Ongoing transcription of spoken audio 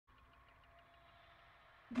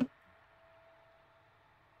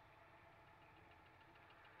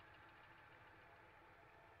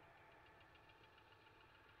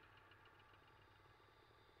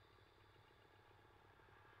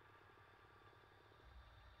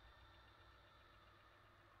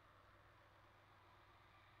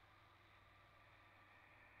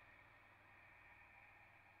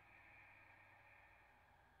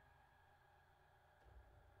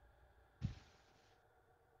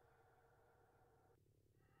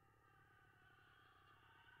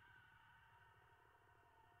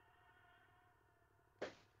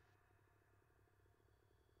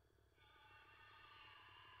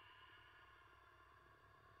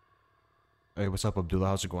Hey, what's up, Abdullah?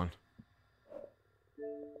 How's it going?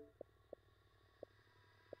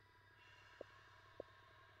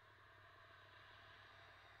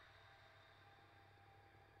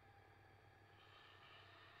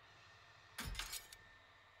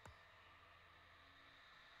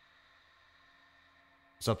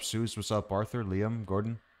 What's up, Suze? What's up, Arthur? Liam?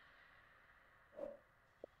 Gordon?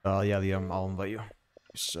 Yeah, Liam, I'll invite you.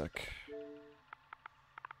 Just a sec.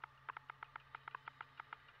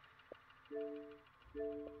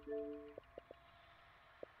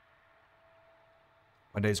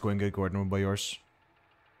 My day's going good, Gordon. What about yours?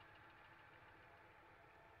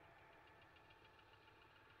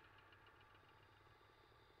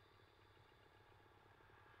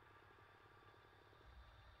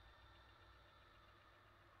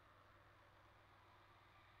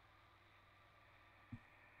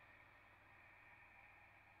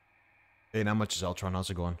 Hey, not much is Eltron. How's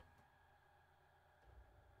it going?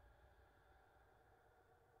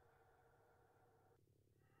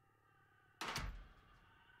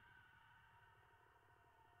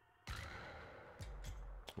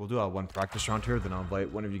 We'll do one practice round here, then I'll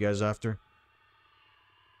invite one of you guys after.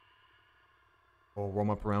 We'll warm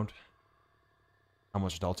up around. How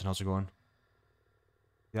much Dalton? How's it going?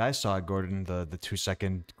 Yeah, I saw Gordon, the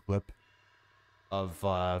 2-second clip of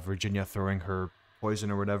Virginia throwing her poison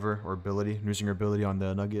or whatever, or ability, using her ability on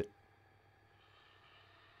the Nugget.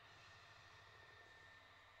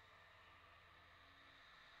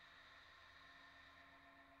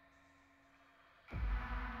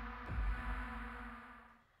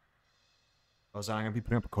 I'm gonna be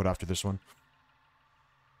putting up a code after this one.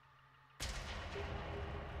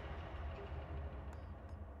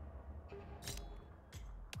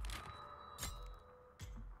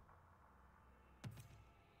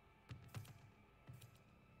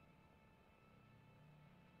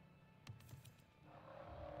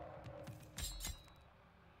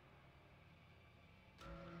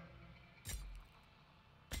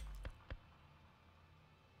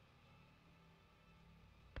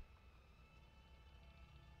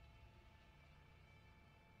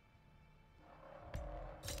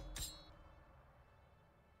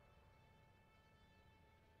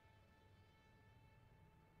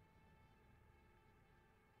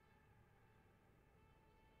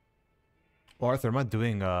 Well, Arthur, I'm not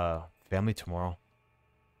doing family tomorrow.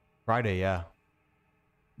 Friday, yeah.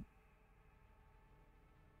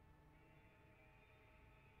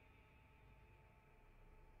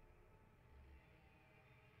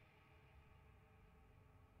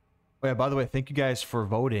 Oh yeah, by the way, thank you guys for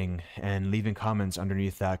voting and leaving comments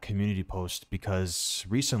underneath that community post, because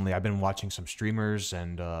recently I've been watching some streamers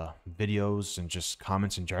and videos and just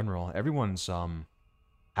comments in general. Everyone's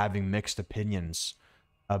having mixed opinions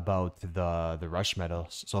about the rush meta.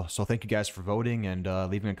 So thank you guys for voting and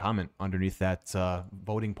leaving a comment underneath that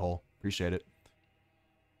voting poll. Appreciate it.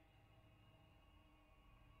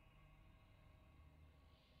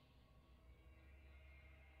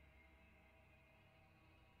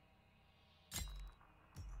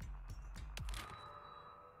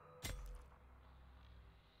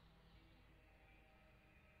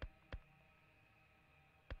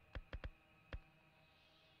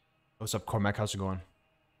 What's up, Cormac? How's it going?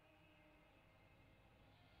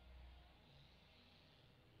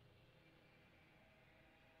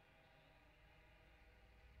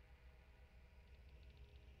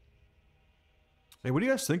 Hey, what do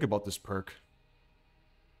you guys think about this perk?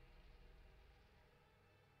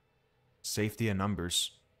 Safety and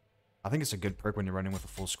numbers. I think it's a good perk when you're running with a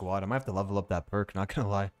full squad. I might have to level up that perk, not gonna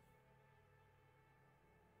lie.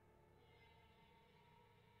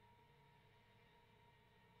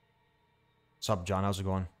 What's up, John? How's it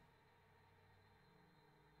going?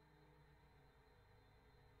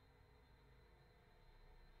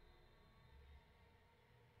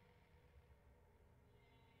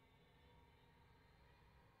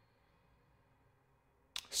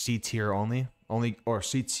 C tier only? Or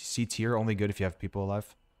C tier only good if you have people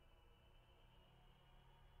alive?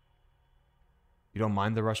 You don't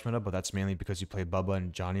mind the rush meta, but that's mainly because you play Bubba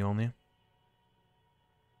and Johnny only?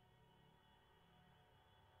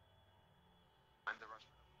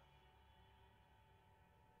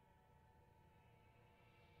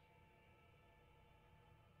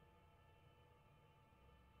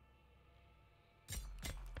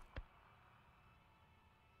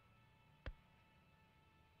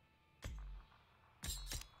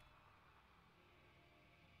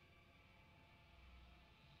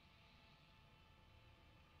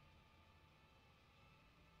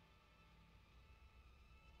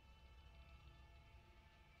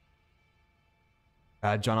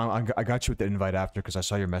 John, I got you with the invite after because I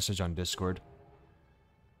saw your message on Discord.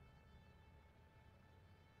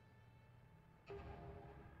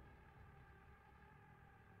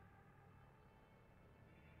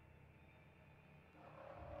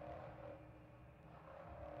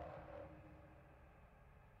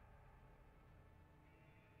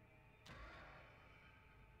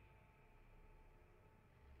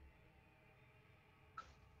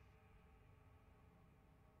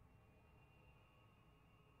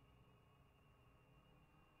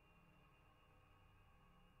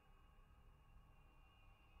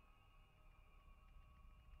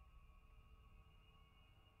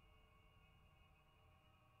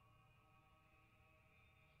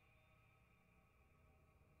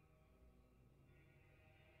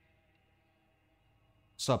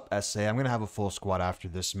 What's up, SA? I'm gonna have a full squad after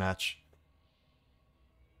this match.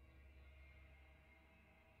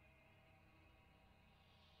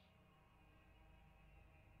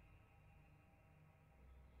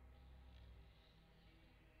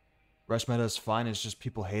 Rush meta is fine. It's just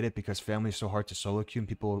people hate it because family's so hard to solo queue, and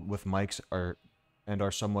people with mics are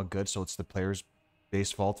somewhat good. So it's the player's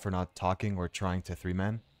base fault for not talking or trying to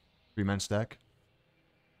three-man stack.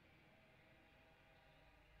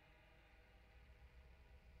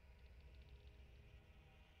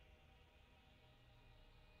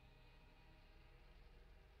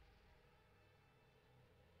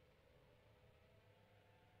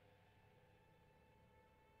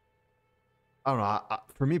 I don't know.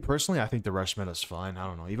 For me personally, I think the rush meta is fine. I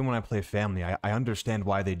don't know. Even when I play family, I understand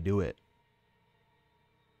why they do it.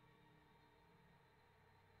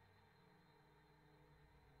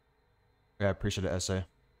 Yeah, I appreciate it, SA.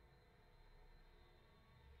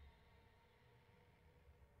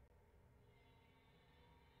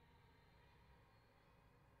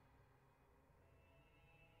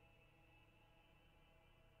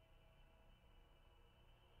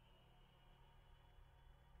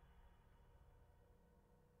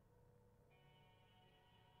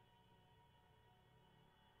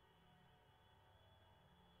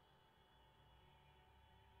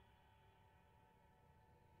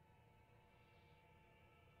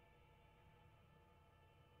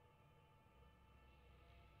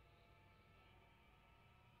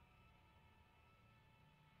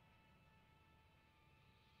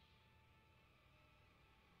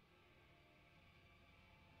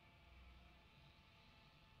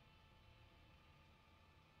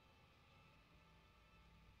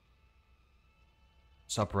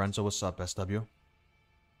 What's up, Renzo? What's up, SW?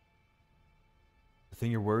 The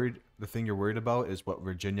thing you're worried about is what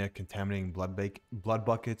Virginia contaminating blood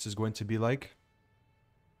buckets is going to be like.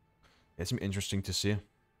 It's interesting to see.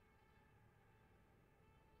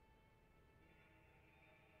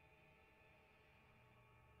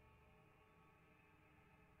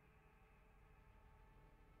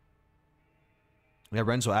 Yeah,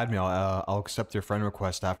 Renzo, add me. I'll accept your friend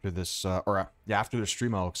request after this, yeah, after the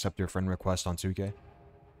stream, I'll accept your friend request on 2K.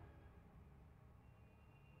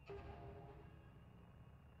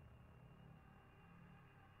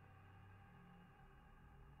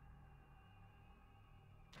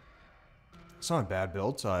 It's not a bad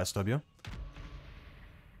build, SW. I'll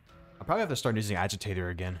probably have to start using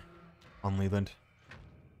Agitator again on Leland.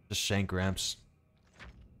 Just shank ramps.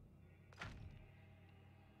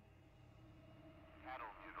 Cattle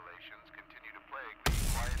mutilations continue to plague the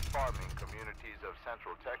quiet farming communities of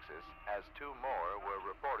Central Texas, as 2 more were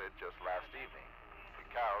reported just last evening. The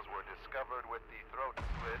cows were discovered with the throat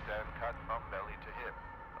slit and cut from belly to hip.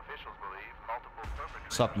 Officials believe multiple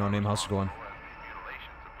perpetrators. What's up, No Name? How's it going?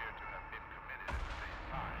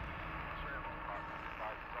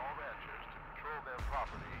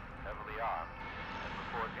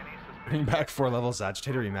 Bring back 4 levels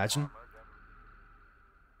Agitator, imagine?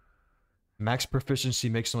 Max proficiency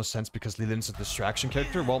makes no sense because Leland's a distraction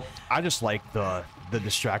character. Well, I just like the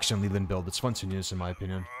distraction Leland build. It's fun to use in my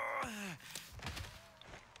opinion.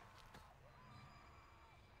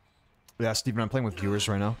 Yeah, Steven, I'm playing with viewers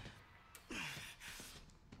right now.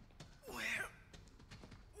 Where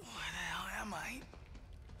the hell am I?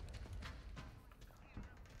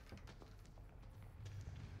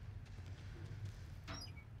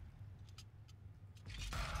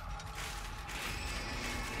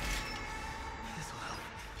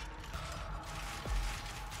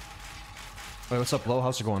 Wait, what's up, Lo?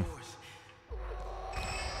 How's it going?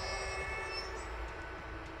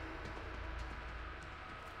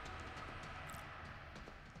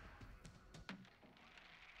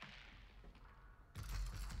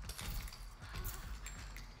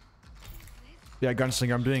 Yeah,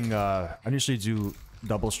 Gunslinger, I'm doing, I usually do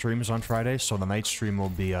double streams on Friday, so the night stream will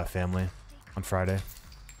be, family on Friday.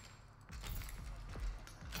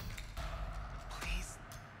 Please,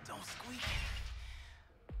 don't squeak.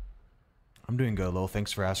 I'm doing good, Lo.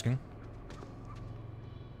 Thanks for asking.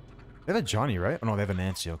 They have a Johnny, right? Oh, no, they have a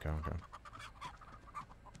Nancy. Okay, okay.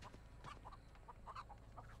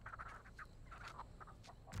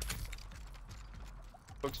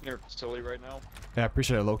 Looks near facility right now. Yeah, I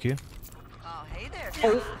appreciate it, Loki. Oh, hey there.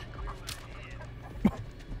 Oh.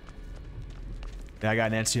 Yeah, I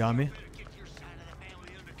got Nancy on me.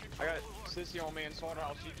 I got Sissy on me in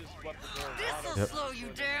Slaughterhouse. She just left the door. This'll Yep. slow you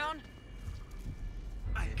down.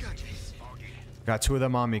 I got this. Got 2 of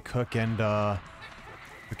them on me, Cook and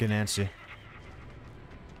Nancy.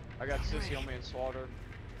 I got Sissy on me in Slaughter.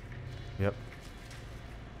 Yep.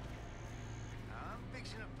 I'm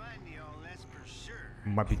fixing to find y'all, that's for sure.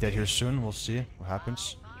 Might be dead here soon. We'll see what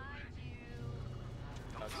happens.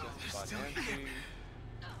 That's it. By Nancy.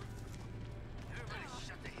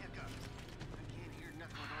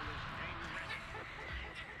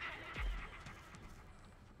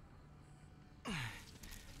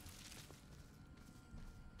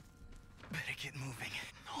 Better get moving.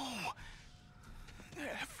 No!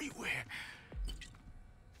 They're everywhere.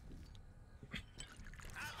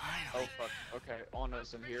 Oh fuck. Okay, on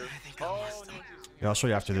us in here. I think I Oh, lost them. Nancy's in Yeah, here. I'll show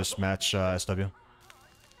you after this match, SW. Oh,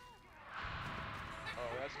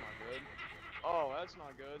 that's not good. Oh, that's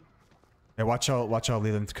not good. Yeah, watch out,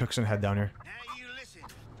 Leland. Cookson head down here. Now you listen.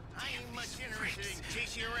 I ain't much interested in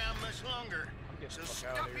chasing you around much longer. I'm getting So the fuck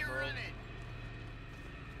out stop of here, your bro. running.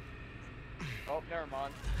 Oh, never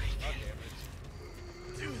mind. God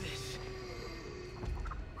damn it. Do this.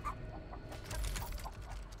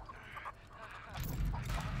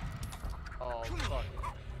 Oh, fuck.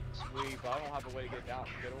 Sweet, but I don't have a way to get down,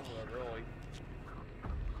 get over there, really.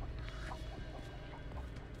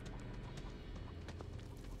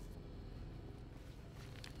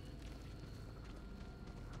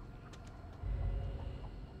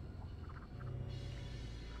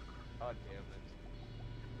 God damn it.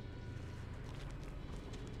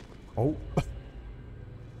 Oh.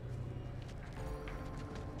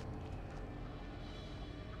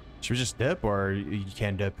 Should we just dip, or you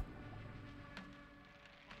can't dip?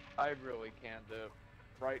 I really can't dip.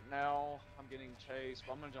 Right now, I'm getting chased,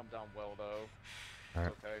 but I'm gonna jump down well, though.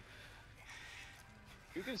 Alright. Okay.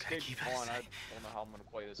 You can escape keep fun. it I safe. don't know how I'm gonna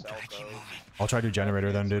play this out, Gotta keep though. moving. I'll try to do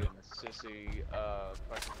generator then, dude. Sissy,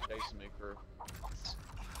 fucking chasing me for.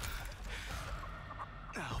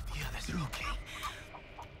 I hope the others are okay.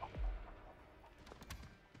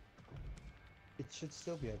 It should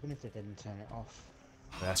still be open if they didn't turn it off.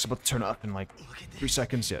 Yeah, it's about to turn up in like Look at 3 this.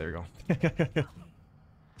 seconds. Yeah, there you go.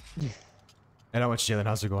 And how much, Jalen?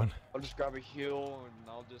 How's it going? I'll just grab a heal and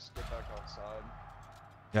I'll just get back outside.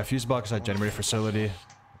 Yeah, fuse box at generator facility.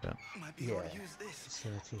 Yeah. Might be able to Yeah. use this.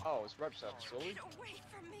 Facility. Oh, it's reps out facility. Away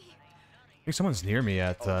from me. I think someone's near me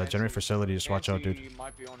at Oh, generator Nancy- facility. Just watch out, dude. Nancy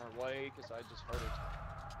might be on her way because I just heard her.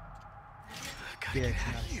 Gotta Yeah, get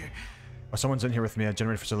out nice. of here. Oh, someone's in here with me at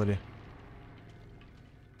generator facility.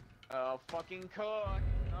 Fucking cook.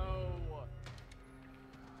 No.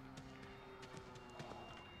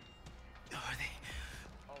 Are they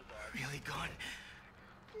Oh god. really gone?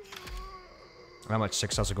 I'm at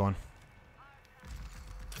 6. How's it going?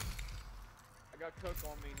 I got cook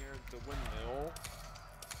on me near the windmill.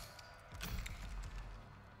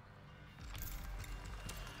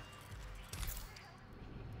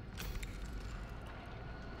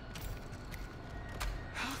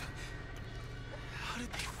 How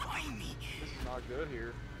did they find me? This is not good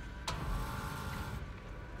here.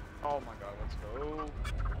 Oh my god, let's go.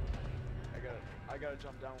 I gotta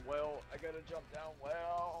jump down well. I gotta jump down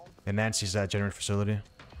well. And Nancy's at generator facility.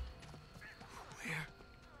 Where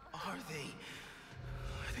are they?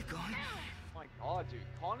 Are they gone? My god, dude.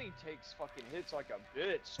 Connie takes fucking hits like a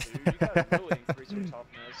bitch, dude. You gotta really increase your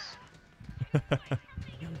toughness.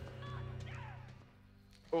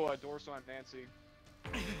 Oh, I door slammed Nancy.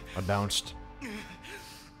 I bounced. Yeah.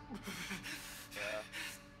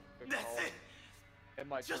 Good That's call. it. It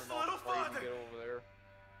might Just turn a off little before you even farther. get over there.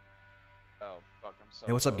 Oh, fuck, I'm so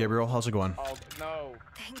Hey, what's up, low. Gabriel? How's it going? Oh, no.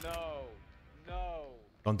 Thank No. No.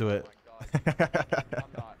 Don't do it. Oh my god.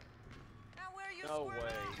 I'm not. Now where are you No swerving way.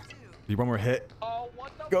 off to? You one more hit. Oh,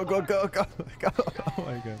 what the Go, go, fuck? go, go, go. Oh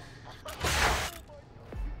my god.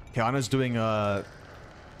 Kiana's doing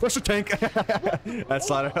pressure tank at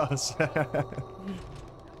Slaughterhouse.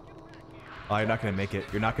 Oh, you're not gonna make it.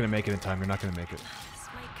 You're not gonna make it in time. You're not gonna make it. This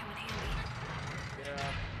might come in handy.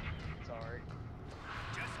 Yeah. Sorry.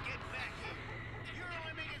 Just get back here. You're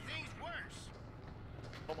only making things worse.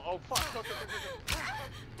 Oh, fuck.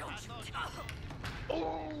 Don't you?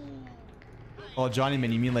 Oh. Oh, Johnny,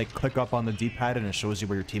 man, you mean like click up on the D-pad and it shows you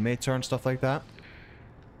where your teammates are and stuff like that?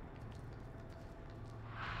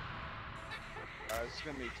 This is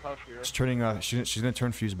gonna be tough here. She's turning. She's gonna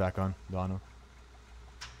turn fuse back on, Donna.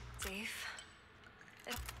 Safe.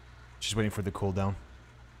 She's waiting for the cooldown.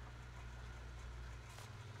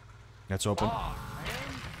 That's open. Oh,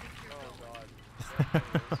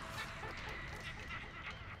 God.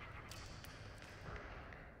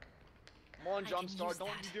 Come on, I jump can start. use Don't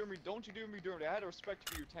that. you do me. Don't you do me dirty. I had respect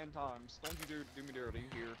for you 10 times. Don't you do me dirty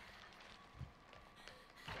here.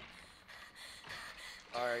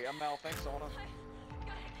 Alright, I'm out. Thanks, Sona.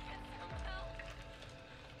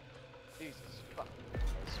 Jesus fucking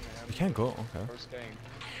Christ, man. You can't go. Okay. First game.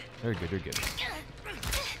 You're good. You're good. Oh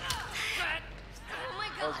my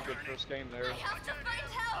That was a god. good first game there. I have to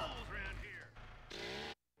find help. Around here.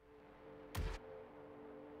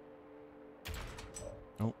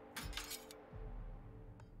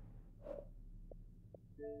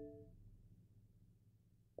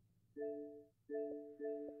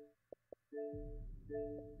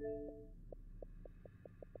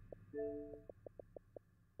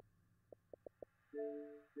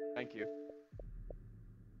 Thank you.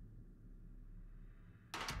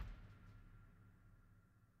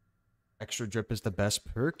 Extra drip is the best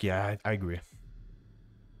perk. Yeah, I agree.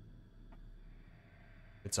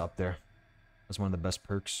 It's up there. That's one of the best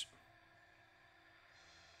perks.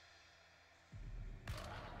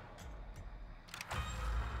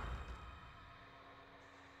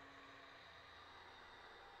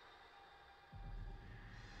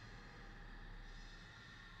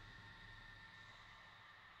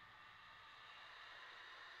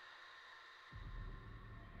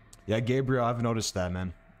 Yeah, Gabriel, I've noticed that,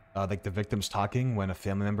 man. Like the victims talking when a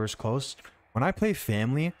family member is close. When I play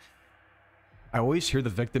family, I always hear the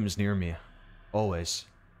victims near me. Always.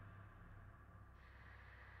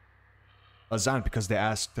 Azan, because they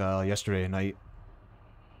asked yesterday night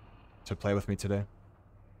to play with me today.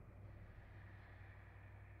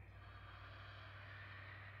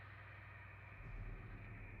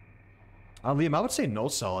 Liam, I would say no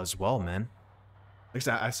cell as well, man. Like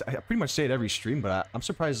I said, I pretty much say it every stream, but I'm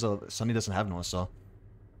surprised Sunny doesn't have no cell.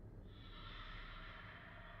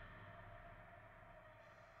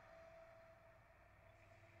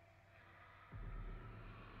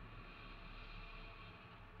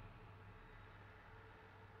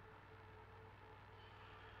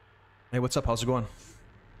 Hey, what's up? How's it going?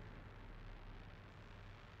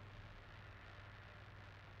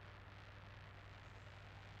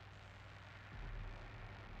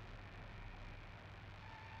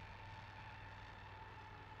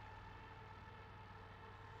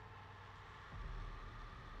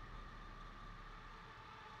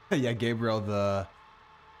 Yeah, Gabriel, the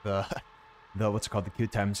the what's it called? The queue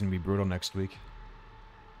time's gonna be brutal next week.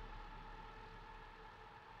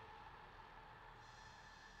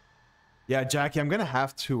 Yeah, Jackie, I'm gonna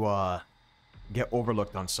have to get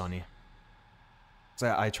overlooked on Sunny.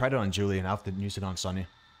 So I tried it on Julie and I have to use it on Sunny.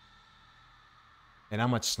 And how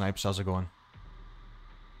much snipes? How's it going?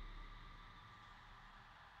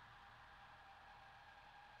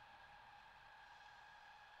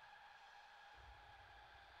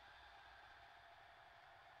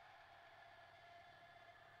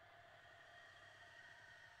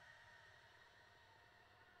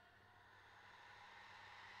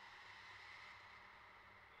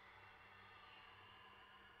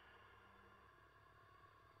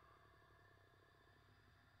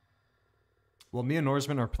 Well, me and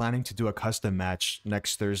Norsman are planning to do a custom match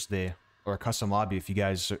next Thursday. Or a custom lobby if you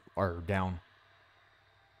guys are down.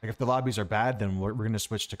 Like if the lobbies are bad, then we're gonna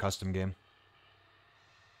switch to custom game.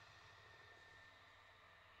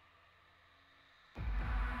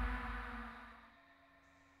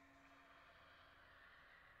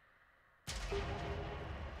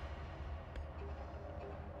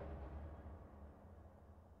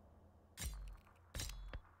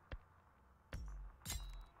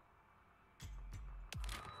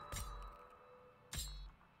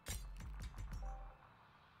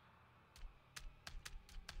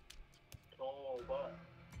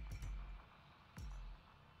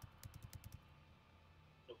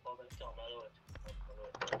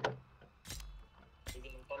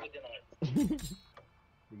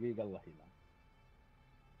 دقيقة الله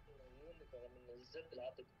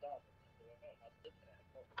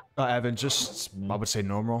يلا. Evan, just I would say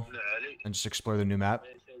normal, and just explore the new map.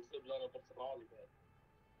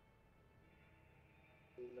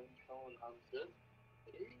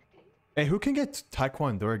 Hey, who can get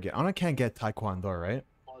Taekwondo again? Anna can't get Taekwondo, right?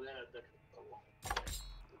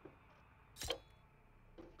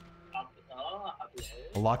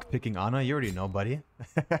 Lock picking Anna, you already know, buddy.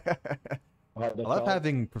 I love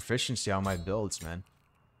having proficiency on my builds, man.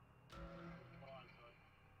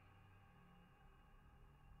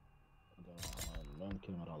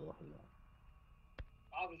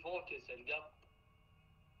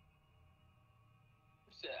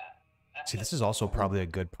 See, this is also probably a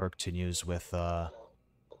good perk to use with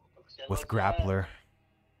Grappler.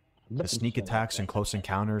 The sneak attacks and close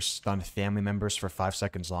encounters stun family members for 5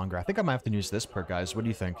 seconds longer. I think I might have to use this perk, guys. What do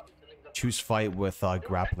you think? Choose fight with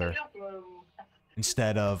Grappler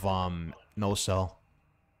instead of no cell.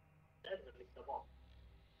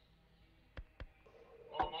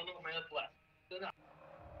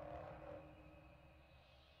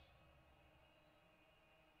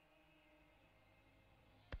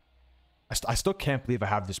 I still can't believe I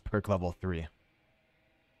have this perk level 3.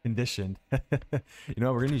 Conditioned. You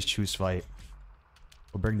know, we're gonna use choose fight.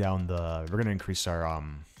 We'll bring down the. We're gonna increase our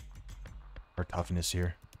toughness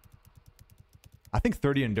here. I think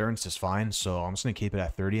 30 endurance is fine, so I'm just gonna keep it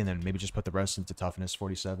at 30 and then maybe just put the rest into toughness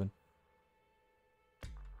 47.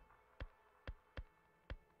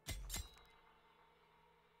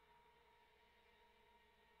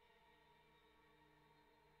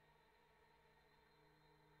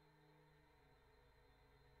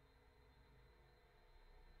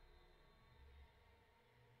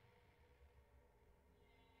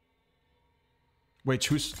 Wait,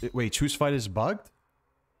 choose fight is bugged?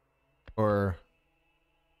 Or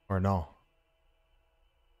no?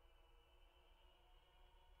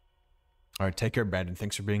 Alright, take care, Brandon.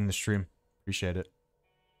 Thanks for being in the stream. Appreciate it.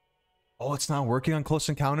 Oh, it's not working on Close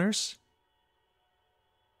Encounters?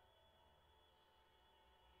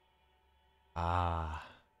 Ah,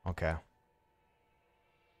 okay.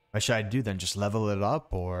 What should I do then? Just level it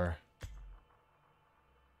up, or...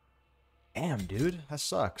 Damn, dude. That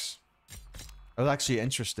sucks. I was actually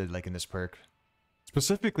interested, like, in this perk.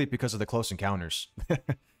 Specifically because of the Close Encounters.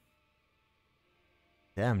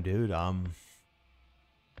 Damn, dude.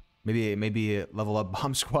 Maybe level up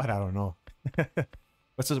Bomb Squad. I don't know.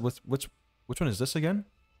 What's this? Which one is this again?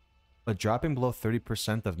 But dropping below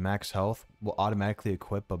 30% of max health will automatically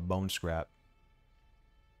equip a bone scrap.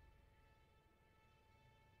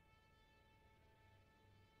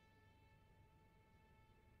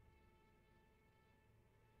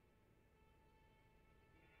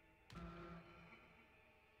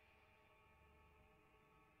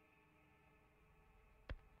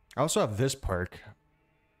 I also have this perk.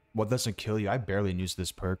 What doesn't kill you? I barely use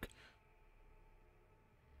this perk.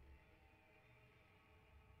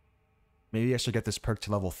 Maybe I should get this perk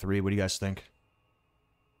to level 3. What do you guys think?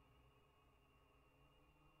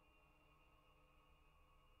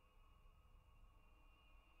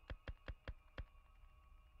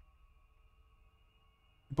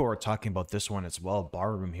 People are talking about this one as well.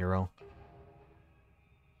 Barroom Hero.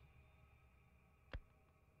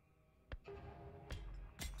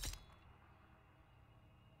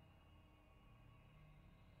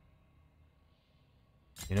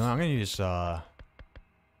 You know, I'm gonna use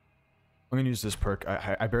this perk.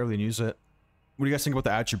 I barely use it. What do you guys think about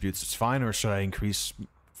the attributes? It's fine, or should I increase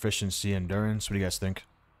efficiency, endurance? What do you guys think?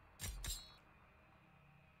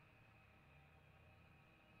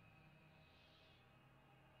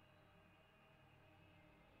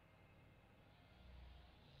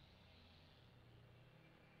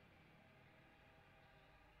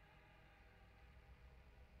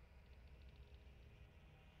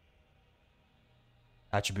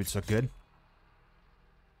 Attributes look good.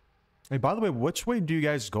 Hey, by the way, which way do you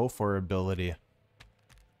guys go for ability?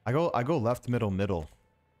 I go left, middle, middle.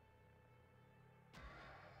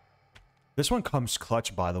 This one comes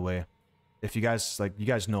clutch, by the way. If you guys you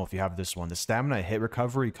guys know if you have this one. The stamina hit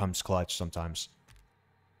recovery comes clutch sometimes.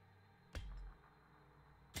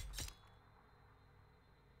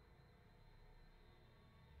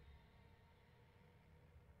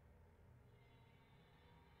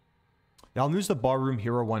 Yeah, I'll use the Barroom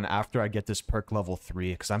Hero one after I get this perk level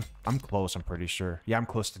 3, because I'm close, I'm pretty sure. Yeah, I'm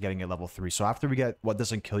close to getting it level 3. So after we get what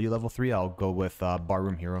doesn't kill you level 3, I'll go with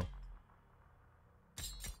Barroom Hero.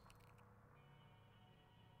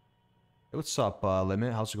 Hey, what's up,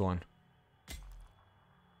 Limit? How's it going?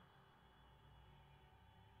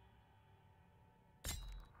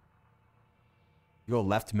 You go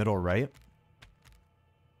left, middle, right.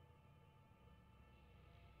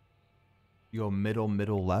 You go middle,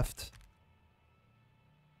 middle, left.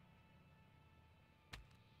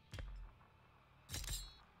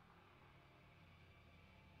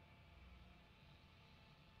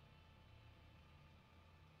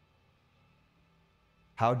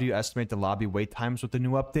 How do you estimate the lobby wait times with the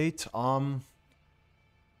new update?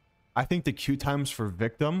 I think the queue times for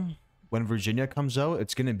Victim, when Virginia comes out,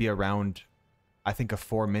 it's going to be around, I think, a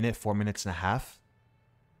 4 minutes and a half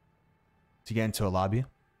to get into a lobby,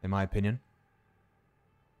 in my opinion.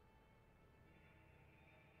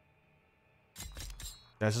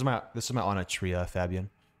 This is my Onatria,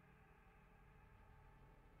 Fabian.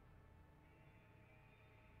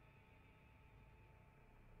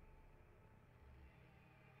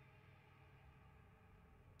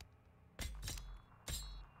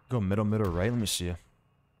 Go middle, middle, right? Let me see.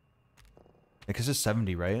 Because it's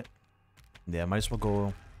 70, right? Yeah, might as well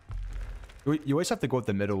go... You always have to go with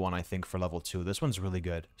the middle one, I think, for level 2. This one's really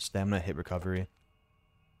good. Stamina, hit recovery.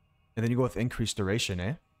 And then you go with increased duration,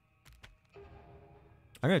 eh?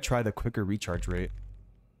 I'm gonna try the quicker recharge rate.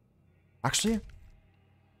 Actually,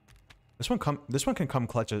 this one can come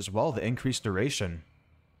clutch as well, the increased duration.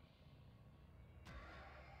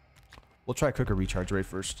 We'll try quicker recharge rate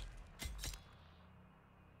first.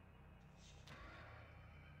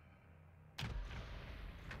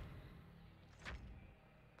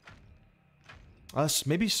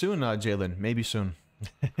 Maybe soon, Jalen. Maybe soon.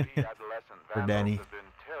 Pre-adolescent For vandals Danny. have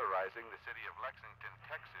been terrorizing the city of Lexington,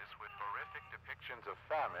 Texas, with horrific depictions of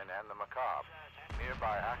famine and the macabre.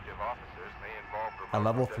 Nearby active officers may involve... At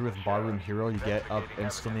level 3 with Barroom Hero, you get up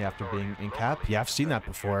instantly after being in cap. Yeah, I've seen that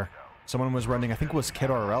before. Someone was running, I think it was Kid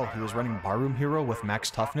RL. He was running Barroom Hero with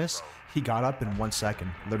max toughness. He got up in 1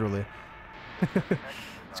 second, literally.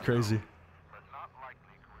 It's crazy. but not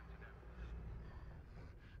likely coincidental.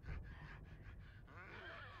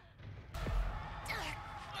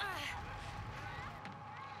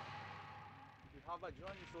 How about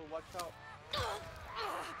joining? So watch out.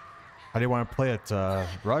 How do you want to play it?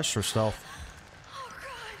 Rush or stealth? Oh god.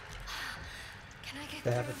 Can I get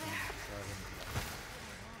They have through it.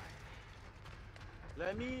 there?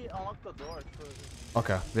 Let me unlock the door first.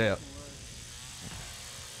 Okay. Yeah.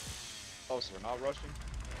 Oh, so we're not rushing?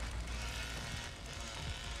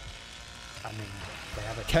 I mean, they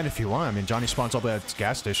have it. Can if you want. I mean, Johnny spawns all the way at the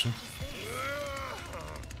gas station.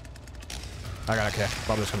 I got okay.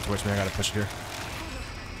 Bubba's coming towards me. I gotta push it here.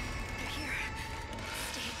 They're here.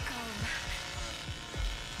 Stay calm.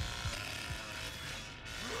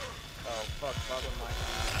 Oh, fuck. Bubba might.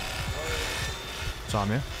 Saw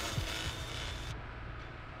me.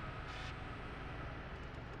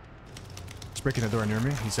 He's breaking the door near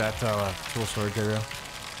me. He's at tool storage area.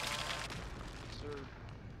 Sir.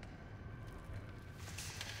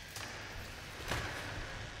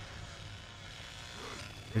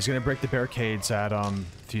 He's gonna break the barricades at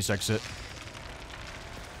Fuse exit.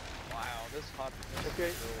 Wow, this hot.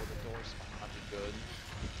 Okay. The door's not be good.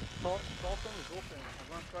 Call phone is open. I'm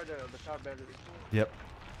gonna try the shower battery. Yep.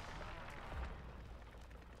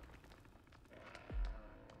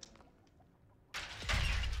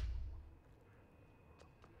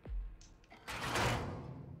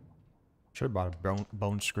 Should have bought a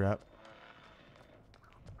bone scrap.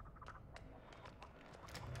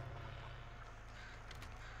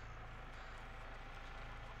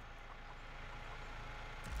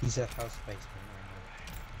 He's at house basement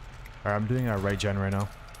right Alright, I'm doing a right gen right now.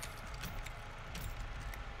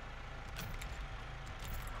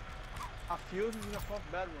 A fuse is in the front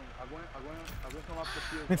bedroom. I'm going to come up the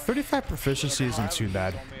fuse. I mean, 35 proficiency isn't too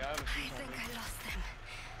bad. I think I lost them.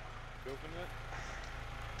 You open it?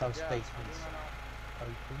 now. House Yeah, basement's I'm doing that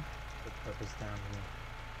open, but Bubba's down here. now.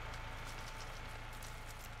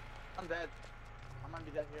 I'm dead. I might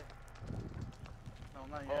be dead here. No,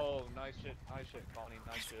 not yet. Oh, nice shit, Connie,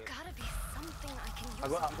 nice There's shit. gotta be something I can use. I'm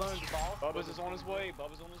going to ball. Bubba's is on his way.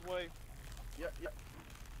 Bubba's on his way. Yeah.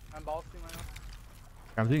 I'm bossing right now.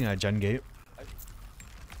 I'm doing a gen gate. I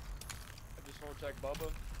just want to check Bubba.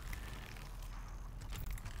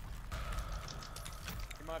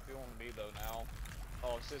 He might be on me though now.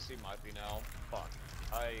 Oh, Sissy might be now. Fuck.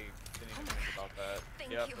 I didn't even think about that.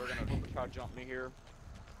 Thank Yep, you. they're gonna try to jump me here.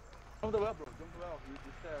 Jump the well, bro. Jump the well. You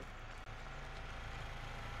said.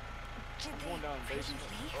 Did I'm they going down couldn't basement.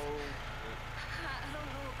 leave? Oh, I don't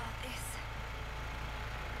know about this.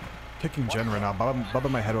 Kicking gen right now. Bubba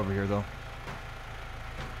might head over here though.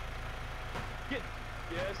 get.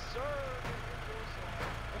 Yes, sir.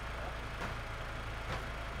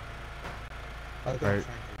 I'll go Right.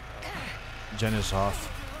 try and do Gen is off.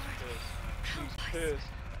 He's pissed.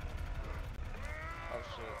 Oh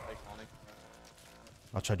shit. Hey, Connie.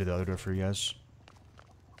 I'll try to do the other door for you guys.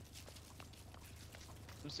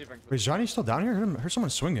 Let's see if I can. Wait, is Johnny still down here? I heard someone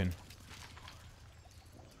swinging.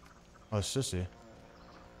 Oh, it's Sissy.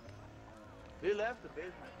 They left the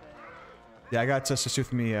basement. Yeah, I got Sissy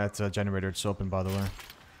with me at generator. It's open, by the way.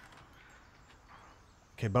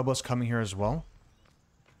 Okay, Bubba's coming here as well.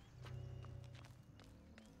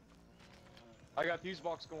 I got fuse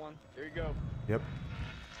box going. There you go. Yep.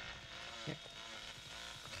 I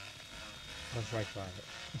was right by it.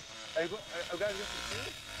 Are you guys going to the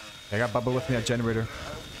fuse? I got Bubba with me at generator.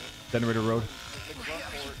 Generator road. Take a Why run are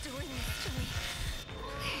for you it. doing this to me?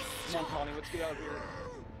 Come on, Connie. Let's get out of here.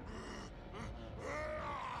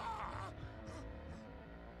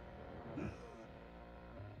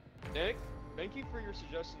 Nick, thank you for your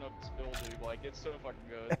suggestion of this build, dude. Like, it's so fucking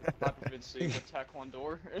good. Hypervincing with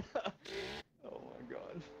Taekwondo. Oh my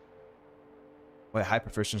god. Wait, high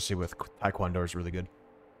proficiency with Taekwondo is really good.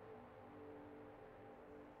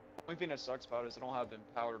 Only thing that sucks about it is I don't have them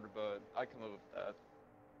powdered, but I can live with that.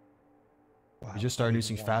 Wow, You just started I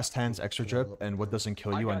using want fast hands, to extra blow drip, up and what the- doesn't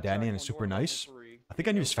kill I you on got Danny and Taekwondo it's super level nice. 3. I think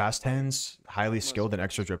I'd use fast hands, highly skilled, and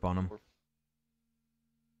extra drip on him.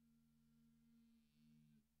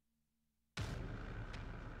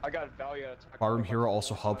 I got value out of Taekwondo Barroom by Hero 4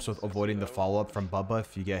 also helps times with avoiding the 60 though. follow-up from Bubba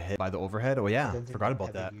if you get hit by the overhead. Oh I yeah, don't think forgot I've about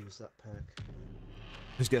ever that. used that perk.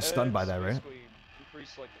 Just get stunned by It's that, right? basically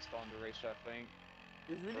increase like the stun duration, I think.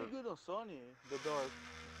 It's really good on Sony, the dark.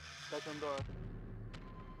 Second dark.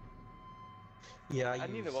 Yeah, I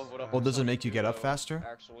need to level it up. Well, on does it Sony make you too, get up though, faster?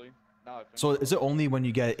 Actually, now I think So about is it only when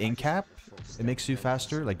you get in I just cap? have full It stack makes you of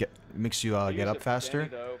faster? those. Like, it makes you I get use up it for faster? Danny,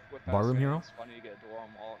 though, with fast Barroom Hero? hands, if I need to get a door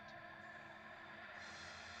unlocked.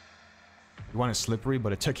 You want it slippery,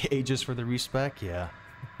 but it took ages for the respec? Yeah.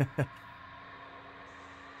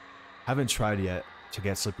 Haven't tried yet to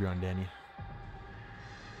get slippery on Danny.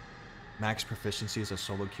 Max proficiency as a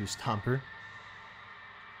solo queue stomper.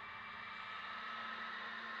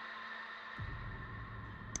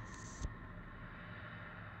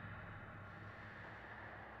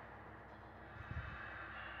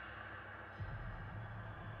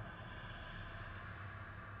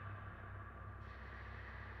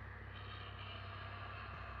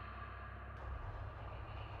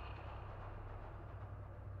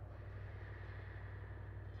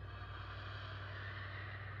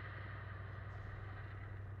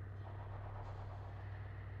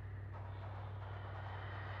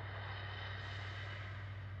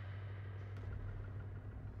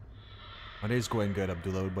 My day's going good,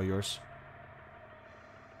 Abdullah. What about yours?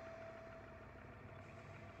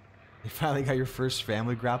 You finally got your first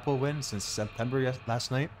family grapple win since September last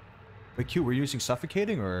night? Wait, Q, were you using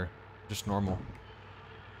suffocating or just normal?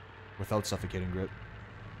 Without suffocating grip?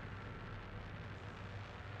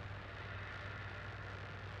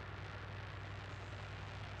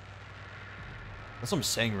 That's what I'm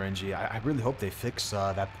saying, Renji. I really hope they fix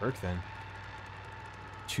that perk then.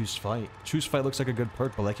 Choose fight. Choose fight looks like a good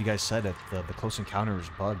perk, but like you guys said, the close encounter is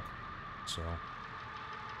bugged. So.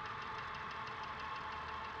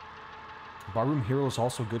 Barroom Hero is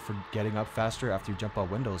also good for getting up faster after you jump out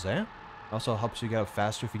windows, eh? Also helps you get up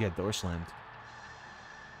faster if you get door slammed.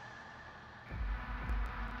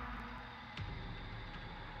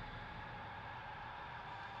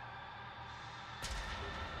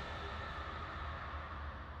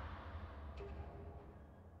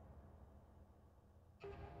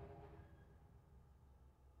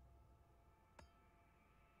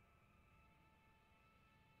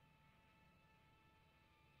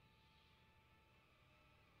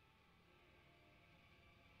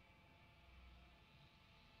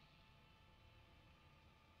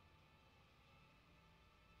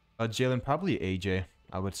 Jalen, probably AJ,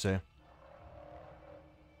 I would say.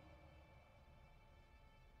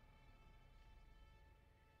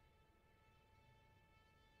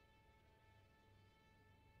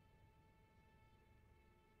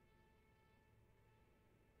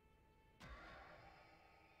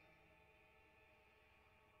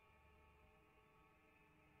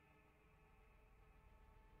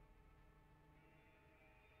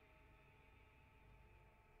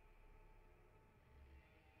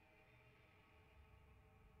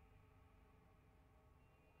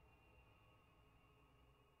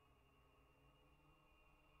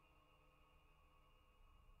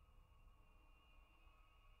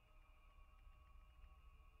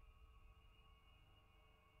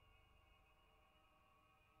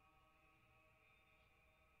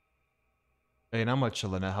 Hey, not much,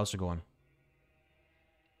 Lynette. How's it going?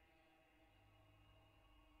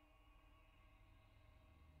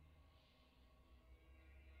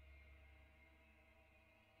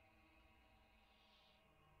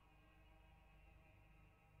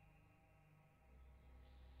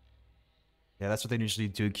 Yeah, that's what they usually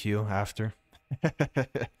do, Q, after.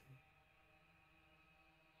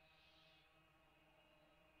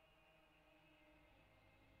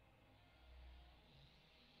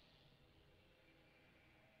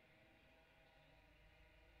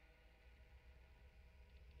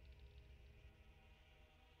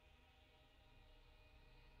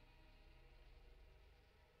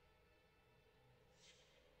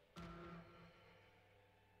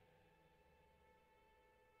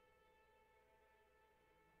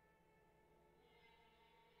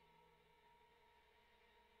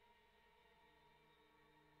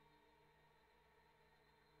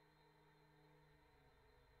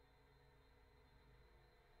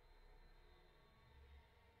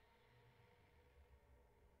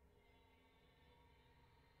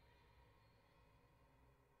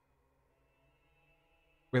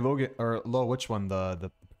 Wait, Logan, or Lo, which one? The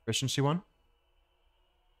proficiency one?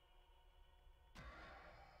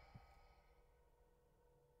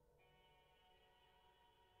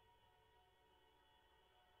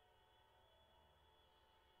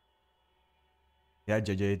 Yeah,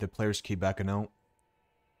 JJ, the players keep backing out.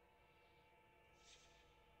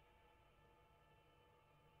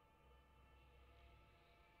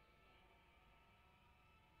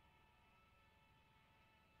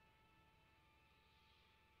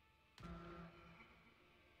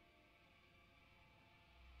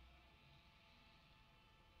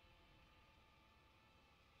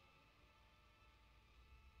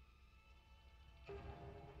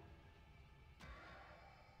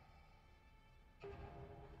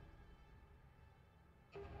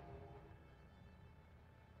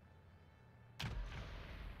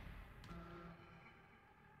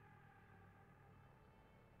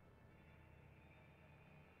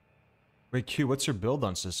 Wait, Q, what's your build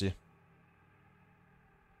on Sissy?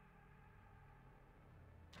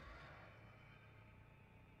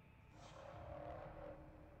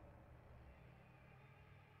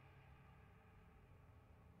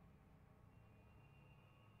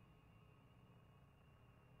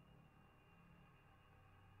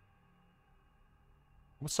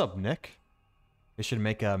 What's up, Nick? They should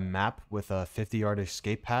make a map with a 50-yard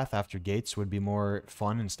escape path after gates would be more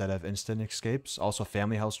fun instead of instant escapes. Also,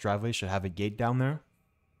 family house driveway should have a gate down there.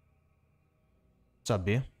 What's up,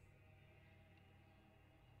 B?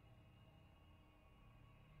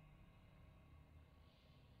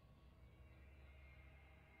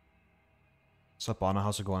 What's up, Anna?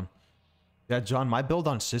 How's it going? Yeah, John, my build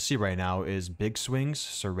on Sissy right now is big swings,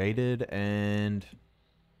 serrated, and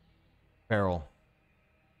barrel.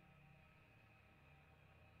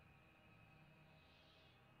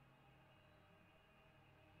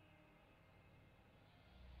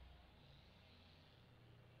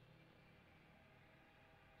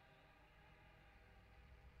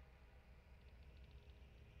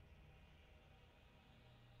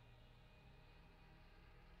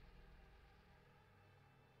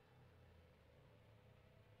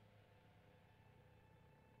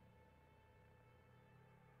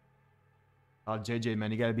 JJ,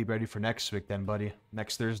 man, you gotta be ready for next week then, buddy.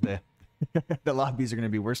 Next Thursday. The lobbies are gonna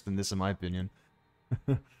be worse than this, in my opinion.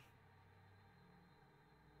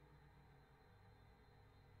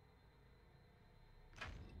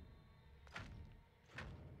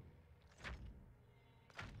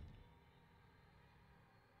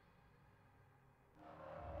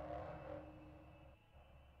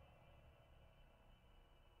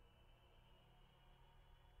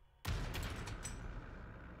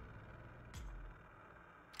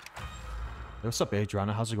 Hey, what's up,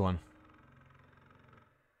 Adriana? How's it going?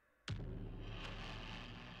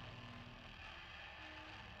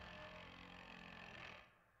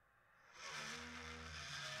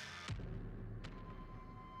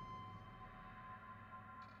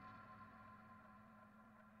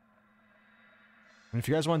 And if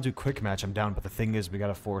you guys want to do quick match, I'm down, but the thing is, we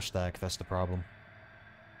got a 4-stack. That's the problem.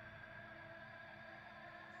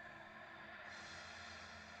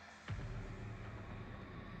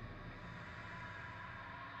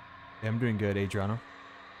 Yeah, I'm doing good, Adriana.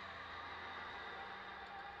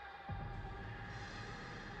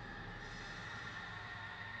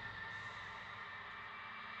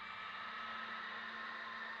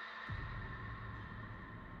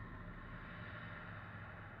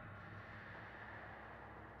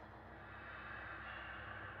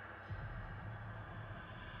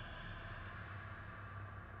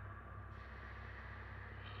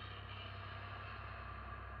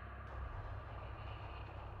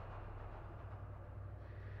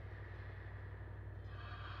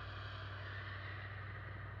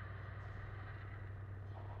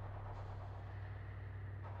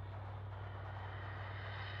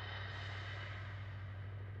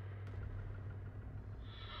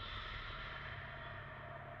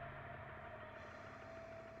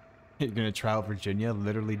 You're gonna try out Virginia,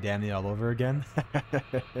 literally Danny all over again? Yeah,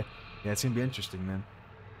 it's gonna be interesting, man.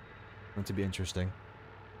 It's going to be interesting.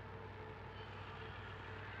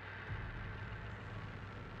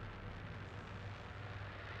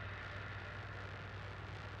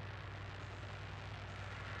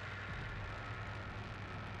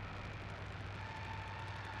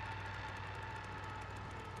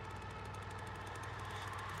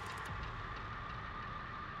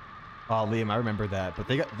 Oh, Liam, I remember that, but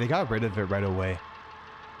they got rid of it right away,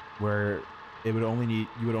 where it would only need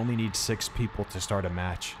you would only need 6 people to start a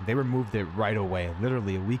match. They removed it right away,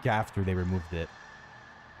 literally a week after they removed it.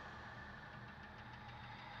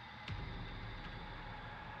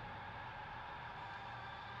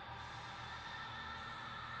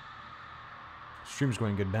 Stream's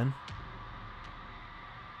going good, Ben.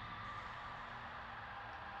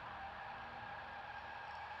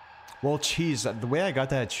 Well, Cheese, the way I got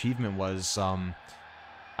that achievement was, I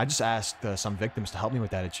just asked some victims to help me with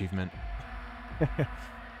that achievement.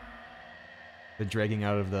 The dragging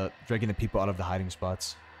the people out of the hiding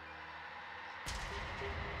spots.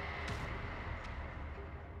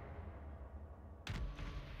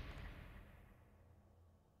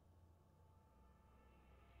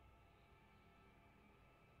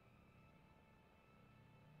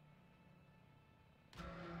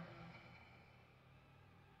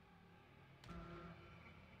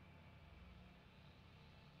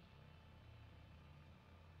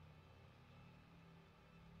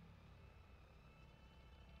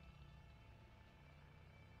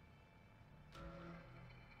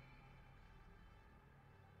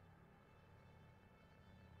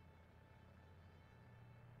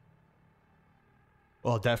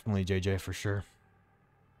 Well, definitely JJ for sure.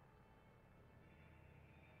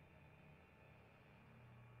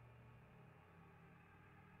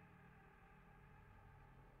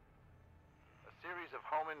 A series of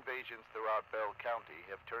home invasions throughout Bell County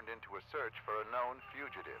have turned into a search for a known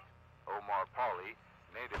fugitive. Omar Pauly,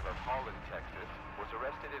 native of Holland, Texas, was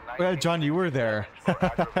arrested in Oh, yeah, John, you were there.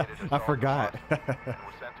 I forgot.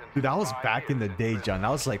 Dude, that was back in the day, John. That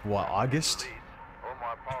was like, what, August?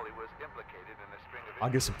 Omar Pauly was implicated in a string of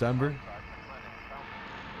August, September?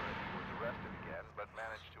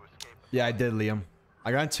 Yeah, I did, Liam.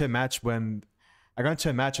 I got into a match and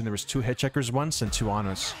there was 2 hit checkers once and 2 on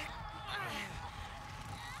us.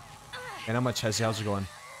 And how much, Hezzy? How's it going?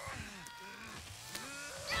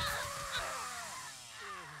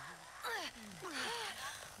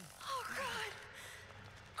 Oh God.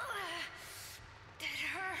 It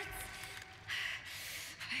hurts.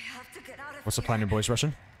 I have to get out of What's the here. plan, your boys?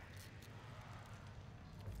 Rushing?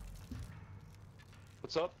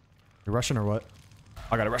 What's up? You rushing or what?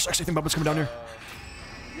 I gotta rush. Actually, I think Bubba's coming down here.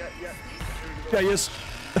 Yeah. Yeah, he is.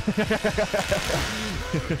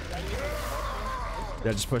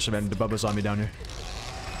 Yeah, just push him in. The Bubba's on me down here.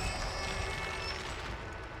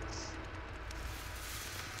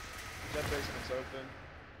 That basement's open.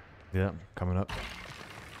 Yeah, coming up.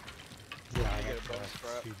 Yeah, I Get a got bone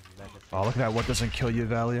strap. Oh, look at that. What doesn't kill you,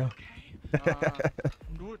 Valio?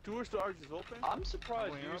 Tourist Arch is open. I'm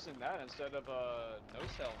surprised Going up. using that instead of no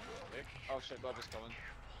cell. Oh shit, Bubba's coming.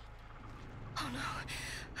 Oh no.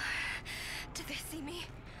 Did they see me?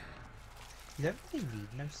 You don't really need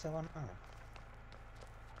no cell on Earth.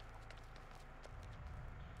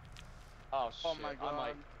 Oh shit. Oh my god. I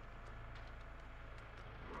might.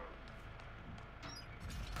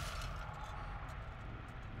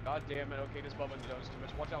 God damn it. Okay, this Bubba knows too much.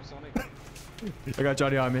 Watch out, Sonic. I got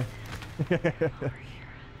Johnny on me. Oh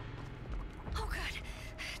God.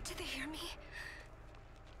 Did they hear me?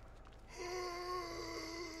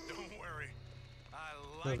 Don't worry. I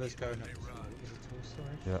No, like there's it going when up they to run. is it tool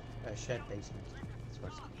storage? Yep. Shared basement. That's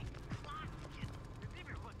what it's called.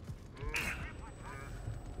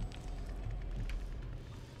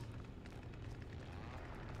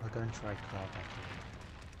 I'll go and try car back here.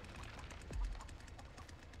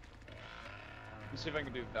 Let's see if I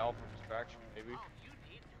can do Valve for distraction, maybe.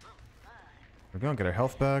 We're gonna get our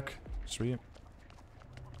health back. Sweet.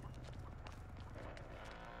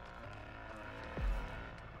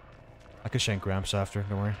 I can shank Gramps after,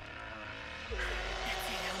 don't worry.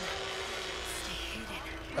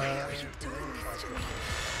 I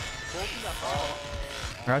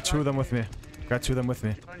got 2 of them with me. Got 2 of them with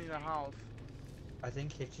me. Running the house. I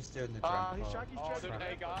think Hitch is doing the He's grandpa. shot. Oh, trap.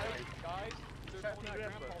 hey guys, they're doing that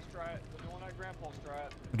grandpa strat. They're doing that grandpa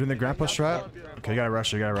strat. We're doing the grandpa strat? Okay, you gotta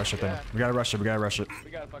rush it, you gotta rush it then. We gotta rush it, we gotta rush it.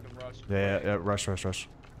 We gotta fucking rush. Yeah, rush.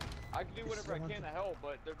 I can do whatever I can to help,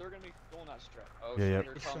 but they're gonna be doing that strat. Oh, Yeah, shit, yep.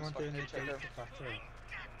 here Is comes someone fucking doing the hit checker. data factory?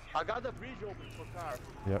 I got the bridge open for car.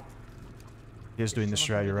 Yep. He is doing the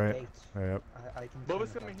strat, you're right. Yep. I can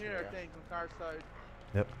Bubba's turn coming it here, back I think, on car side.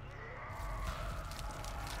 Yep.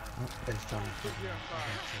 Oh, there's Johnny. He's here on car.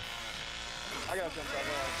 I got some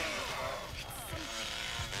trouble.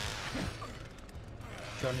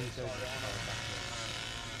 Johnny's over the car back here.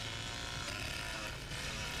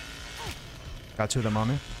 Got 2 of them on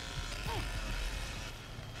me.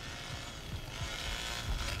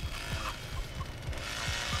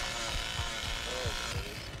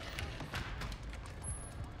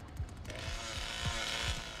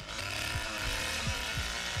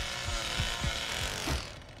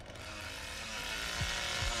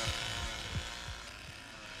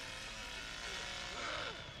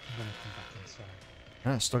 I'm gonna come back inside.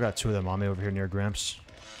 Yeah, still got 2 of them on me over here near Gramps.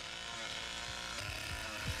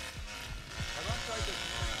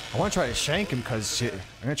 I want to try to shank him because I'm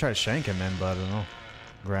gonna try to shank him, man, but I don't know.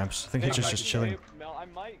 Gramps, I think he's just chilling. Mel, I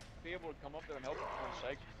might be able to come up there and help him on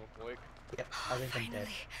shake real quick. Yep, I think I'm dead.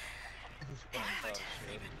 Finally. I'll have to.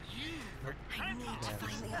 I need to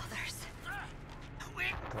find the others.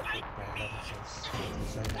 Got hit by 11 kills.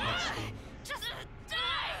 So let's see. Just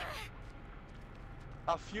die!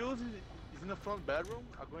 A fuse is in the front bedroom.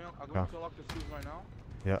 I'm going Oh. to lock the fuse right now.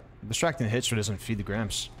 Yeah, distracting the hit so it doesn't feed the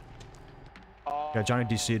Gramps. Yeah, Johnny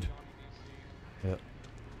DC'd. Yep.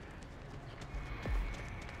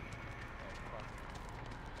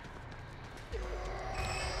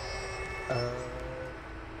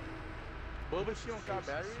 Bubba's still on car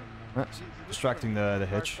battery. Distracting the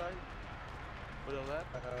Car hitch. side. To the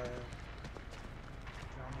left. Johnny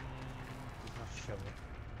does not show up.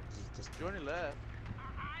 He's just Johnny left.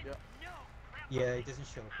 yeah, he doesn't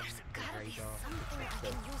show up on There's the gotta be radar. something I Except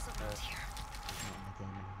can use around he's here. not in the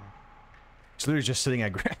game anymore. He's literally just sitting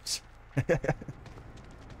at Gramps. Oh, that's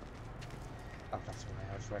why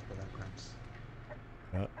I was right with that Gramps.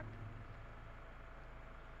 Yeah.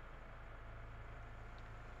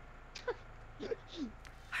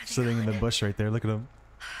 Sitting in the bush right there. Look at him.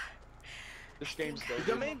 This game's dope.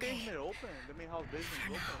 The main basement open. The main house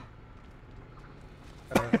basement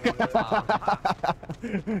open.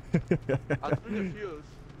 I threw the fuse.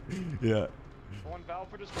 Yeah. One valve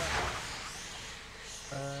for distraction.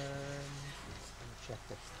 Let me check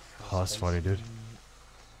the Oh, that's funny, dude.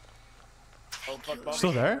 Oh, fuck, Bobby.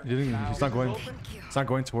 Still there? You didn't, it's not going. Thank you. It's not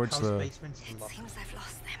going towards House the. basement's It locked. seems I've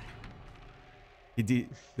lost them.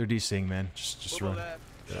 They're DCing, man. Just Bubble run. left.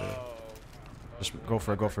 Oh. Just boy, go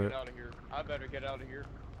for it, I go better for get it. out of here. I better get out of here.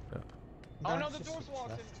 Yeah. Oh no, it's the just door's switch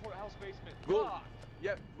locked in left. the house basement. Go. Fuck.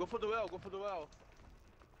 Yeah, go for the well. Go for the well.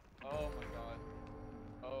 Oh my god.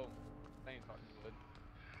 Oh, that ain't fucking good.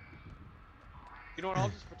 You know what? I'll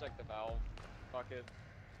just protect the valve. Fuck it.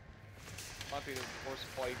 Might be the worst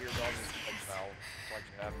play here, but I'll just protect the valve. So I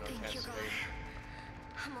can have no Thank you, chance of God. escape.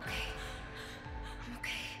 I'm okay. I'm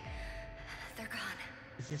okay. They're gone.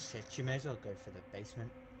 If you're shit, you may as well go for the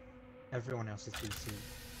basement. Everyone else is DC.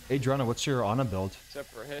 Hey, Drana, what's your Ana build?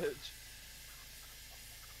 Except for Hedge.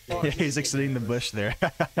 Yeah, he's like sitting in the bush there.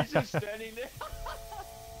 He's just standing there.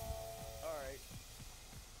 Alright.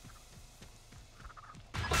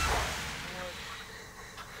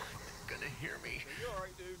 Gonna hear me. You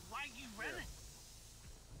alright, dude? Why you running?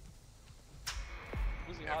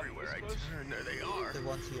 Was he hiding in Everywhere I this bush? turn, there they are. The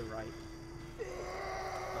one to your right.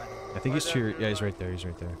 I think he's to your. Yeah, he's right there. He's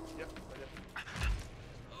right there. Yep, right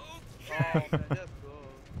Oh, man, that's good.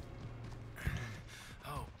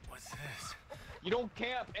 Oh, what's this? there. You don't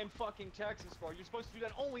camp in fucking Texas, bro. You're supposed to do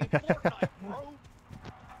that only in Fortnite, bro.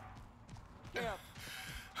 Camp.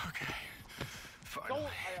 Okay. Don't. Finally. I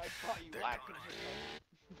thought you They're lacked gone. it.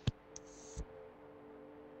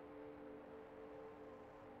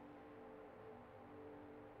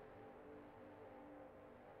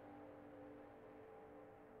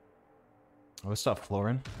 What's up,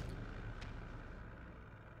 Florin?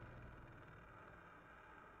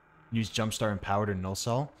 Use Jumpstart and Power to null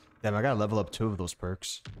cell. Damn, I gotta level up 2 of those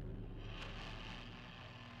perks.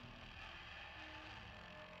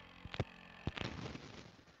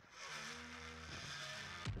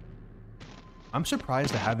 I'm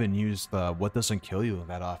surprised I haven't used What Doesn't Kill You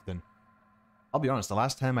that often. I'll be honest, the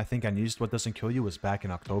last time I think I used What Doesn't Kill You was back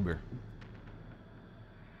in October.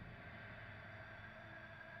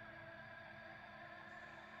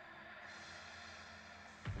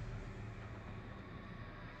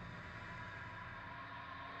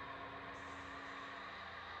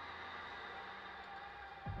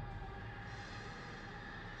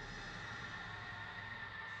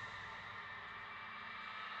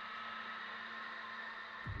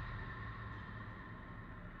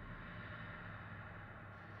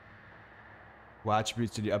 What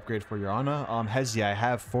attributes did you upgrade for your Ana? Hezi, I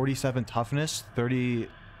have 47 toughness, 30,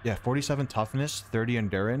 yeah, 47 toughness, 30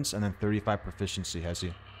 endurance, and then 35 proficiency,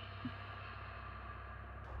 Hezi.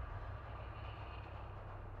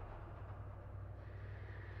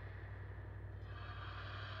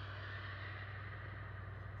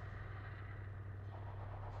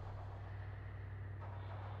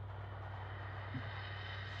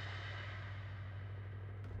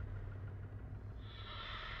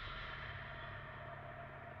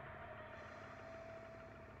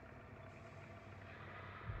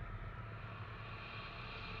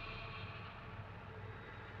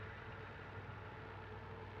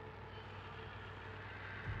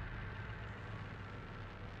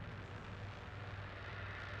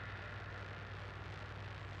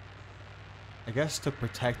 I guess to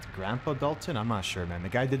protect Grandpa Dalton? I'm not sure, man. The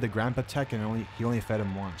guy did the Grandpa tech and he only fed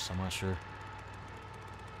him once. I'm not sure.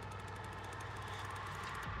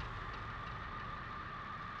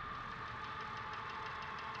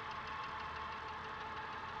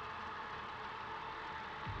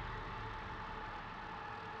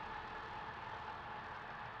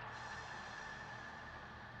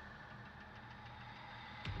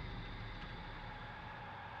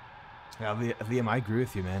 Yeah, Liam, I agree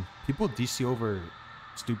with you, man. People DC over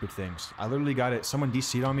stupid things. I literally got it. Someone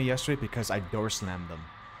DC'd on me yesterday because I door slammed them.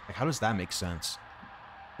 Like, how does that make sense?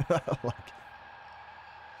 Like,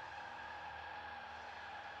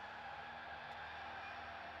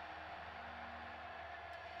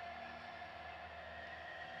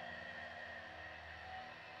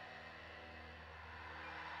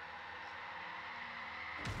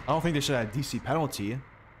 I don't think they should have a DC penalty,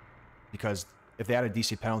 because if they had a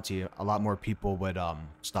DC penalty, a lot more people would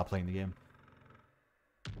stop playing the game.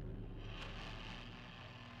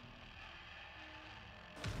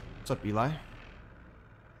 What's up, Eli?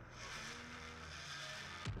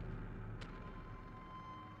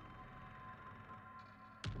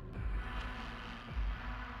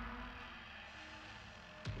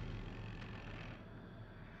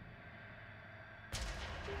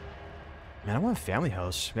 Man, I want Family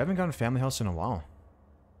House. We haven't gotten Family House in a while.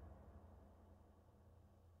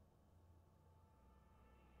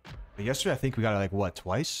 But yesterday, I think we got it like, what,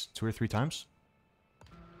 twice? 2 or 3 times?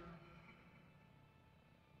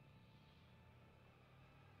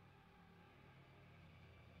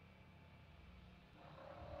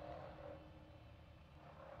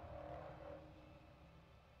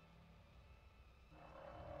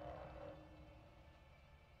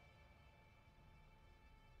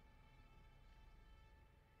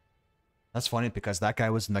 That's funny because that guy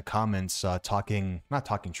was in the comments talking, not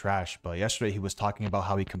talking trash, but yesterday he was talking about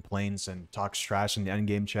how he complains and talks trash in the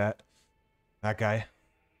endgame chat. That guy.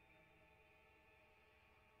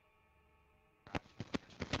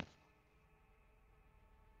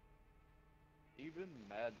 Even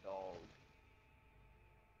Mad Dog.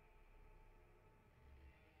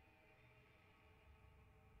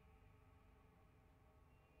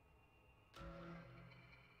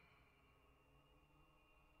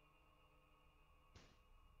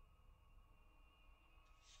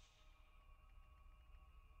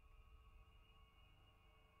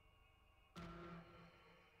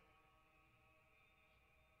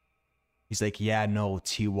 He's like, yeah, no,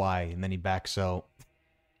 TY, and then he backs out.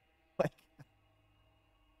 Like,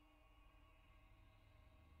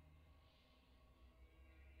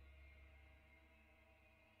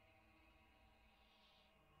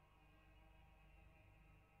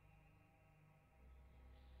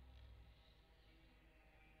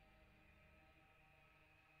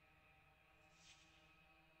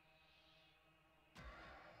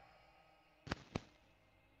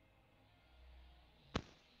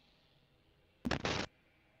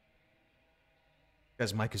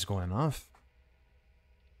 guy's mic is going off.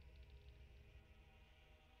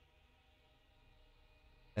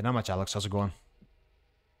 Hey, not much, Alex. How's it going?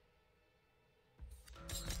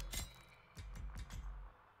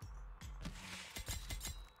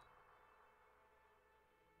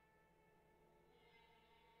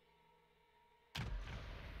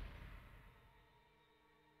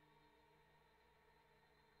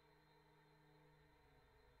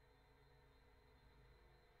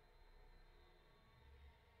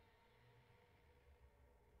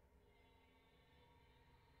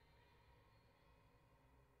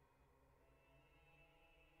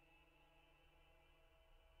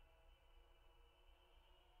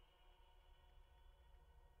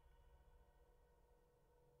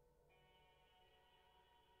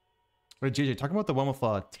 Wait, JJ, talking about the one with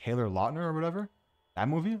Taylor Lautner or whatever? That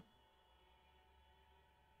movie?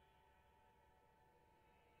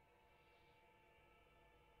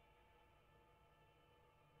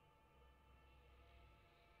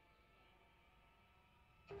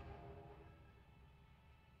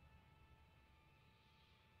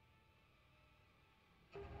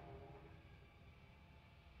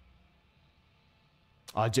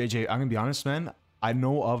 JJ, I'm gonna be honest, man. I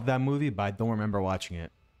know of that movie, but I don't remember watching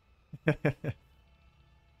it.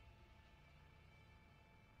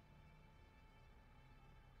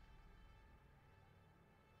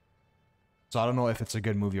 So I don't know if it's a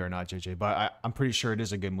good movie or not, JJ, but I'm pretty sure it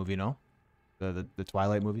is a good movie, no? The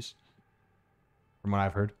Twilight movies, from what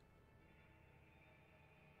I've heard.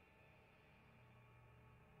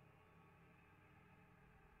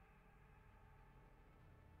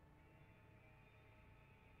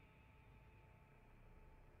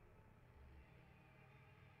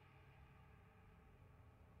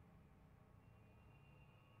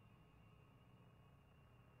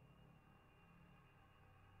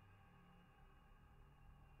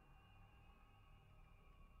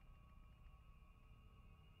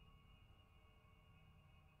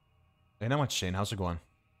 Hey, not much, Shane. How's it going?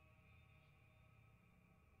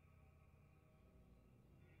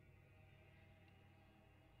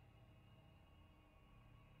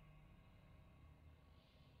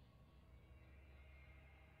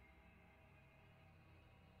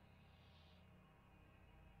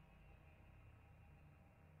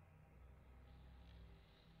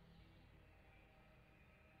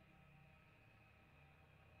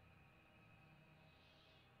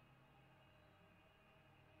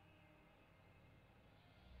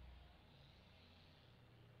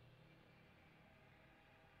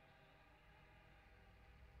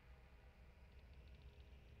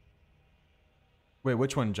 Wait,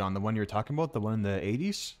 which one, John? The one you were talking about? The one in the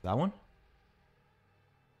 80s? That one?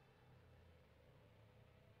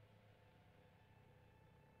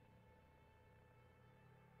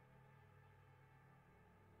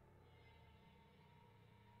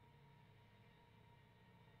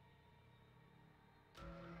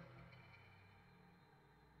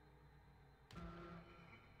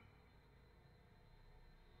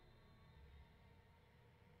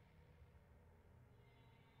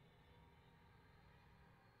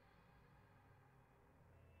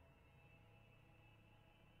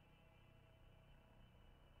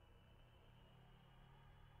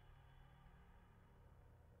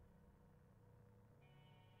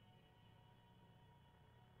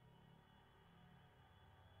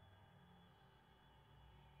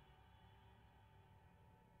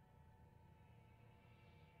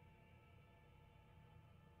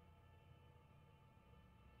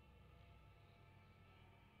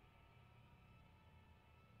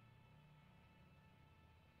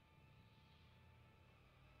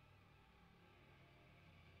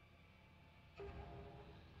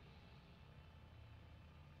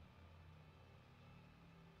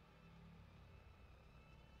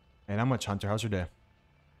 Hey, not much, Hunter. How's your day?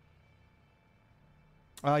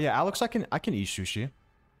 Yeah, Alex, I can eat sushi.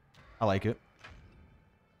 I like it.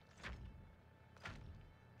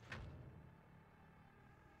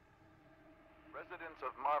 Residents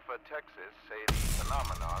of Marfa, Texas say the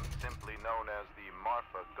phenomenon, simply known as the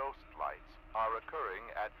Marfa ghost lights, are occurring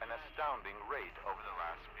at an astounding rate over the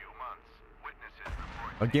last few months. Witnesses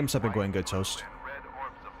report Games have been going good, Toast. and red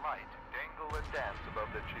orbs of light dangle and dance above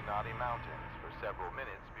the Chinati Mountains for several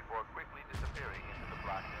minutes before quickly disappearing into the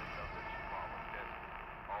blackness of the Chihuahua Desert.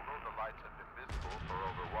 Although the lights have been visible for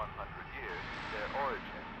over 100 years, their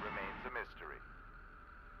origin remains a mystery.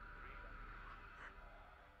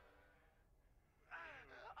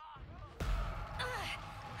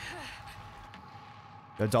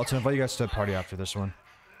 Dalton, invite you guys to a party after this one.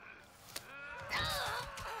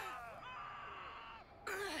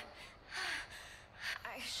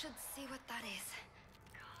 I should see what that is.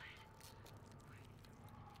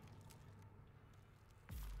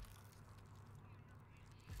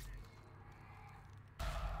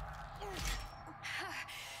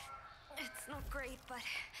 It's not great, but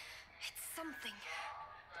it's something.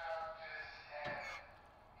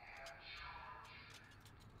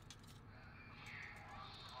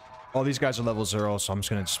 All these guys are level 0, so I'm just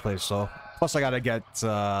gonna play slow. Plus, I gotta get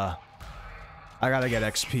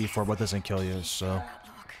XP for what doesn't kill you. So. That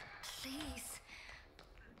lock, please.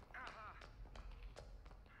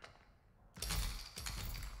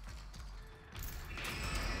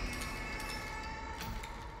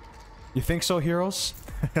 You think so, heroes?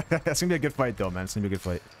 That's gonna be a good fight, though, man. It's gonna be a good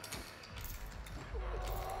fight.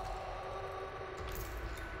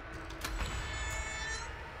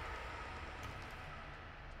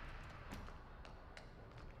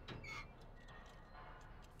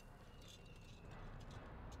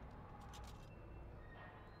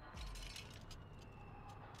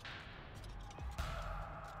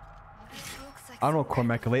 This looks like I don't know, some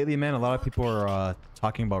Cormac. Lately, man, a lot of people are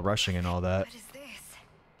talking about rushing and all that, What is this?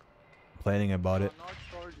 complaining about it. North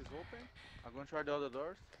storage is open. I'm gonna try the other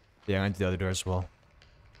doors. Yeah, I'm going to the other door as well.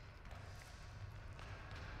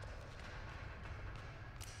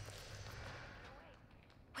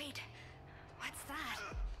 Wait, what's that?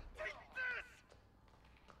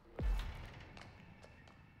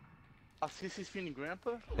 Assisi's feeding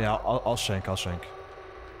Grandpa? Yeah, I'll shank. I'll shank.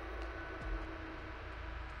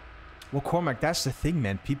 Well, Cormac, that's the thing,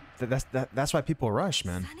 man. That's why people rush,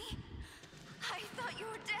 man. Sonny? I thought you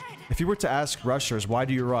were dead. If you were to ask rushers, why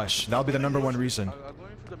do you rush? That'll be the #1 reason. I'm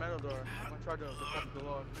going for the metal door. I'm gonna try to top the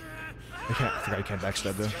lock. I forgot you can't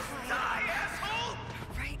backstab though.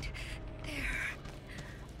 Right there.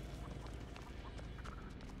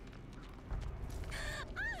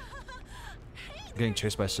 I'm getting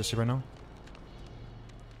chased by a sissy right now.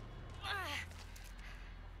 I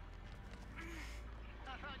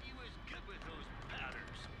thought you was good with those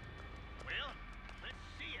powders. Well, let's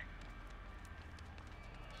see it.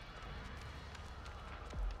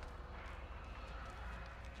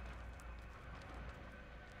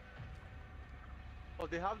 Oh,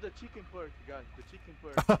 they have the chicken perk, guys. The chicken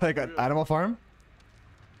perk. I got Real. Animal Farm.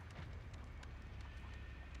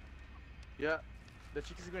 Yeah, the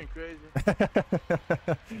chicken's going crazy.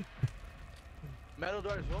 Metal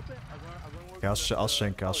door is open. I'm gonna work. Yeah, with I'll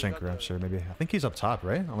shank. I'll you shank got her. I'm the- sure. Maybe. I think he's up top,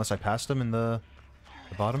 right? Unless I passed him in the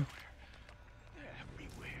bottom.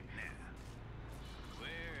 Everywhere now. Where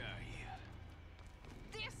are you?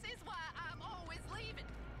 This is why I'm always leaving.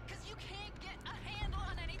 Because you can't get a handle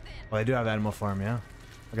on anything. Well, I do have Animal Farm. Yeah.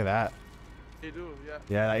 Look at that. They do, yeah.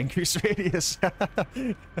 Yeah, increased radius.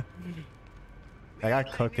 I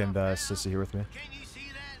got Cook and Sissy here with me. Can you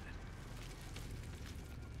see that?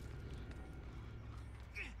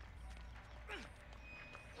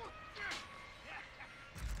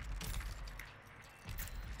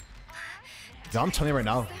 Yeah, I'm telling you right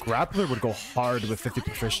now, Grappler would go hard with 50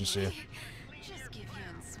 proficiency. Just give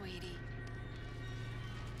in, sweetie.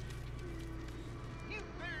 You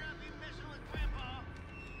better not be messing with Grandpa.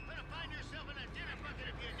 Gonna find yourself in a dinner bucket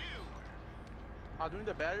if you do. I'm doing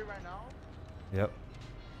the battery right now. Yep.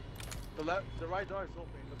 The right door is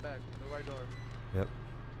open in the back. The right door. Yep.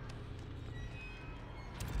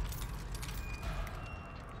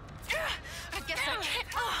 I guess I can't.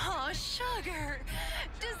 Oh, sugar.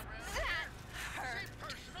 Does that hurt?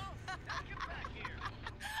 Personal? Get back here.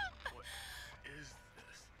 What is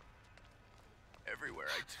this? Everywhere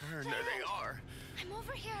I turn, there they are. I'm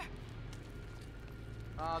over here.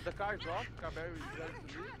 The car is off. Car battery is ready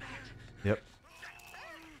to leave. Yep.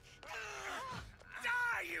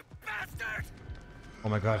 Die, you bastard! Oh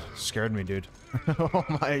my god, scared me, dude. Oh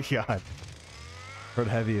my god. Heard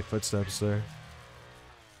heavy footsteps there.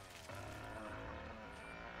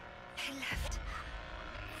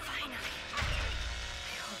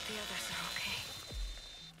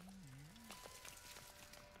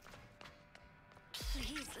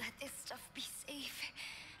 this stuff be safe.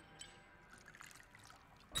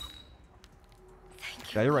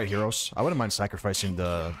 Thank you. Yeah, you're right, Heroes. I wouldn't mind sacrificing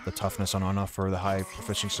the toughness on Ana for the high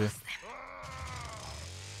proficiency.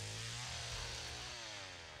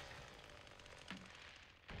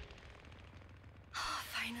 Oh,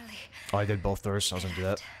 finally. Oh, I did both doors. I was gonna do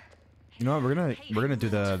that. You know what? We're gonna do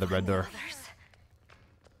the red door.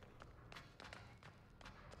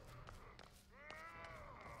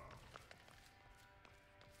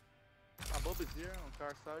 Bob is here on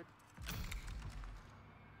car side.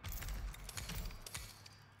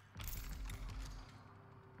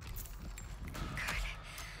 Good.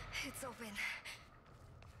 It's open.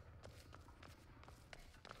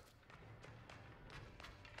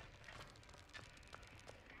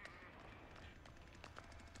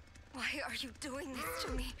 Why are you doing this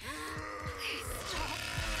to me? Please stop.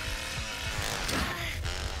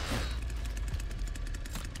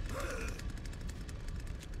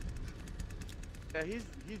 Yeah, he's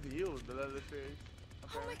healed the leather face. Oh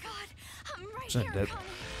my god, I'm right Isn't here, dead. Connie.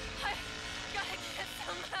 I gotta get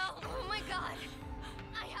some help. Oh my god,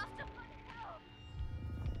 I have to find help.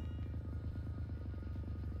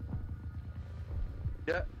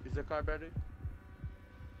 Yeah, is the car ready?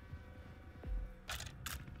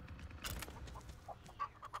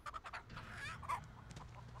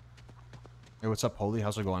 Hey, what's up, Holy?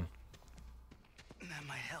 How's it going? That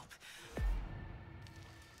might help.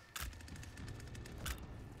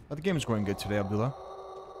 Oh, the game is going good today, Abdullah.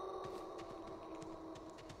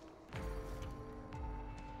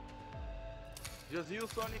 Just you,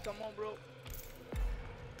 Sonny. Come on, bro.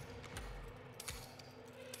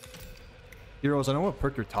 Heroes, I know what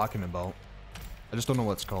perk you're talking about. I just don't know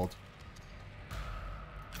what it's called.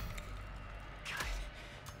 God.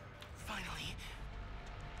 Finally.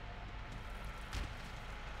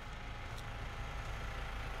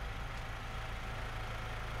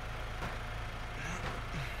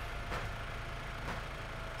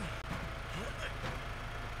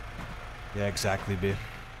 Yeah, exactly, B. Okay.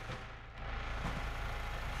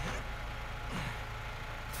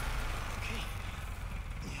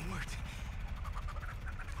 It worked.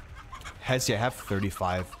 Hezzy, I have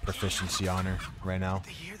 35 proficiency on her right now.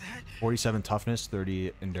 Did you hear that? 47 toughness,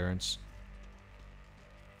 30 endurance.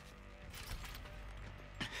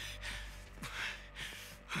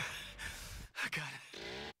 I got it.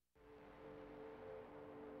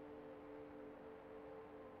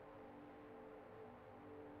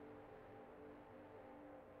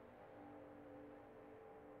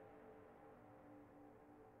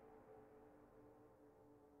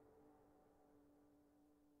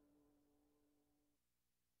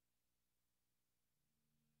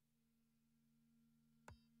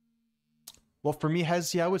 Well, for me,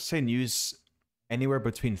 Hezzy, I would say use anywhere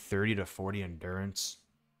between 30 to 40 endurance.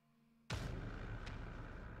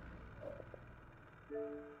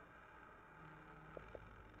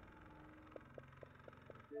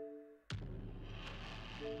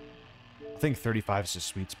 I think 35 is a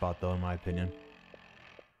sweet spot, though, in my opinion.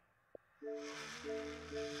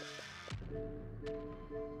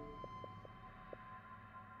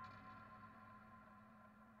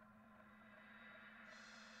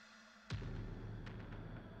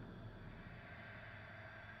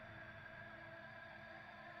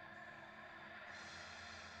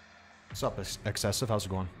 What's up, Excessive? How's it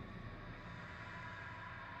going?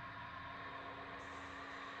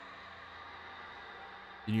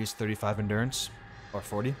 You use 35 endurance? Or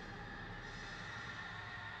 40? Hey,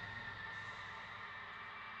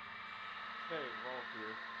 we're all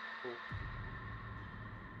here. Cool.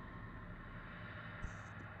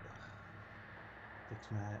 Fix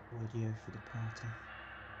my audio for the party.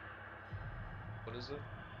 What is it?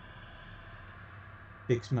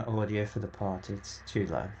 Fix my audio for the party, it's too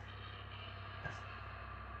low.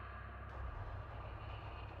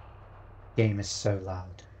 Game is so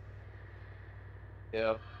loud.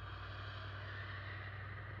 Yeah.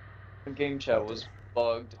 The game chat was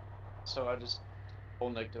bugged, so I just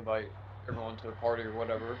told Nick to invite everyone to a party or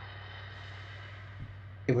whatever.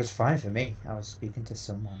 It was fine for me. I was speaking to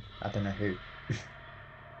someone. I don't know who.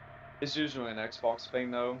 It's usually an Xbox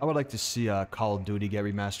thing, though. I would like to see Call of Duty get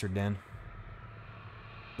remastered, Dan.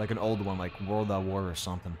 Like an old one, like World at War or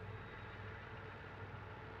something.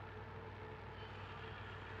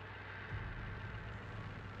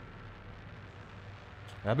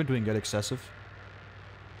 I've been doing good, Excessive.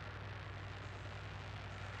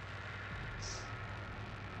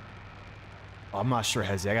 Oh, I'm not sure,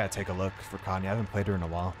 Hezzy. I gotta take a look for Connie. I haven't played her in a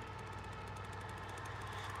while.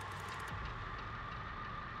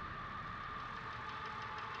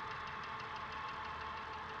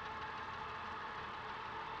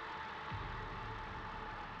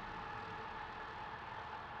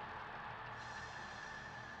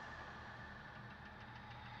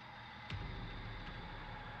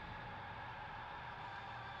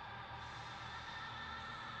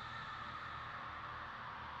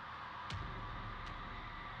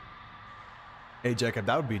 Hey, Jacob,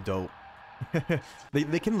 that would be dope.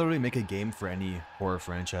 They can literally make a game for any horror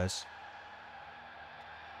franchise.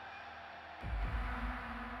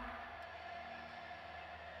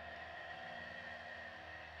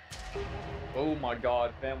 Oh my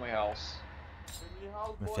God, Family House.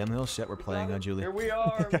 My family house, yet we're playing on Julie. Here we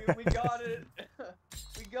are. We got it.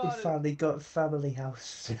 We We got it. finally got Family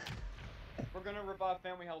House. We're gonna revive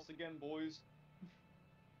Family House again, boys.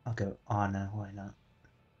 I'll go Anna, why not?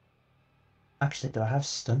 Actually, do I have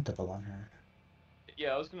Stunt Double on her?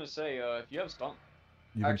 Yeah, I was gonna say, if you have stunt.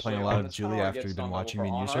 You've been playing a lot of Julie after you've been watching me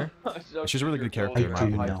and use her. She's a really good character in my do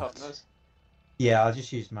opinion. not. Yeah, I'll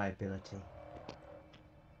just use my ability.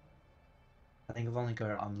 I think I've only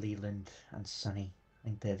got it on Leland and Sunny. I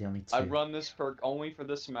think they're the only two. I run this perk only for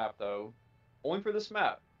this map, though. Only for this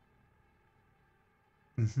map.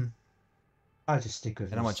 I'll just stick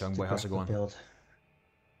with And how much, young boy? How's it going? Build.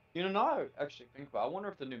 You know, now I actually think about it, I wonder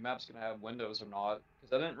if the new map's gonna have windows or not,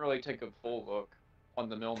 because I didn't really take a full look on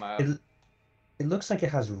the mill map. It looks like it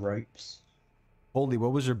has ropes. Holy,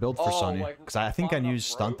 what was your build for Sunny? like Because I think I knew ropes?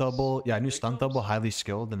 stunt double. Yeah, I knew stunt double, highly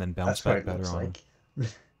skilled, and then bounce That's what back it better looks on. like.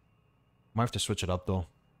 Might have to switch it up though.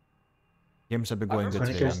 Games have been going good When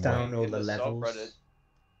it today. goes Young boy. down all In the the levels. subreddit,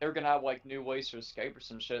 they were gonna have like new ways to escape or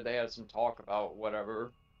some shit. They had some talk about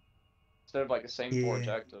whatever. Instead of like the same four Yeah.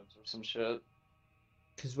 objectives or some shit.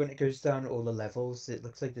 Because when it goes down all the levels, it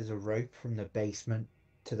looks like there's a rope from the basement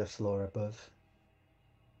to the floor above.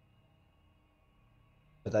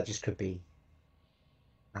 But that just could be,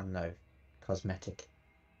 I don't know, cosmetic,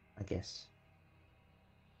 I guess.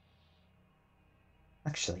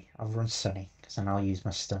 Actually, I'll run Sunny, because then I'll use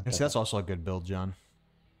my stunt. See, that's also a good build, John.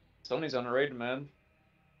 Sony's underrated, man.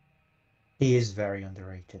 He is very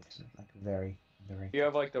underrated. Like, very underrated. If you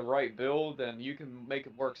have like the right build, then you can make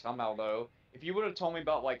it work somehow, though. If you would have told me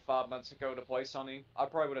about like 5 months ago to play Sonny, I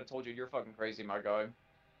probably would have told you you're fucking crazy, my guy.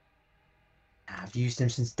 I've used him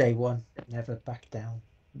since day one. Never back down.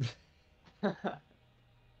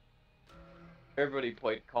 Everybody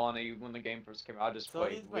played Connie when the game first came out. I just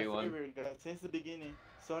played Sony's my Leland. favorite guy since the beginning.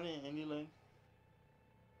 Sony and Leland.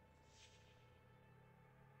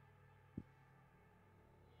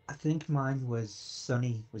 I think mine was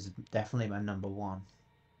Sunny was definitely my number one.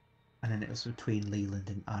 And then it was between Leland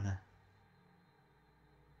and Anna.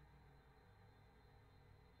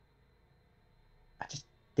 I just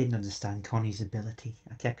didn't understand Connie's ability.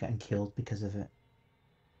 I kept getting killed because of it.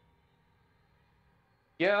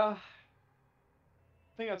 Yeah.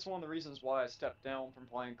 I think that's one of the reasons why I stepped down from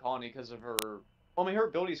playing Connie, because of her... I mean, her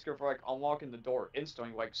ability skill for, like, unlocking the door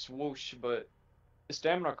instantly, like, swoosh, but the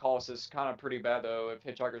stamina cost is kind of pretty bad, though, if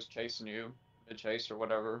Hitchhiker's chasing you, mid-chase or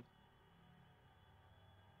whatever.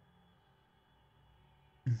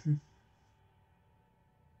 Mm-hmm.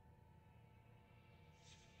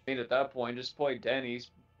 I mean, at that point, just play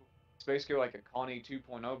Denny's. It's basically like a Connie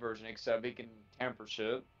 2.0 version, except he can tamper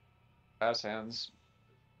shit. Pass hands.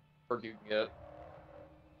 Perk you can get.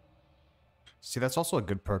 See, that's also a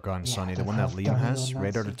good perk on Yeah, Sunny. I The don't one that have Liam Danny has, on that,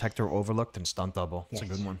 radar so- detector, overlooked, and stunt double. It's a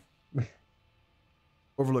Yes. good one.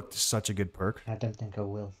 Overlooked is such a good perk. I don't think I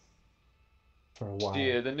will. For a while.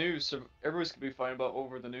 Yeah, the new... Everyone's gonna be fighting about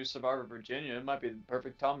over the new Survivor Virginia. It might be the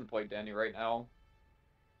perfect time to play Danny right now.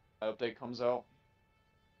 Update comes out.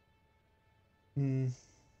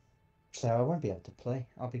 So I won't be able to play.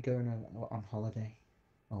 I'll be going on holiday.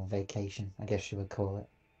 Or vacation, I guess you would call it.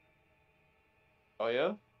 Oh,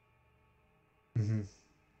 yeah?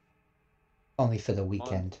 Only for the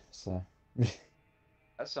weekend, so...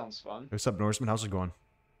 That sounds fun. What's up, Norseman? How's it going?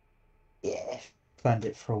 Yeah, planned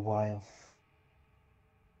it for a while.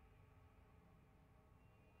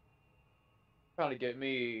 Trying to get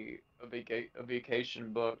me a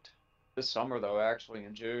vacation booked this summer, though, actually,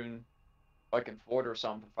 in June. Like in Florida or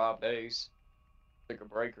something for 5 days. Take a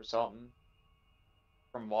break or something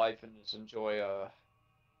from life and just enjoy a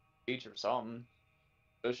beach or something.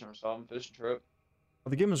 Fishing or something. Fishing trip. Well,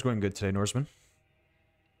 the game was going good today, Norseman.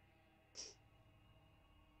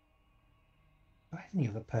 Do I have any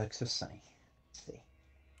other perks for Sunny? Let's see.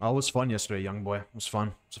 Oh, it was fun yesterday, young boy. It was fun.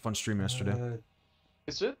 It was a fun stream yesterday.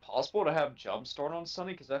 Is it possible to have Jumpstart on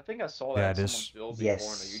Sunny? Because I think I saw Yeah, that it in is. someone's build before in a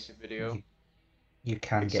Yes. YouTube video. You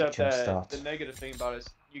can Except get that Jumpstart. the negative thing about it is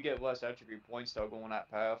you get less attribute points though going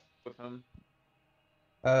that path with him.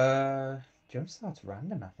 Jumpstart's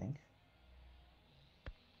random, I think.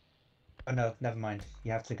 Oh no, never mind.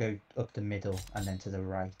 You have to go up the middle and then to the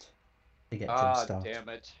right to get Ah, Jumpstart. damn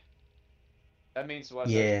it. That means less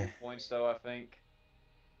Yeah. attribute points though, I think.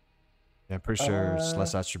 Yeah, pretty sure it's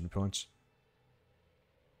less attribute points.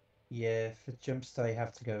 Yeah, for Jumpstart you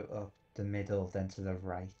have to go up the middle, then to the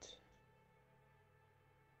right.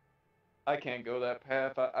 I can't go that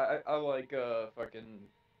path. I like fucking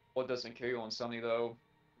what doesn't kill you on Sunny though.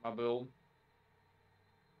 My build.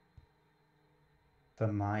 For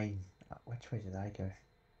mine, which way did I go?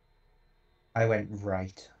 I went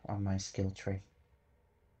right on my skill tree.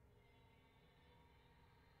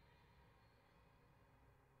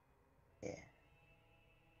 Yeah.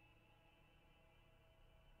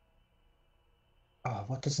 Oh,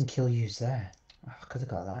 what doesn't kill you is there? Oh, I could have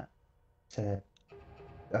got that. To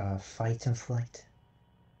fight and flight.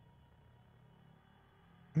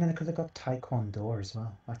 I mean, I could have got Taekwondo as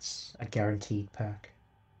well. That's a guaranteed perk.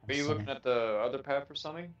 Are you looking at the other path for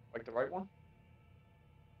Sunny? Like the right one?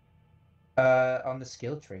 On the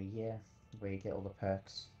skill tree, yeah, where you get all the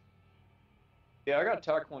perks. Yeah, I got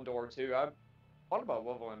Taekwondo too. I thought about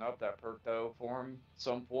leveling up that perk though for him at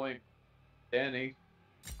some point. Danny.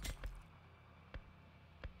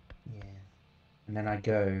 Yeah. And then I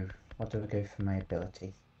go, what do I go for my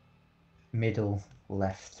ability? Middle,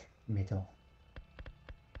 left, middle.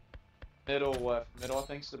 Middle, left, middle I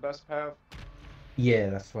think's the best path. Yeah,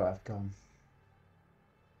 that's what I've gone.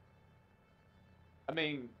 I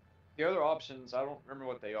mean, the other options, I don't remember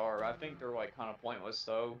what they are. I think they're like kind of pointless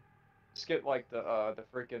though. Just get like the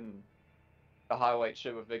freaking the highlight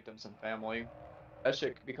shit with victims and family. That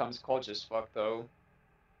shit becomes clutch as fuck though.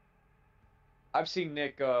 I've seen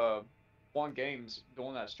Nick won games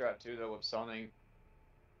doing that strat too though with Sunny.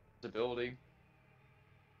 His ability.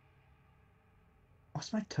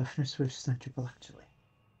 What's my toughness with Snatchable actually?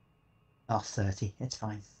 Oh, 30, it's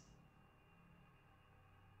fine.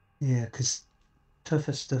 Yeah, because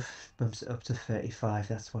tougher stuff bumps it up to 35,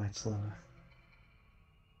 that's why it's lower.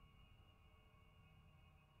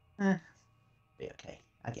 Be okay,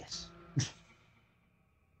 I guess.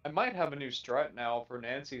 I might have a new strat now for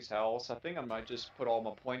Nancy's house. I think I might just put all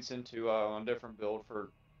my points into a different build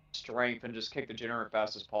for strength and just kick the generator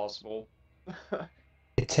fast as possible.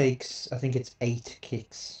 It takes, I think it's 8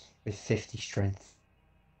 kicks with 50 strength.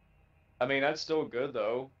 I mean, that's still good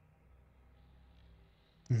though.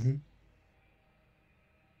 Mm-hmm.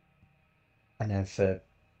 And then for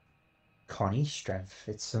Connie's strength,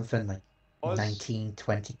 it's something like 19,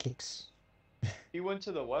 20 kicks. You went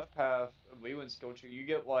to the left path of Leland's skill tree, you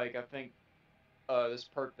get like, I think, this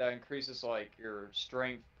perk that increases like your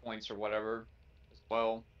strength points or whatever as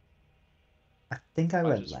well. I think I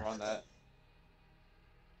went just left. run that.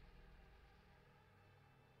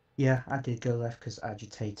 Yeah, I did go left because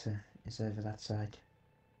Agitator is over that side.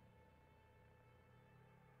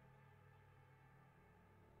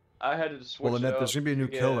 I had to switch well, it Annette, up there's gonna be a new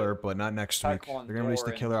to killer, but not next week. Taekwondo They're gonna release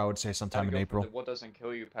the and killer, I would say, sometime in go April. for the what doesn't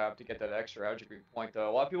kill you path to get that extra attribute point though.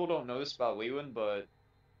 A lot of people don't know this about Leland, but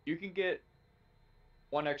you can get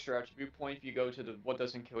one extra attribute point if you go to the what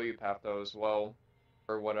doesn't kill you path though as well,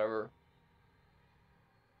 or whatever.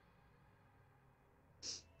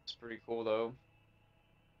 It's pretty cool though.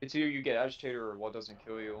 It's either you get agitator or what doesn't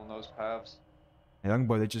kill you on those paths. Young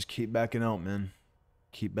boy, they just keep backing out, man.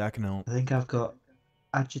 Keep backing out. I think I've got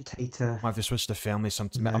Agitator. I have to switch to family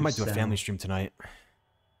sometime. No I might do a cell. family stream tonight.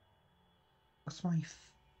 What's my...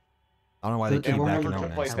 I don't know why they keep backing out,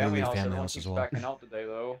 man. Play It's family literally house, family everyone house keeps as well. backing out today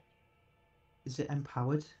though. Is it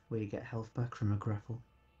Empowered, where you get health back from a grapple?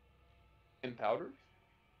 Empowered?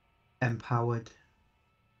 Empowered.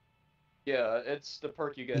 Yeah, it's the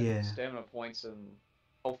perk you get stamina points and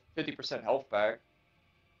 50% health back.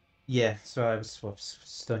 Yeah, so I was swapped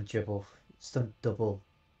stun double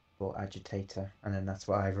for Agitator, and then that's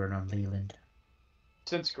what I run on Leland.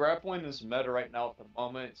 Since grappling is meta right now at the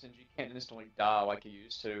moment, since you can't instantly die like you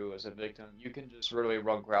used to as a victim, you can just really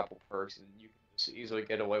run grapple perks and you can just easily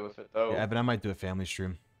get away with it though. Yeah, but I might do a family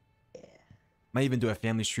stream. Yeah. Might even do a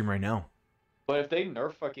family stream right now. But if they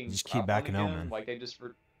nerf fucking just keep backing again, out, man. like they just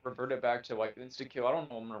revert it back to like instant kill. I don't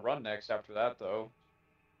know what I'm gonna run next after that though.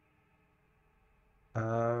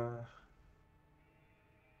 I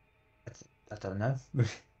don't know.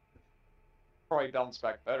 Probably bounce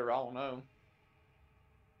back better. I don't know.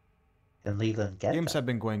 And Leland get Games that. have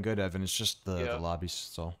been going good, Evan. It's just the lobbies,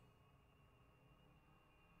 so.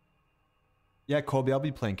 Yeah, Colby, I'll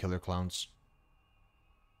be playing Killer Clowns.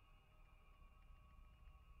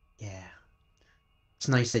 Yeah. It's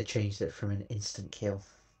nice they changed it from an instant kill.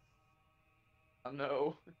 I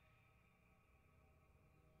know.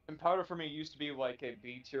 And powder for me used to be like a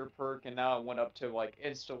B tier perk, and now it went up to like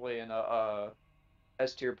instantly in a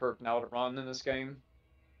S tier perk now to run in this game.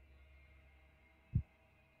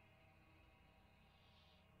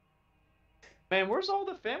 Man, where's all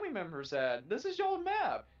the family members at? This is y'all's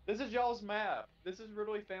map. This is y'all's map. This is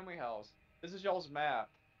really family house. This is y'all's map.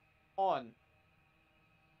 On.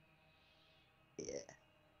 Yeah.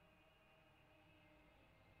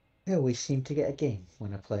 I always seem to get a game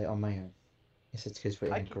when I play it on my own. Guess it's because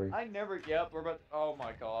we're in a group. I never. Yep, we're about. Oh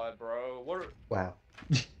my god, bro. Wow.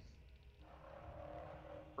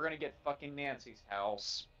 We're gonna get fucking Nancy's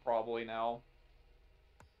house probably now.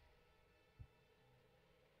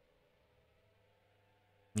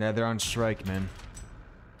 Yeah, they're on strike, man.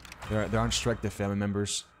 They're on strike, the family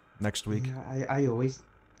members, next week. Yeah, I always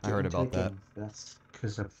I get heard into a about that. game. That's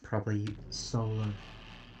because I'm probably solo.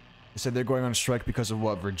 They said they're going on strike because of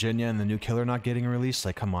what, Virginia and the new killer not getting released?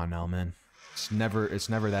 Like, come on now, man. It's never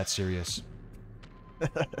that serious.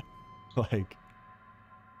 Like,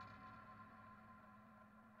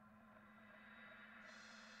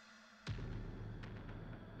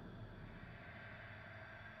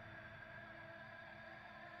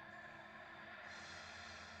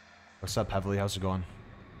 what's up, Heavily? How's it going?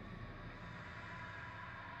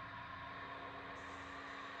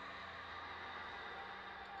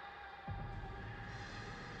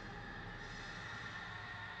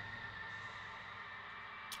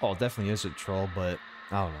 Oh, it definitely is a troll, but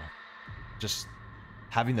I don't know. Just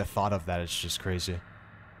having the thought of that is just crazy.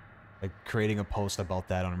 Like, creating a post about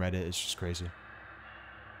that on Reddit is just crazy.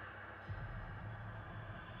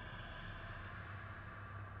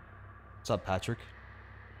 What's up, Patrick?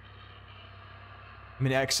 I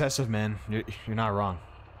mean, excessive, man. You're not wrong.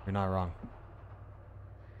 You're not wrong.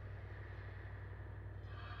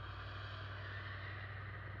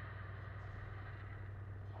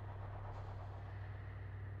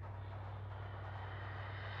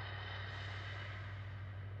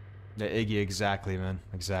 Yeah, Iggy, exactly, man.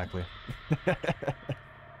 Exactly.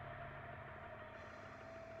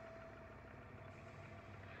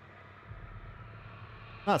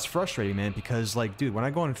 No, it's frustrating, man, because like, dude, when I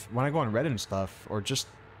go on Reddit and stuff, or just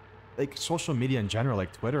like social media in general,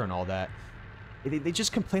 like Twitter and all that, they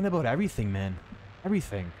just complain about everything, man.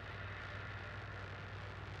 Everything.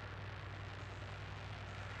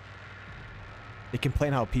 They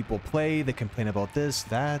complain how people play, they complain about this,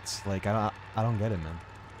 that, like I don't get it, man.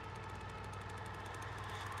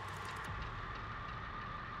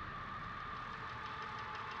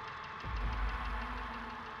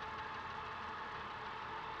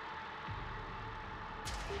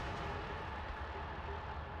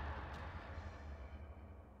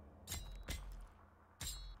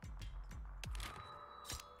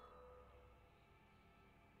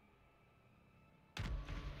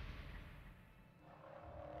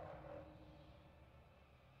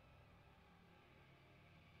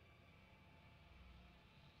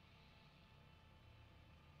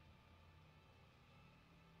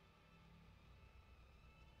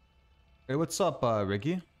 Hey, what's up,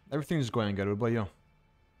 Ricky? Everything's going good. What about you?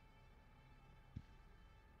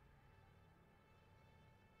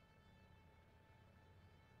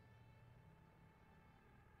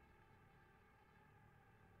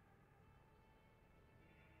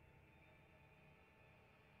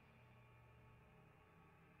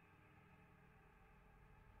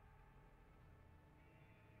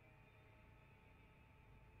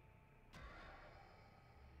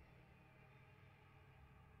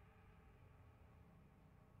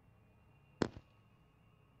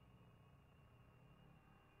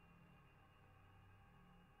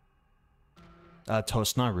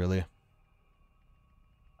 Toast, not really.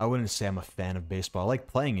 I wouldn't say I'm a fan of baseball. I like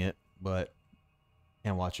playing it, but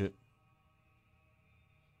can't watch it.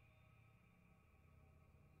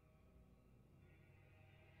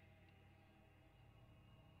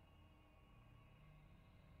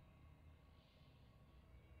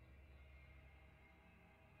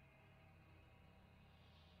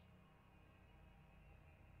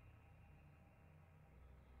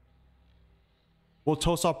 Well,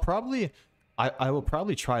 Toast, I will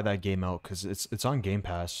probably try that game out because it's on Game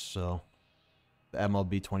Pass, so the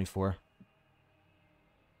MLB 24.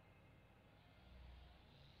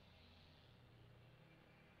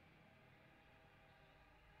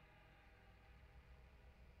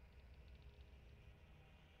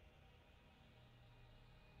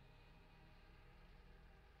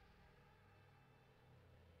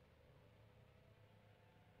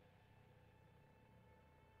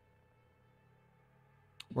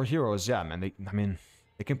 We're heroes, yeah, man. I mean,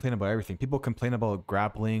 they complain about everything. People complain about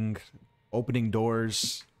grappling, opening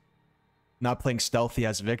doors, not playing stealthy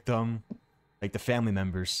as victim, like the family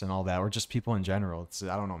members and all that, or just people in general.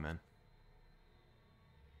 I don't know, man.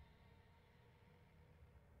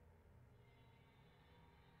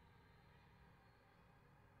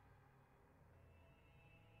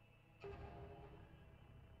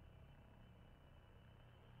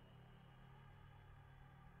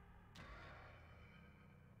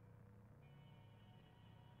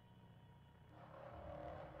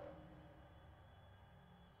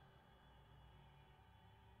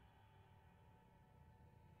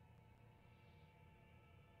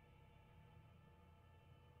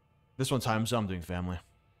 This one time, so I'm doing family.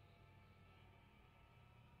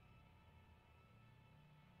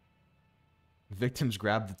 Victims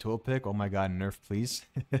grab the tool pick. Oh my god, nerf, please.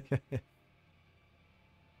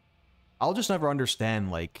 I'll just never understand,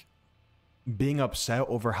 like, being upset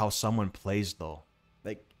over how someone plays, though.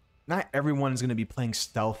 Like, not everyone is going to be playing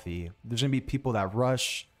stealthy. There's going to be people that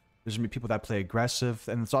rush. There's going to be people that play aggressive.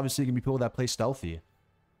 And it's obviously going to be people that play stealthy.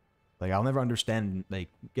 Like, I'll never understand, like,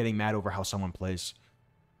 getting mad over how someone plays.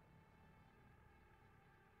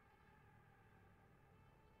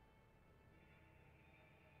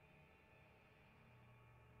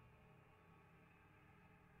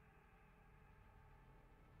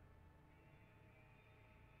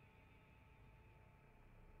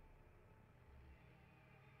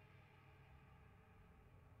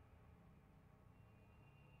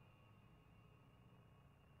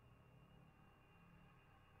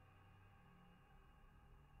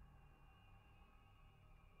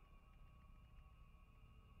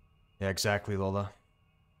 Yeah, exactly, Lola.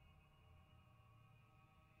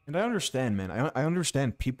 And I understand, man. I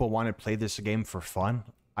understand people want to play this game for fun.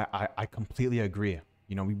 I completely agree.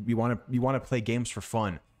 You know, we want to play games for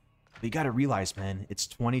fun. But you got to realize, man, it's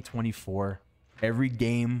 2024. Every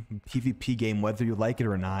game, PvP game, whether you like it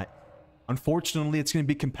or not, unfortunately, it's going to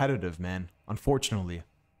be competitive, man. Unfortunately.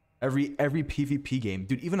 Every PvP game,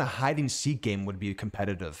 dude, even a hide and seek game would be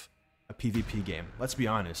competitive. A PvP game. Let's be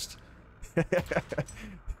honest.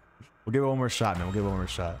 We'll give it one more shot, man. We'll give it one more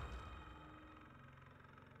shot.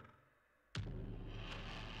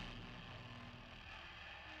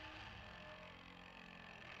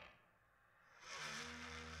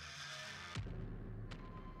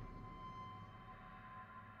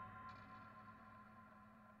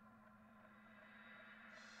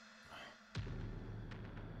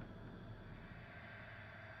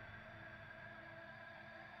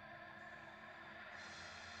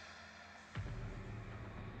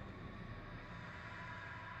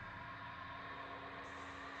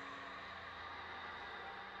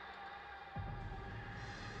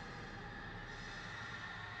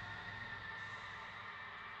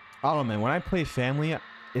 I don't know, man. When I play family,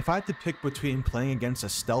 if I had to pick between playing against a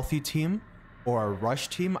stealthy team or a rush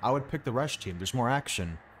team, I would pick the rush team. There's more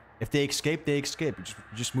action. If they escape, they escape.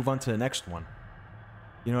 Just move on to the next one.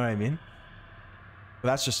 You know what I mean? But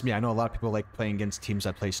that's just me. I know a lot of people like playing against teams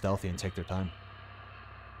that play stealthy and take their time.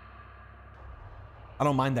 I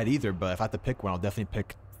don't mind that either, but if I had to pick one, I'll definitely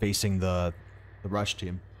pick facing the rush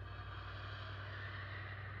team.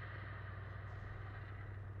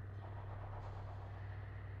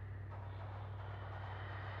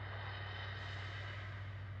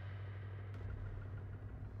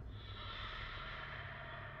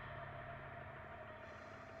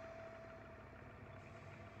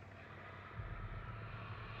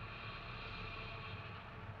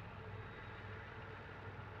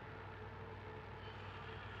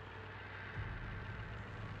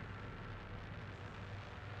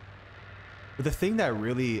 But the thing that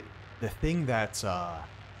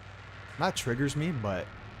not triggers me, but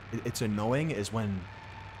it's annoying is when,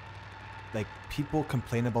 like, people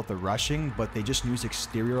complain about the rushing, but they just use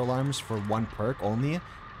exterior alarms for one perk only,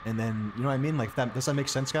 and then, you know what I mean? Like, does that make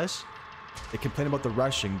sense, guys? They complain about the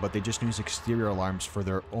rushing, but they just use exterior alarms for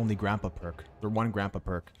their only grandpa perk, their one grandpa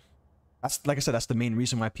perk. That's, like I said, that's the main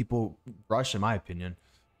reason why people rush, in my opinion.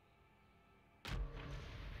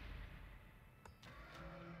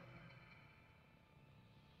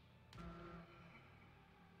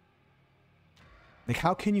 Like,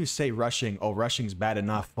 how can you say rushing, oh, rushing's bad and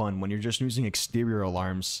not fun, when you're just using exterior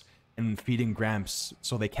alarms and feeding Gramps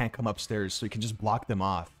so they can't come upstairs, so you can just block them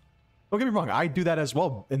off? Don't get me wrong, I do that as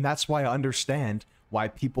well, and that's why I understand why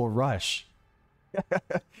people rush.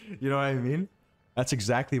 You know what I mean? That's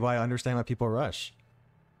exactly why I understand why people rush.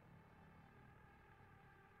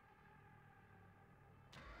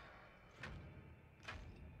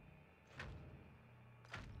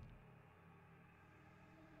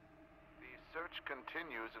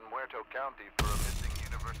 Continues in Muerto County for a missing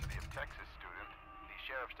University of Texas student. The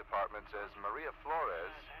sheriff's department says Maria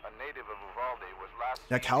Flores, a native of Uvalde, was last.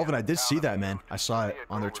 Yeah, Calvin, I did see that, man. I saw it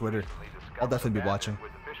on their Twitter. I'll definitely be watching.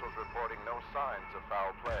 With officials reporting no signs of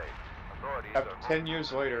foul play. Authorities After 10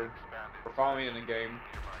 years later, we're finally in the game.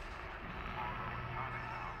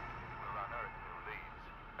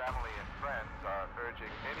 Family and friends are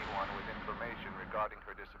urging anyone with information regarding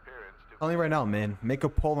her disappearance to. Tell me right now, man. Make a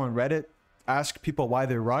poll on Reddit. Ask people why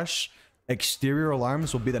they rush. Exterior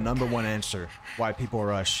alarms will be the #1 answer. Why people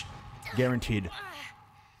rush. Guaranteed.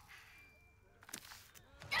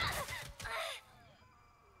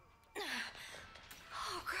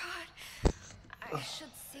 Oh god. I should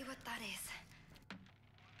see what that is.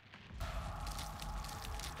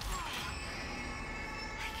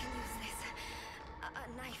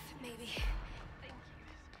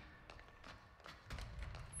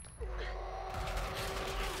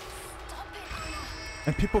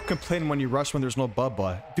 And people complain when you rush when there's no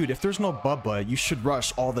Bubba. Dude, if there's no Bubba, you should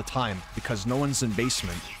rush all the time because no one's in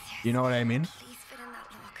basement. You know what I mean? Please fit in that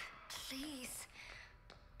lock. Please.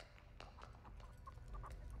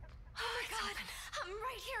 Oh my god. I'm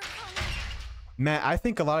right here, Connie. Man, I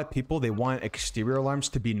think a lot of people, they want exterior alarms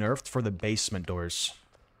to be nerfed for the basement doors.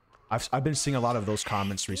 I've been seeing a lot of those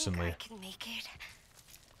comments recently. I can make it.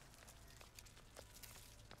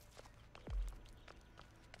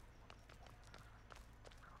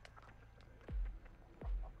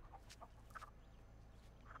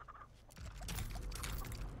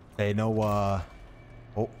 Hey, no,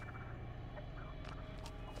 oh.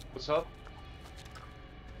 What's up?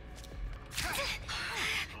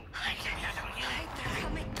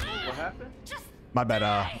 What happened? My bad,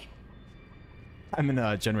 I'm in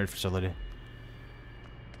a generator facility.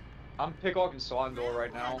 I'm picklocking slime door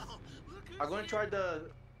right now. I'm gonna try the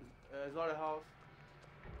slaughterhouse.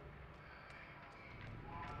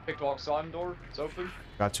 Picklock slime door. It's open.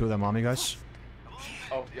 Got 2 of them on me, guys.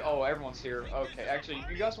 Oh, oh, everyone's here. Okay, actually,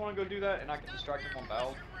 you guys want to go do that, and I can distract them on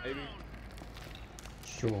valve, maybe.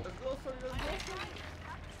 Sure. Let's go, Sonny, let's go,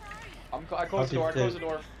 Sonny. I close the door. I close the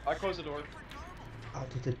door. I close the door. I'll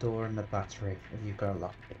do the door and the battery if you've got a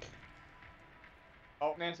lockpick.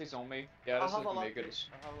 Oh, Nancy's on me. Yeah, this is I'll have a gonna be a good. lockpick.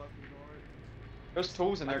 I'll have a lockpick, don't worry. There's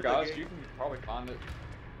tools in there, I did the guys. gate. You can probably find it.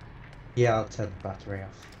 Yeah, I'll turn the battery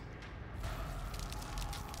off.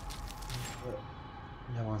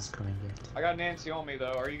 No one's coming yet. I got Nancy on me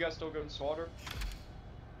though. Are you guys still going to slaughter?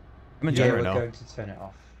 I'm in Yeah, generator we're now. going to turn it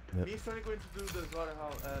off. Yep. Me and Sonny going to do the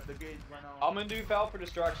slaughterhouse, the gate right now. I'm gonna do valve for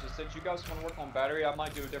distraction. Since you guys want to work on battery, I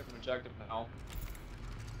might do a different objective now.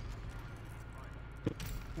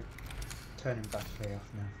 Turning battery off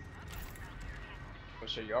now. Oh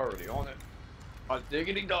shit, you're already on it. A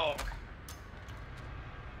diggity dog.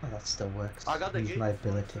 Oh, that still works. I got the Use gate. my I'm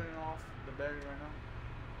ability. turning off the battery right now.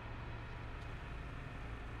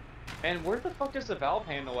 And where the fuck is the valve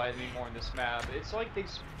handle at anymore in this map? It's like they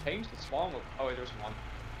changed the spawn look. Oh wait, there's one.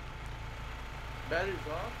 Battery's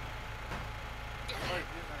off.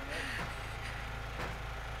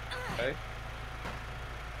 Okay.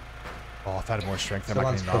 Oh, if I had more strength, I might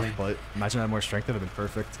Someone's be off, coming. but imagine I had more strength, it would have been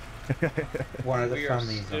perfect. One of the We are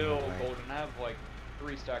families on the still way. golden. I have like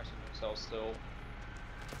 3 stacks of themselves still.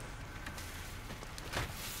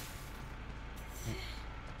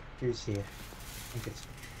 Who's here? I think it's...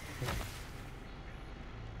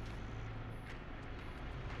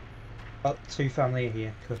 Oh, 2 family are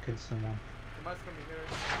here, cooking someone. The must come here.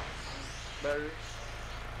 Battery.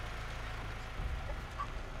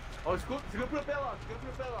 Oh, it's good. It's gonna put a bell on. It's gonna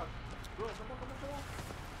put a bell on. Go, come on.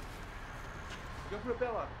 It's gonna put a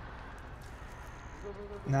bell on.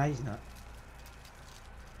 Go. No, he's not.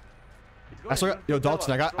 I still got, yo,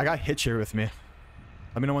 Dalton, I got Hitch here with me.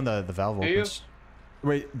 Let me know when the valve Do you? opens.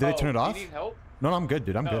 Wait, did they turn it off? Do you need help? No, I'm good,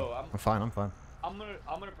 dude. I'm No, good. I'm fine. I'm fine. I'm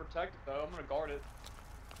gonna protect it though. I'm gonna guard it.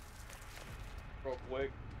 Real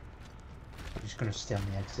quick. I'm just gonna stay on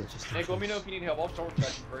the exit just in Nick, let me case. know if you need help. I'll start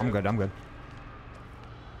protecting for you. I'm good. I'm good.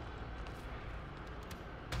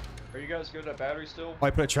 Are you guys good at battery still? Oh, I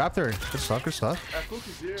put a trap there. Good stuff. Good stuff.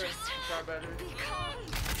 Cookie's here. Start battery.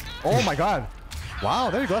 Oh my god. Wow,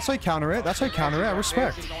 there you go. That's how you counter it. That's how you counter it. I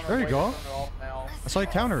respect. Nancy's on her There you way, go. turn it off now. That's how you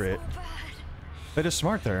counter it. That is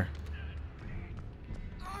smart there.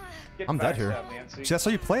 Get I'm dead back, here. Nancy. See, that's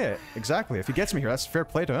how you play it. Exactly. If he gets me here, that's fair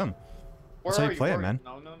play to him. Where That's how are you play it, Where are man.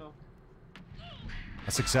 you? No.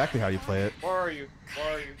 That's exactly how you play it. Where are you?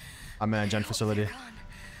 Where are you? I'm in a gen facility.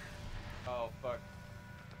 Oh fuck.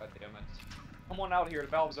 God damn it. Come on out here. The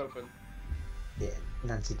valve's open. Yeah,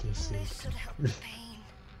 Nancy DC.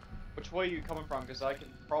 Which way are you coming from? Because I can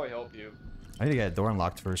probably help you. I need to get a door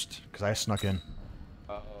unlocked first, because I snuck in.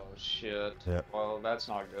 Oh shit. Yep. Well, that's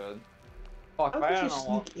not good. Fuck, How I did don't you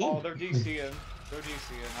know. sneak Oh, in? they're DCing. They're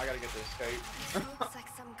DCing. I gotta get to escape. Looks like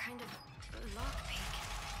some kind of lockpick.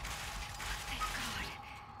 Thank God.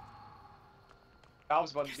 I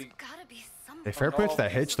was about to be. Gotta be something. Hey, fair play to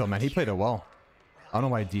that Hitch, though, man. He played it well. I don't know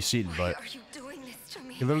why he DC'd, but Are you doing this to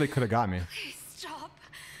me? he literally could have got me. Please stop.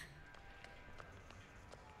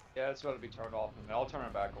 Yeah, it's about to be turned off. And I'll turn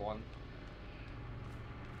it back on.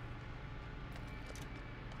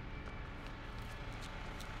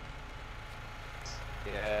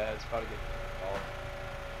 Yeah, it's about to get turned off.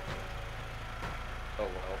 Oh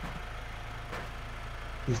well.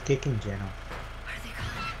 He's kicking Jen off. Are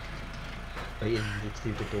they gone? Waiting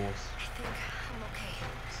through the doors. I think I'm okay.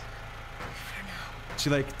 For now. See,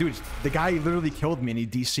 like, dude, the guy literally killed me and he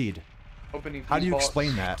DC'd. Opening How do you fuse box.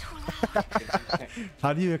 explain that?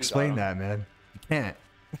 How do you explain that, man? You can't.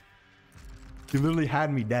 You literally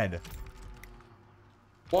had me dead.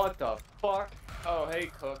 What the fuck? Oh,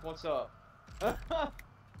 hey, Cook, what's up?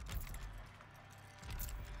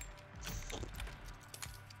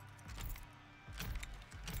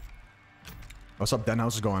 What's up, Den?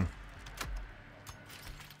 How's it going?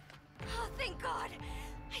 Oh, thank God.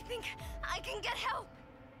 I think I can get help.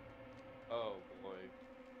 Oh, boy.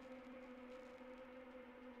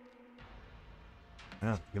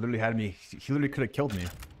 Yeah, he literally had me. He literally could have killed me,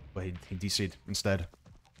 but he DC'd instead.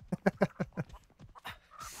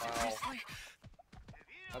 Wow.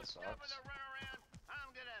 That sucks.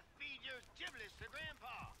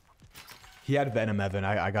 He had Venom, Evan.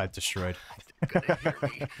 I got destroyed.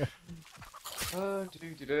 Oh,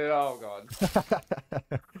 God.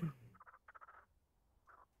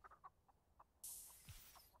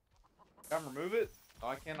 Can I remove it? No,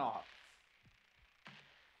 I cannot.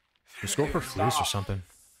 Just go for fleece or something.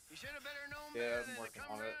 Yeah, I'm working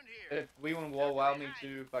on it. If Leland will allow me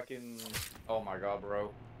to, if I can... Oh my God,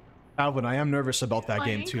 bro. Alvin, I am nervous about that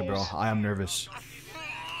game too, bro. I am nervous.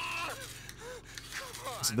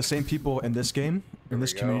 So the same people in this game, in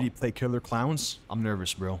this community, play killer clowns. I'm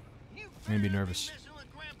nervous, bro. I'm gonna be nervous.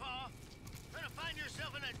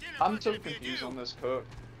 I'm so confused on this, Cook.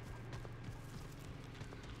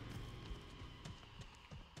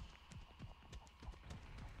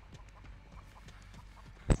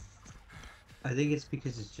 I think it's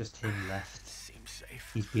because it's just him left. Seems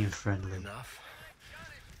safe. He's being friendly. Enough.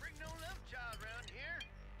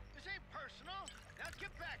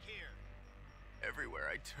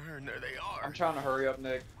 Everywhere I turn, there they are. I'm trying to hurry up,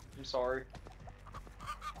 Nick. I'm sorry.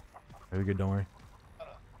 Very good, don't worry.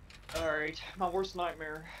 Alright, my worst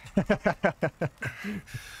nightmare.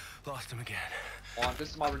 Lost him again. Come on, this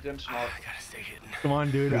is my redemption arc. I gotta stay hidden. Come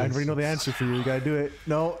on, dude. I already know the answer for you. You gotta do it.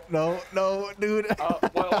 No, no, no, dude. No,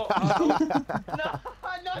 not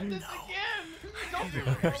this again! Don't do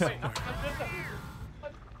it! Wait,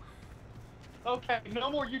 okay,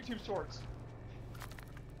 no more YouTube shorts.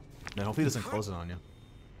 Man, hopefully he doesn't close it on you.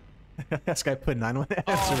 This guy put 9 on the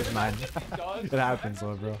answer with 9. It happens,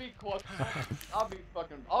 though, bro.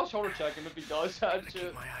 I'll shoulder check him if he does that shit.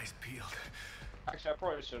 Keep my eyes peeled. Actually, I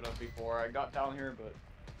probably should have before I got down here, but...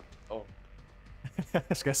 Oh.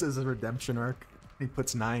 This guy says a redemption arc. He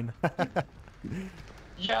puts 9.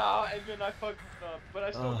 Yeah, and then I fucked up, but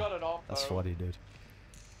I still got it off, That's though. funny, dude.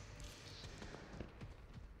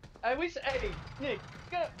 At least, hey, Nick,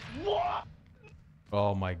 get what?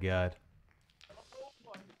 Oh my god.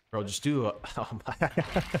 Bro, just do a... Oh my...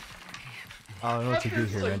 I don't know what to do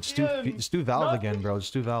here, man. Just do Valve again, bro.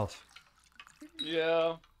 Just do Valve.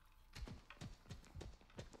 Yeah.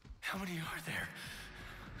 How many are there?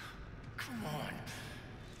 Come on.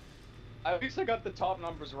 At least I got the top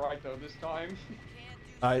numbers right, though, this time.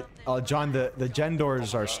 John, the gen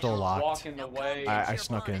doors are still locked. Walking away. I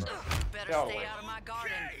snuck in. Better stay out of my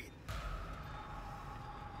garden.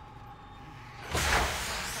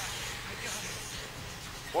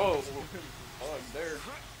 Whoa. Oh, I'm there.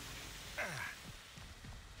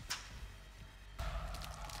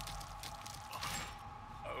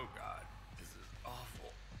 Oh god, this is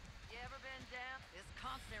awful. You ever been down? This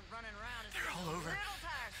constant running around is They're all over. a little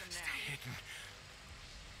tiresome Stay now. hidden.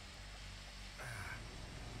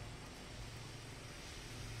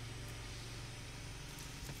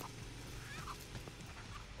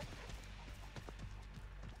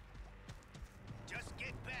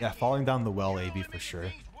 Yeah, falling down the well, AB for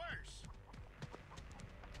sure.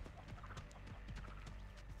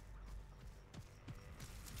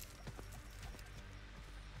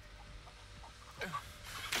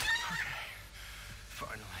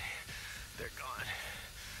 Finally, they're gone.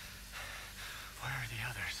 Where are the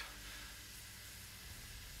others?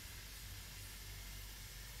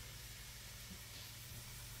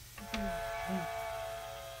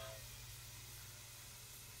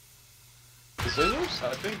 The scissors?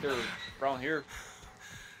 I think they're around here.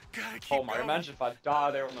 Gotta keep Oh my, going. imagine if I die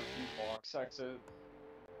there on the fuse box. Exit.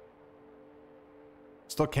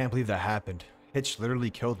 Still can't believe that happened. Hitch literally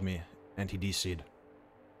killed me, and he DC'd.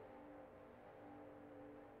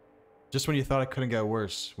 Just when you thought it couldn't get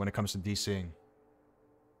worse when it comes to DCing.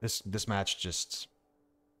 This match just...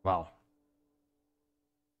 Wow.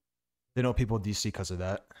 They know people DC because of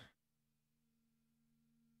that.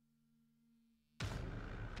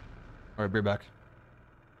 Alright, be back.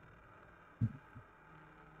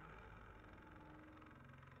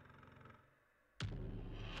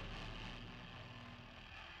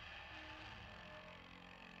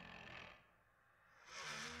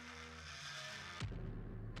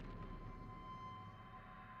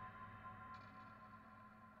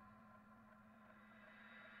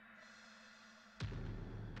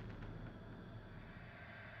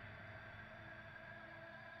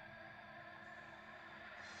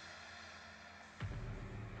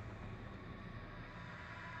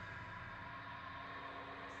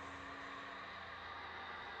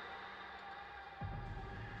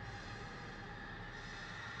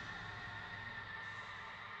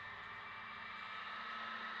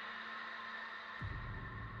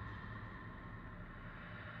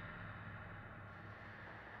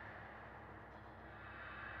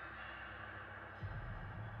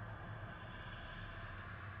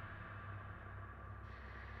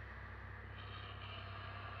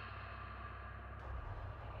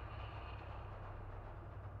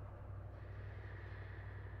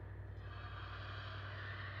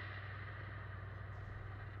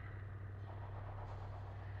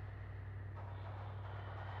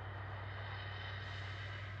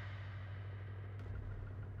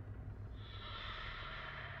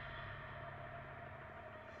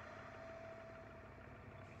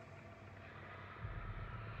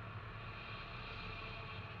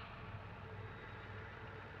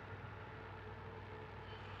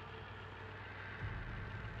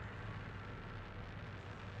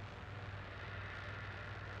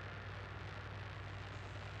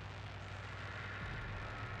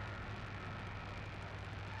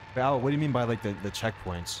 Val, what do you mean by like the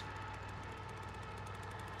checkpoints?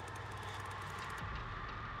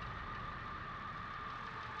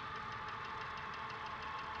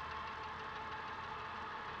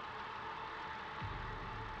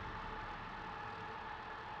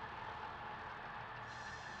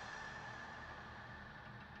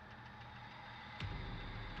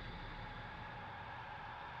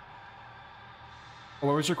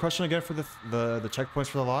 What was your question again for the checkpoints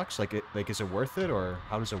for the locks? Like is it worth it, or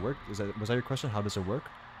how does it work? Was that your question? How does it work?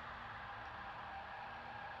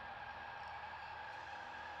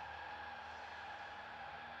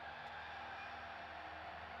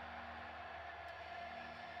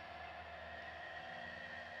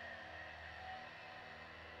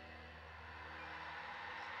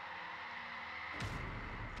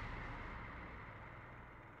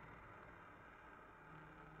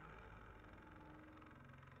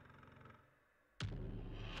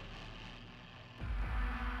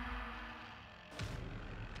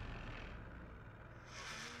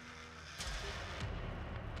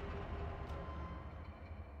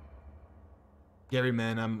 Gary,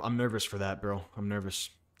 man, I'm nervous for that, bro. I'm nervous.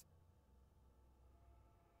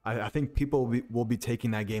 I think people will be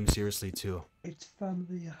taking that game seriously too. It's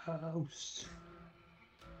family house.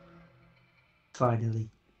 Finally,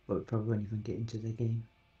 but we probably won't even get into the game.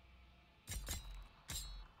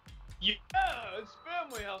 Yeah, it's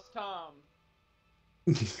family house time.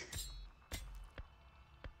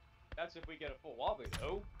 That's if we get a full lobby,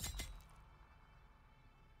 though.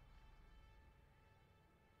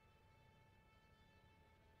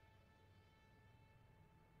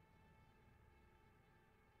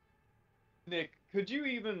 Nick, could you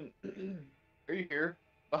even... Are you here,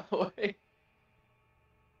 by the way?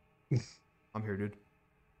 I'm here, dude.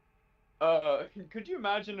 Could you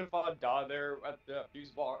imagine if I died there at the fuse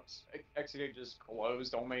box? Exit just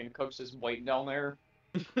closed on me and Cook's just waiting down there.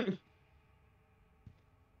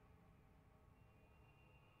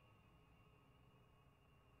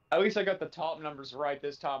 At least I got the top numbers right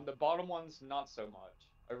this time. The bottom ones, not so much.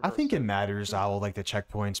 I think it matters, Owl, like the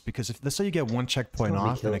checkpoints, because if let's say you get one checkpoint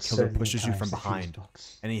off and a killer pushes you from behind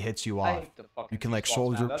and he hits you off, you can like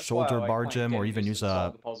shoulder barge him or even use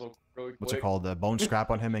a what's it called, a bone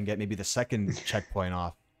scrap on him and get maybe the second checkpoint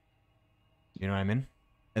off. You know what I mean?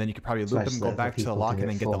 And then you could probably loop him, go back to the lock, and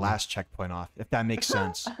then get the last checkpoint off, if that makes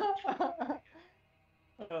sense.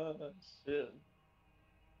 Shit.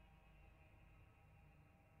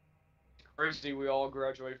 Crazy we all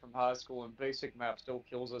graduate from high school and basic map still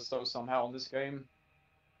kills us though somehow in this game.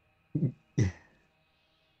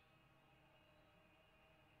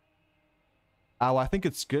 Oh, I think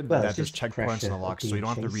it's good that there's checkpoints in the lock, so you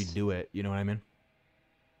don't have to redo it. You know what I mean?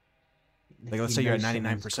 Like, let's say you're at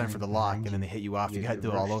 99% for the lock, and then they hit you off. You got to do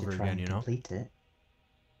it all over again, you know? Complete it,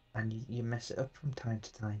 and you mess it up from time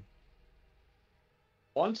to time.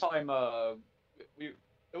 One time, it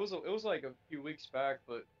was like a few weeks back,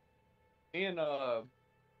 but me and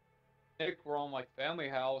Nick were on like family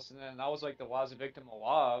house, and then I was like the last victim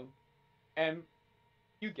alive, and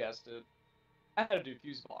you guessed it, I had to do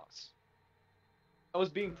fuse box. I was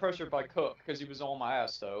being pressured by Cook because he was on my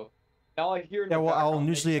ass though. Now I hear. Yeah, well,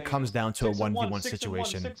 usually it comes down to a 1v1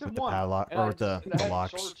 situation with the padlock or with the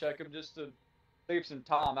locks. Shoulder check him just to save some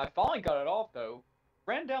time. I finally got it off though.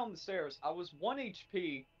 Ran down the stairs. I was 1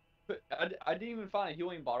 HP. But I didn't even find a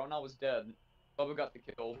healing bottle, and I was dead. Bubba got the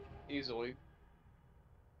kill easily.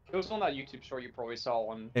 It was on that YouTube short you probably saw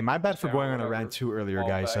one. Hey, my bad for going on a rant too earlier,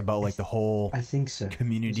 guys, about like the whole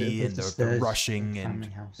community and the rushing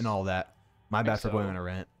and all that. My bad for going on a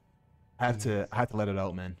rant. I had to let it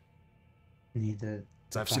out, man.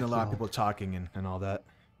 So I've seen a lot of people talking and all that.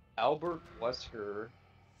 Albert Wesker.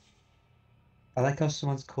 I like how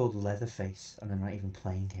someone's called Leatherface and they're not even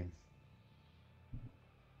playing him.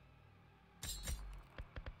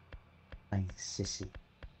 Playing Sissy.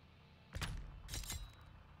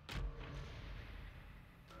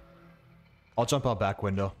 I'll jump out back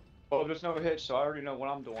window. Well, there's no hitch, so I already know what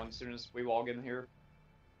I'm doing as soon as we log in here.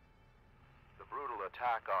 The brutal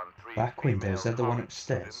attack on 3 back window, is that the one college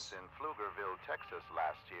upstairs? students in Pflugerville, Texas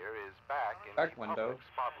last year is back in Back the window. public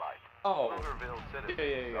spotlight. Oh. Pflugerville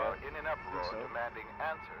citizens are in an uproar demanding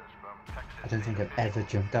answers from Texas. I don't think I've ever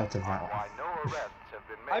jumped out of that Why one. no arrests have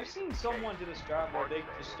been made. I've seen someone do this job where they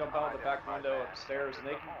just jump out the back window upstairs and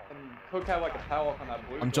they can Cook have like a padlock on that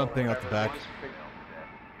blue. I'm jumping out the back.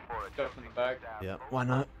 Jump in the back. Yeah, why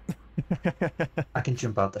not? I can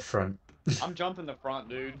jump out the front. I'm jumping the front,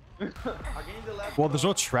 dude. Well, there's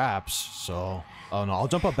no traps, so oh no, I'll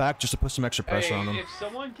jump out back just to put some extra pressure on them. If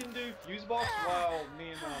someone can do fuse box while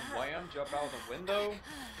me and Lamb jump out the window,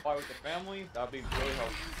 fly with the family, that'd be really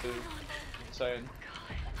helpful too. I'm saying.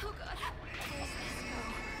 Oh god. Where's this go?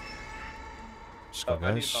 Just go,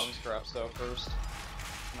 I need guys. bone scraps though first.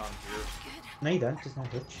 Not here. Good. No, you don't. There's no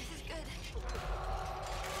glitch. This is good.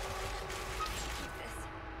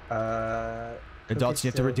 Hey, Dots, you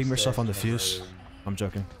have to redeem yourself on the fuse. I'm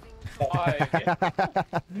joking. Why?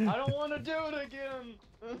 I don't want to do it again.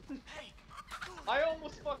 I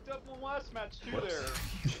almost fucked up my last match too there.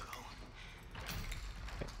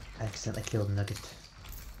 I accidentally killed Nugget.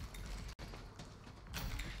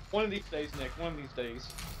 One of these days, Nick. One of these days.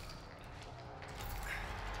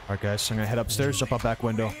 Alright, guys, I'm gonna head upstairs, jump out back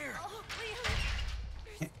window. Oh, Leo,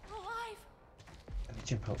 you're still alive. Let me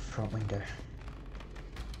jump out the front window.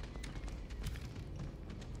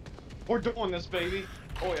 We're doing this, baby.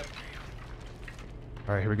 Oh yeah.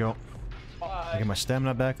 Alright, here we go. Bye. I get my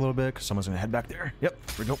stamina back a little bit, because someone's gonna head back there. Yep,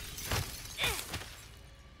 here we go.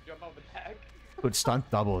 Jump out the back. Good stunt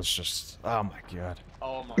double is just... Oh my god.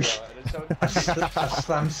 Oh my god. It's so. I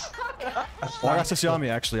slammed. Oh, I got Sissy on me,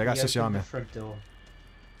 actually. I got Sissy on me. The front door.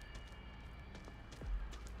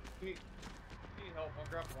 Need help? I'll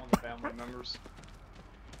grab one of the family members.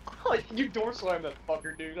 Like, you door slam that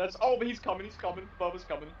fucker, dude. That's. Oh, but he's coming. He's coming. Bubba's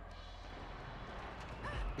coming.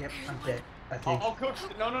 Yep, I'm dead. I think. I'll cook.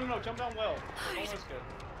 No. Jump down well. Don't risk it.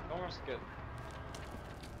 Don't risk it.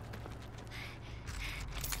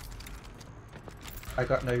 I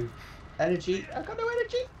got no energy. I got no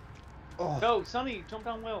energy. Oh, No, Sonny, jump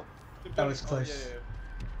down well. That was Oh, close. yeah.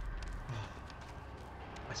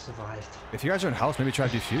 I survived. If you guys are in house, maybe try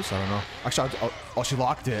to defuse. I don't know. Actually, oh, she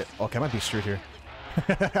locked it. Okay, I might be screwed here.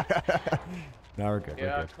 Now we're good.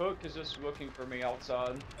 Yeah, We're good. Cook is just looking for me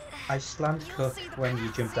outside. I slammed Cook when you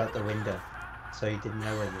jumped out the window, so you didn't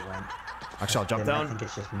know where you went. Actually, I'll jump Then I down. think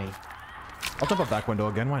it's just me. I'll jump out back window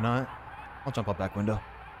again. Why not? I'll jump out back window.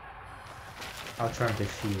 I'll try and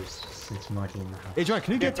defuse since Marty in the house. Hey, John,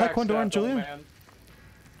 can you get Taekwondo on Julian? Man.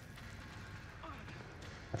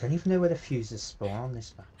 I don't even know where the fuses spawn on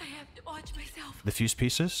this map. I have to watch myself. The fuse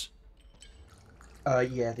pieces?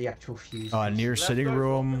 Yeah, the actual fuse. Near Left sitting over.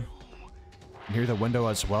 room. Near the window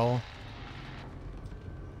as well.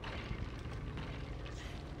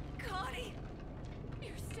 Connie,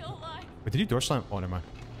 you're still alive. Wait, did you door slam? Oh, never mind.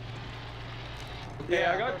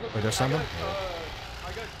 Yeah, I got Cook. Wait, there's someone? I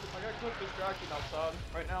got Cook distracted outside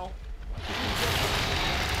right now.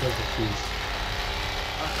 There's the fuse.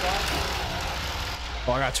 Outside.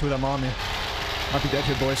 Oh, I got two of them on me. Might be dead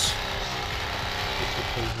here, boys.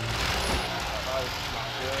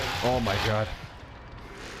 Oh my god.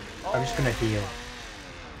 I'm just gonna heal.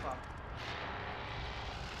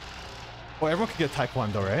 Oh, everyone can get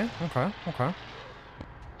Taekwondo, right? Okay, okay.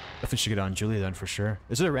 Definitely should get on Julia then for sure.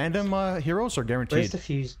 Is it a random heroes or Where's guaranteed? the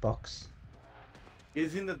fuse box?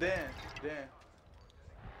 He's in the den.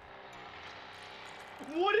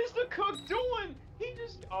 What is the Cook doing? He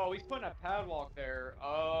just. Oh, he's putting a padlock there.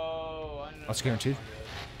 Oh, I know. That's guaranteed.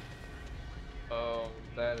 Oh,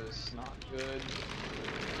 that is not good.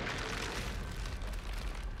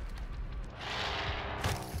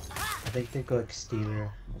 I think they go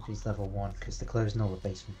exterior if he's level 1 because they're closing all the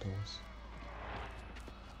basement doors.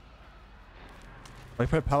 Why you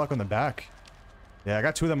put a padlock on the back? Yeah, I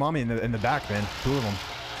got two of them on me in the back, man. Two of them.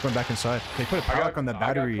 Going back inside. They put a padlock on the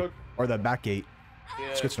battery or the back gate. Yeah.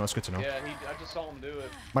 It's good to know. It's good to know. Yeah, I just saw him do it.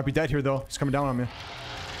 Might be dead here though. He's coming down on me.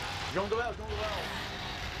 Don't go out.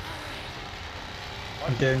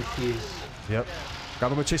 I'm doing fuse. Yep.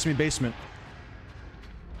 Grab him chasing me basement.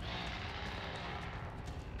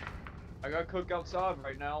 I got Cook outside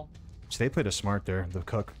right now. So they played a smart there. The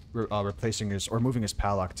cook replacing his or moving his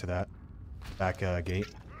padlock to that back gate.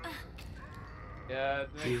 Yeah,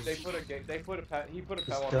 they put a gate. He put a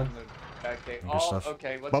padlock done. on the back gate. Good Oh, stuff.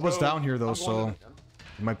 okay. Let's Bubba's go. down here though, I'm so going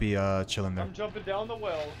he might be chilling there. I'm jumping down the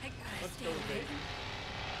well. I gotta Let's stay go, alive. baby.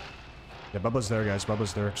 Yeah, Bubba's there, guys.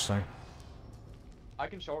 Bubba's there. Just saying. I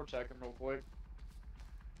can shoulder check him real quick.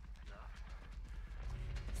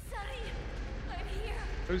 Sonny, I'm here.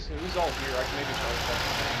 Who's all here? I can maybe shoulder check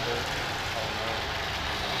him.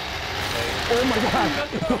 Oh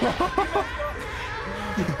no.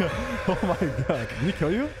 Oh my god. Did he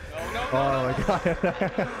kill you? No. Oh my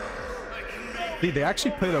god. Dude, they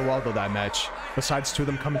actually played it well though that match. Besides two of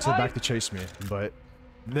them coming to the back to chase me, but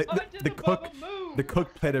the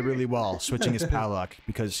cook played it really well, switching his padlock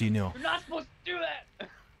because he knew. You're not supposed to do that.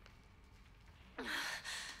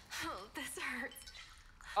 Oh, this hurts.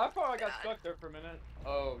 I probably got stuck there for a minute.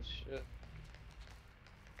 Oh shit.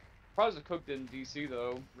 Probably the Cook didn't DC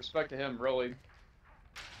though. Respect to him, really.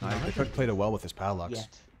 The cook played it well with his padlocks.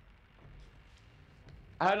 Yet.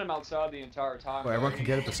 I had him outside the entire time. Well, everyone can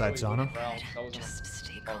get it besides Zana. Just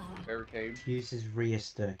stay calm. Barricade. Fuse is rear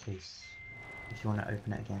staircase. if you want to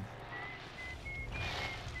open it again.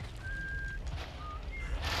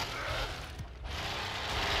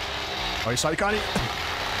 Oh, you saw you, Connie?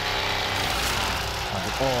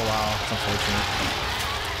 Oh, wow. That's unfortunate.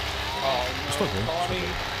 Oh, no, Still good. Tommy.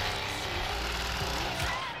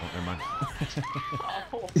 Oh, never mind.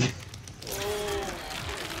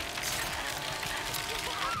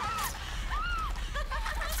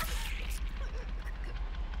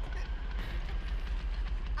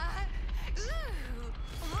 Ooh,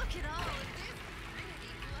 look at all of this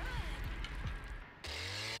pretty blood.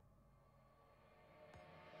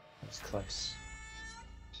 That was close.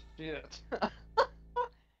 Shit.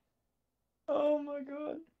 Oh my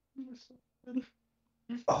god. You're so good.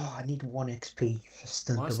 Oh, I need 1 XP for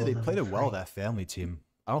stunt Honestly, double they played it level well, 3. that family team.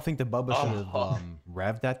 I don't think the Bubba should have Oh.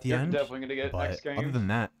 revved at the You're end. definitely gonna get But next other game. than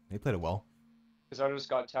that, they played it well. Because I just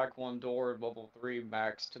got Taekwondo at level 3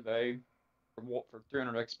 max today for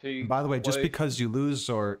 300 XP. And by the way, just Play. because you lose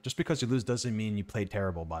doesn't mean you played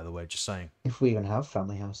terrible, by the way, just saying. If we even have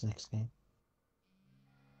Family House next game.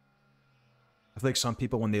 I feel like some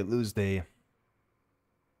people, when they lose, they,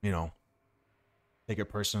 you know, take it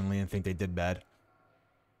personally and think they did bad.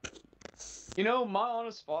 You know, my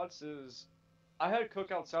honest thoughts is, I had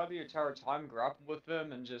Cook outside the entire time, grappled with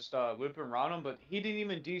him, and just whipping around him, but he didn't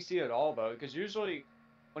even DC at all, though, because usually,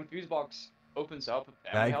 when Fusebox opens up a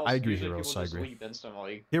Yeah, family house, I agree, usually Heroes, people I just agree. leave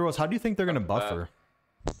instantly. Heroes, how do you think they're going to After that.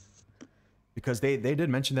 buffer? Because they did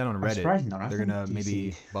mention that on I'm Reddit. surprised not. I They're think going to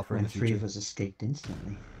maybe DC, buffer in when the 3 future. of us escaped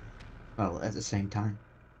instantly. Well, at the same time.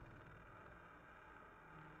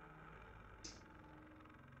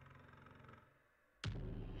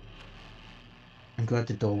 I'm glad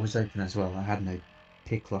the door was open as well. I had no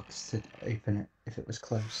pick locks to open it if it was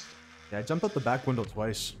closed. Yeah, I jumped out the back window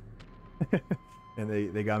twice. And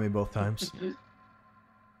they got me both times.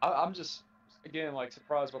 I'm just, again, like,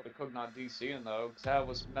 surprised about the Cook not DCing, though, because I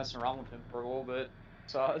was messing around with him for a little bit,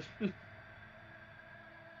 so...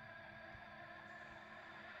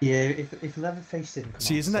 Yeah, if Leatherface didn't come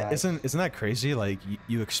See, outside, isn't that crazy? Like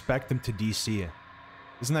you expect them to DC.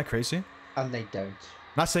 Isn't that crazy? and they don't.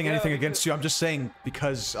 Not saying Yeah, anything because- against you. I'm just saying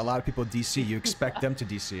because a lot of people DC, you expect them to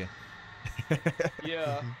DC.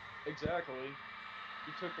 Yeah, exactly.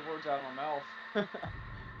 You took the words out of my mouth.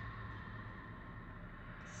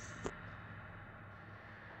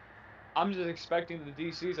 I'm just expecting the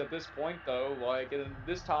DCs at this point, though. Like, and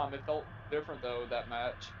this time it felt different, though, that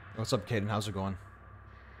match. What's up, Caden? How's it going?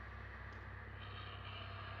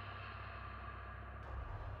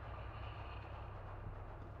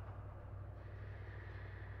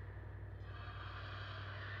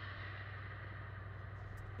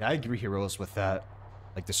 Yeah, I agree, Heroes, with that.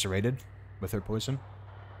 Like the serrated with her poison.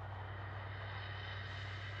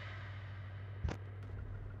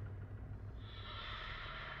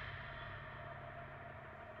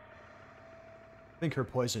 I think her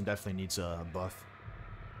poison definitely needs a buff.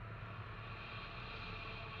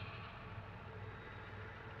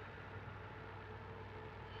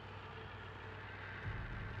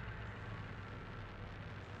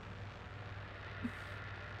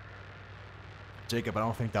 Jacob, I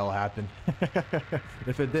don't think that'll happen.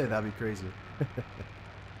 If it did, that'd be crazy.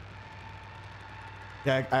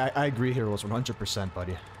 Yeah, I agree, Heroes, 100%,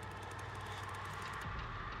 buddy.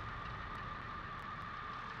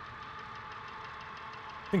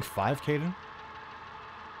 I think 5, Caden.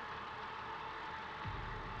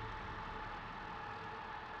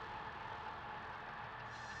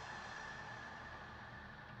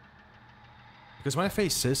 Because when I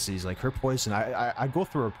face sissies, like her poison, I go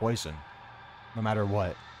through her poison, no matter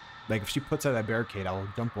what. Like if she puts out that barricade, I'll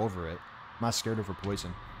jump over it. I'm not scared of her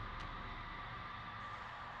poison.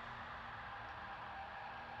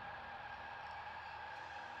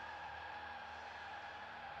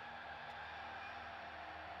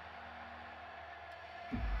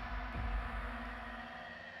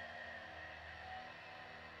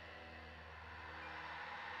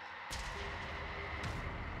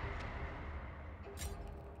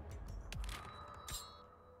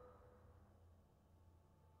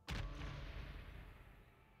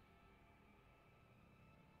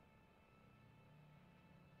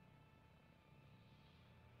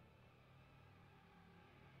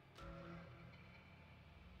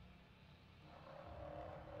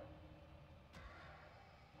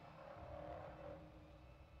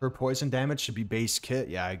 Her poison damage should be base kit.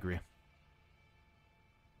 Yeah, I agree.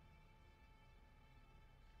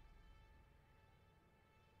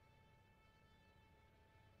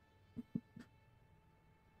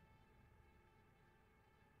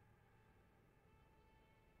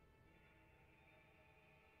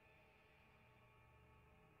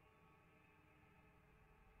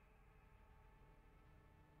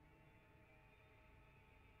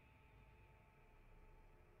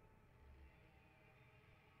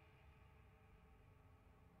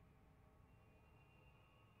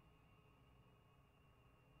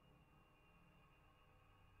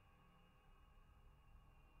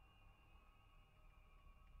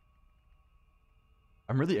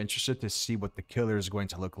 I'm really interested to see what the killer is going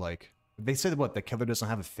to look like. They said what, the killer doesn't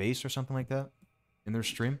have a face or something like that in their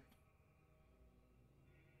stream?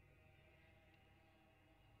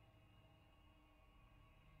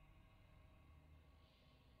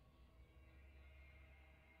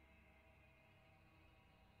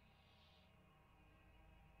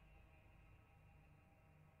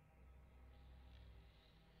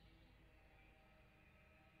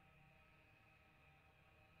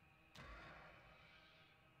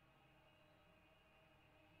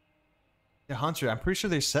 Yeah, Hunter, I'm pretty sure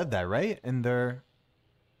they said that, right? In their...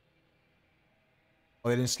 Oh,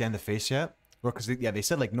 they didn't scan the face yet? Well, because, yeah, they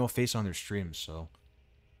said, like, no face on their streams, so...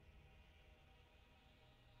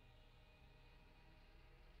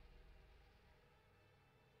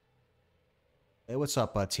 Hey, what's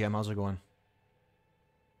up, TM? How's it going?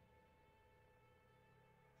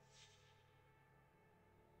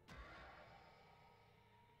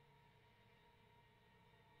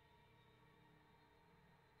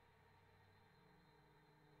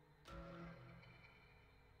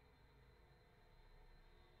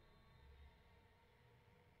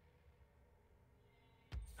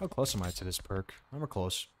 How close am I to this perk? I'm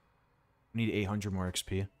close. I need 800 more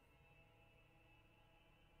XP.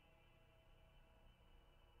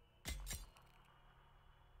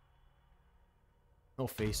 No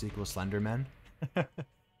face equals Slenderman. You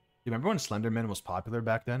remember when Slenderman was popular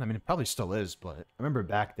back then? I mean, it probably still is, but I remember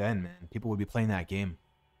back then, man, people would be playing that game.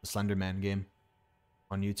 The Slenderman game.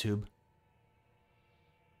 On YouTube.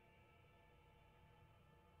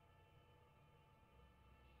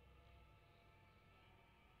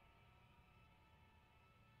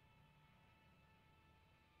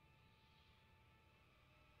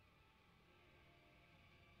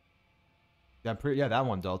 Yeah, yeah, that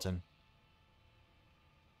one, Dalton.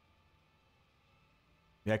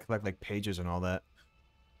 Yeah, I collect like pages and all that.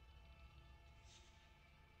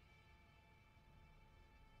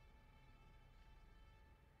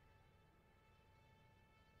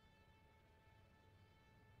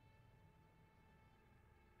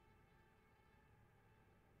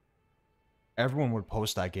 Everyone would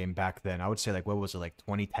post that game back then. I would say like, what was it, like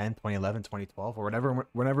 2010, 2011, 2012, or whatever,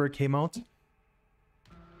 whenever it came out?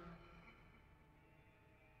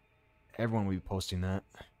 Everyone would be posting that.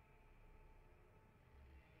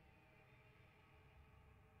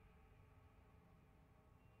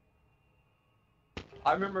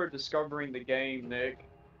 I remember discovering the game, Nick,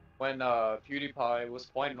 when PewDiePie was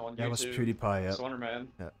playing on YouTube. Yeah, it was PewDiePie, yeah. Slenderman.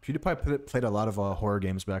 Yeah, PewDiePie played a lot of horror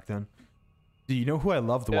games back then. Do you know who I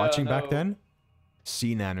loved watching back then?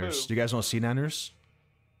 Sea Nanners. Do you guys know Sea Nanners?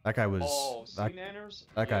 That guy was... Oh, Sea Nanners?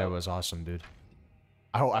 That guy was awesome, dude.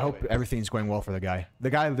 I hope everything's going well for the guy. The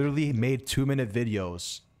guy literally made 2-minute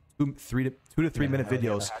videos. 2 to 3 minute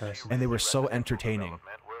videos, and they were so entertaining.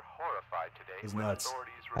 It's nuts.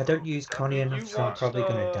 I don't use Connie enough, so I'm probably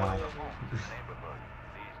gonna die.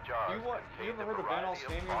 You ever heard of Vanos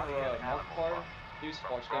Gaming or Markiplier? He used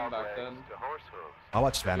to watch them back then. I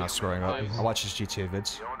watched Vanos growing up. I watched his GTA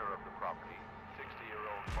vids.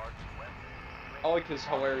 I like his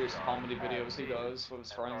hilarious comedy videos he does with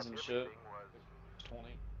his friends and shit. 20.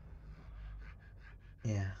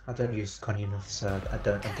 Yeah, I don't use Connie enough, so I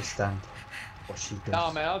don't understand what she does.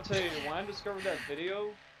 Nah, man, I'll tell you, when I discovered that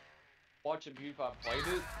video, watching PewDiePie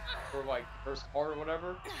played it, for like first part or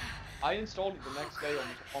whatever, I installed it the next day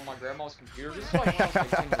on my grandma's computer. This is like when I was like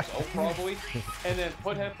 10 years old probably, and then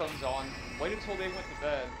put headphones on, waited until they went to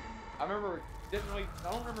bed. I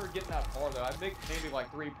don't remember getting that far though. I think maybe like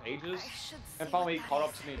 3 pages, and finally he caught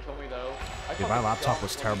up to me and told me though. Dude, my laptop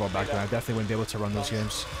was terrible back then. I definitely wouldn't be able to run those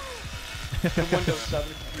games. The Windows 7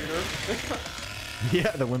 computer.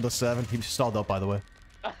 Yeah, the Windows 7. He stalled out, by the way.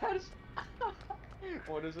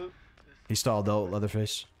 What is it? He stalled out,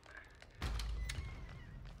 Leatherface.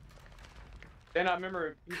 Then I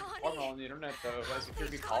remember he was on the internet though, as a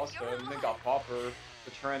creepy pasta, and then got popular,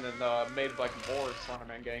 the trend, and made like more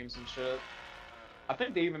Slenderman games and shit. I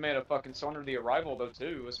think they even made a fucking Slender the Arrival though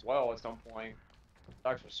too, as well at some point.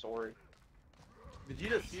 That's a story.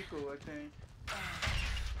 Vegeta sequel, I think.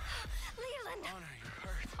 Leland!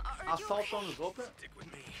 Assault on the open? Stick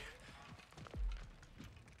with me.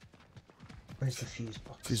 Where's the fuse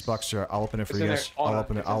box? Fuse box, sure. I'll open it for you guys. I'll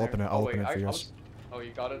open it. I'll open it. I'll open it for you guys. Oh,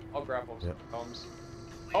 you got it? I'll grapple some thumbs.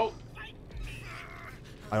 Oh!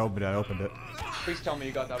 I opened it. I opened it. Please tell me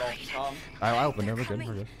you got that off, Tom. I opened it. We're good.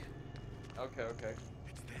 We're good. Okay, okay.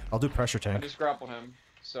 I'll do pressure I tank. just grappled him,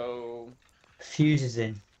 so... Fuse is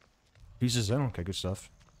in. Fuse is in. Okay, good stuff.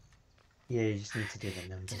 Yeah, you just need to do the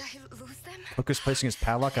numbers. Did I lose them? Hook is placing his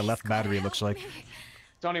padlock at left battery, it looks like.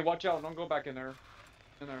 Tony, watch out. Don't go back in there.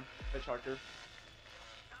 In there. Hitchhiker.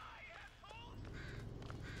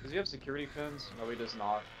 Does he have security pins? No, he does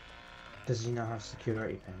not. Does he not have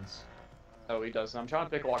security pins? No, he doesn't. I'm trying to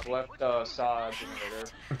pick like left side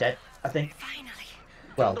generator. I'm dead, I think. Finally.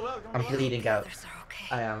 Well, Go on the well, I'm bleeding out. Others are okay.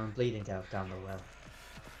 I am. I'm bleeding out down the well.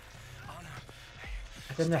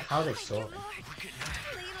 I don't know how they saw Thank you, me. Lord.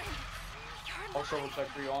 Leland, you're Also, we'll check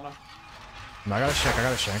for you, Anna. No, I got a shank. I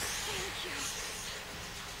got a shank. Thank you.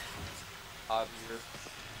 Here.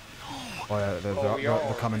 Oh yeah,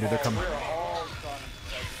 they're coming, dude. They're coming. We're all trying to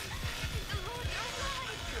protect you.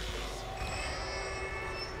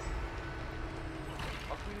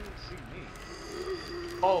 How come you didn't see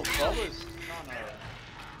me? Oh, Bubba's trying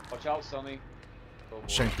to... Watch out, Sonny. Oh, boy.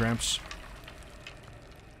 Shank Gramps.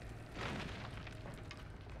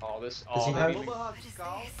 Oh, this... Does Oh, he they have- didn't even... Bubba What has is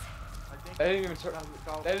scout. this? I think. They didn't even turn...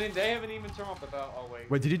 They haven't even turned off the bell. Oh, wait.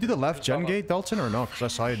 Wait, did you do the left gen gate, Dalton, or no? Because I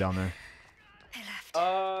saw you down there. They left.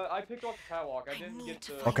 I picked off the catwalk. I didn't get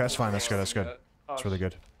to... Okay, that's fine. That's good. That's good. Oh, That's really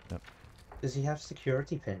good. Yep. Does he have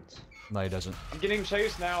security pins? No, he doesn't. I'm getting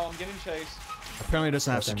chased now. I'm getting chased. Apparently, he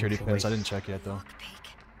doesn't have Well, then security it's a pins. I waste. didn't check yet, though.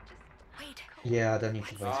 Lockpick. Wait. Yeah, I don't need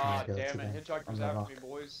to waste my Ah, ability damn it. then. Hitchhiker's I'm after lock. me,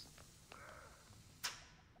 boys.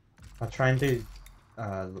 I'll try and do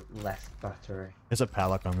left battery. There's a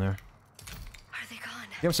padlock on there. Are they gone?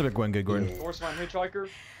 Give us a bit going good, Gordon. Yeah. Force line hitchhiker.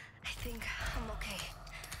 I think I'm okay.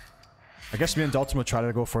 I guess me and Dalton will try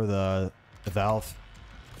to go for the valve.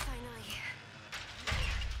 Finally.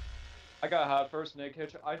 I got hot first, Nick.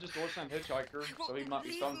 I just door slammed hitchhiker, so he might be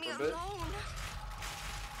Leave stunned me for a bit. alone.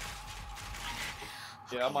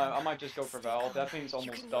 Yeah, I might just go for valve. That thing's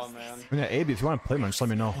almost done, man. I mean, yeah, AB, if you want to play one, just let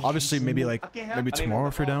me know. Obviously, maybe like I can't help maybe it. tomorrow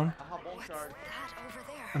if you're down. I have one What's card. that over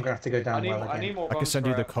there? I'm gonna have to go down well I need again. more. I can bone send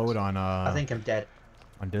you the scrap. code on I think I'm dead.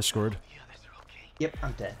 on Discord. Yep,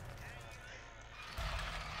 I'm dead.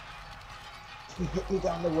 He hit me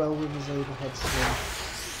down the well with his overhead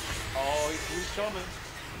swing. Oh, he's coming.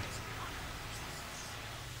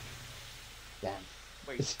 Damn.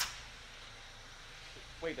 Wait.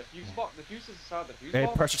 Wait, the fuse box. The fuse is inside the fuse Hey,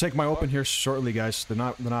 box. pressure take my open here shortly, guys. They're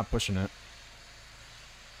not pushing it.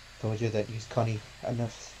 Told you that use Connie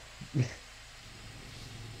enough.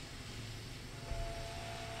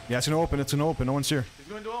 Yeah, it's gonna open. It's gonna open. No one's here. He's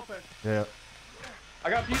going to open. Yeah. I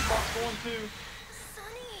got fuse box going too.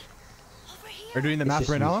 Sonny, over here. Are you doing the It's map just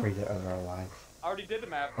right you now? three that are alive. I already did the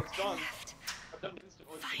map. It's done. Left. I've done it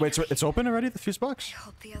instantly. Wait, it's open already? The fuse I box?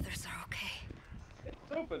 hope the others are okay. It's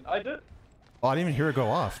open. I did. Oh, I didn't even hear it go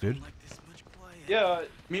off, dude. Yeah.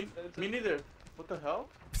 Me neither. What the hell?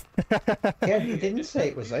 Yeah, he didn't say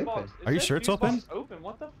it was Fuse open. box- Are you said sure it's fuse box open? is open.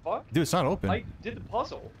 What the fuck? Dude, it's not open. I did the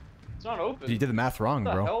puzzle. It's not open. You did the math wrong,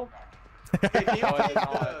 What the bro. hell? Hey, No, I did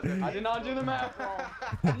not. I did not do the math wrong.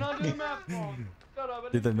 I did not do the math wrong. Shut up. I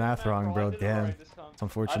Did didn't the do math wrong, bro. I did it Damn. right this time. It's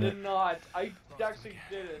unfortunate. I did not. I actually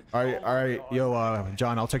did it. All right, Oh all my right, God. yo,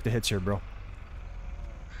 John, I'll take the hits here, bro. I'm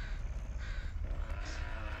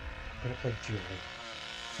gonna play Julie.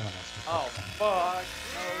 Someone else can Oh, play fuck.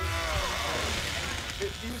 No.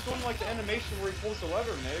 He was doing like the animation where he pulls the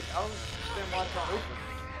lever, Nick. I don't understand why it's not open.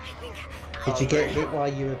 Did you get hit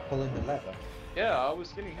while you were pulling the lever? Yeah, I was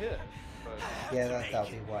getting hit. But... Yeah, that'll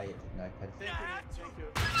be why it didn't open. Thank you.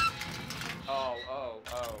 Oh, wow.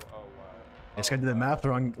 This guy did the math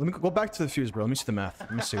wrong. Let me go back to the fuse, bro. Let me see the math.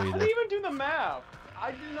 Let me see what I you didn't did. even do the math.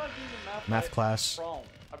 I did not do the math. Math class.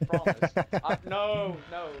 I promise. No.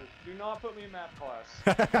 Do not put me in math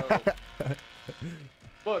class.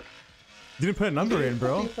 No. Look. You didn't put a number in,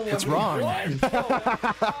 bro. It's wrong. What?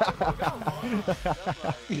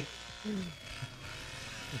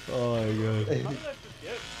 Oh my god. How did I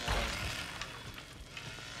forget, man?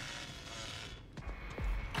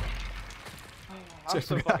 I'm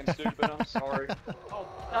so fucking stupid. I'm sorry. Oh,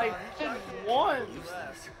 I did one.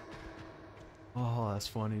 Oh, that's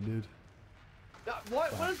funny, dude.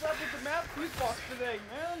 What is up with the math fuse box today,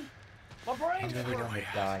 man? My brain. I'm never gonna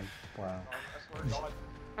die. Wow. I swear to God.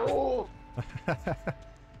 Oh.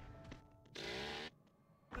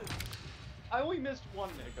 I only missed one,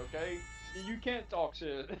 Nick. Okay, you can't talk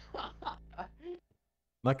shit.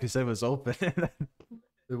 Like you said, it was open.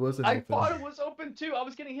 It wasn't I open. thought it was open too. I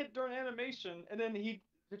was getting hit during animation, and then the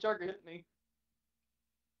hitchhiker hit me.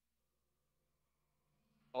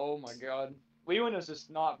 Oh my god. Leland is just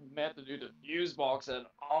not meant to do the fuse box at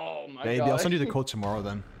all. My Maybe god. I'll send you the code tomorrow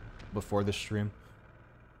then, before the stream.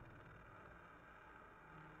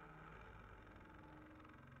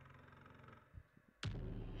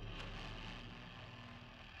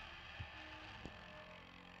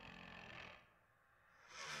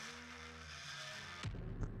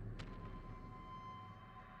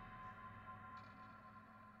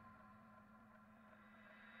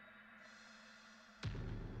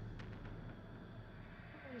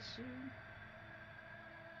 see.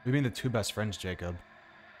 We mean the two best friends, Jacob.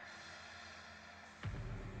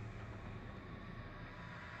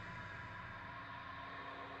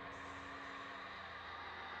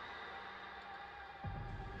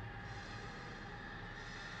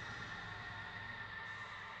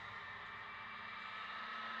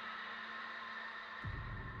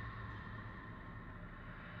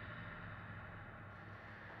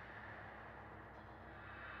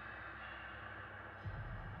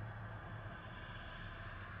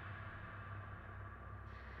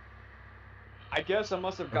 I guess I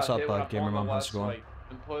must have What's got up, hit when I Gamer put Mom? the How's it last going? like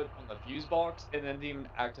input on the fuse box and then didn't even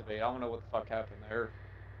activate. I don't know what the fuck happened there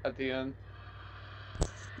at the end.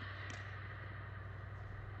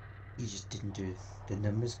 You just didn't do the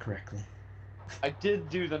numbers correctly. I did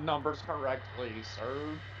do the numbers correctly, sir.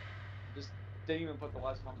 Just didn't even put the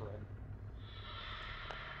last number in.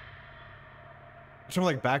 Something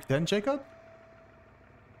like back then, Jacob?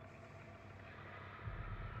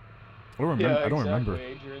 I don't remember. Yeah, I don't exactly,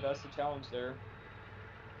 remember. Adrian. That's the challenge there.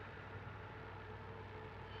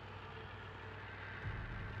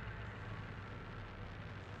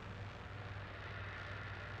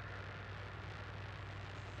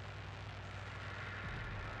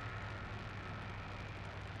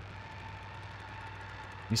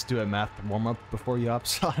 Needs to do a math warm up before you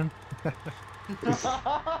ops on.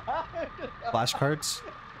 Flashcards.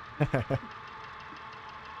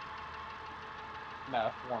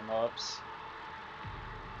 Math warm-ups.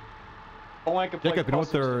 Only I could play Jacob, you know what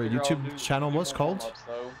puzzles to their figure out YouTube new- channel new was called? warm-ups,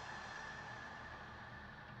 though.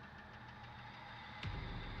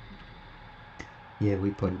 Yeah,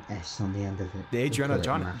 we put an S on the end of it. The We Adriana, call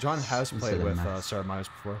it John maths has instead played of with maths. Sarah Myers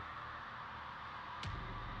before.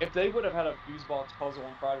 If they would have had a fuse box puzzle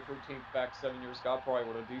on Friday 13th back 7 years ago, I probably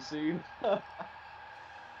would have DC'd.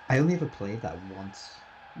 I only ever played that once.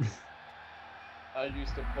 I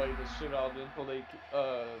used to play the shit out of it until they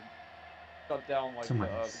shut down like Someone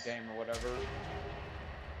the else. game or whatever.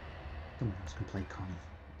 Someone else can play Connie.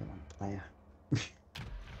 I don't want to play her.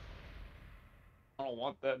 I don't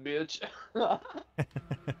want that bitch.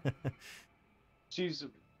 she's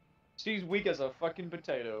weak as a fucking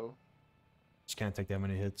potato. Just can't take that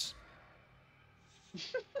many hits.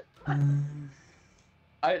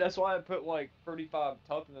 That's why I put like 35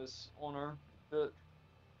 toughness on her.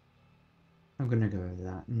 I'm gonna go over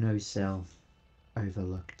that. No cell.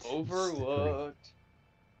 Overlooked. is the three. Overlooked.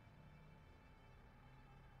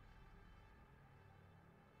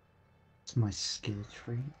 It's my skill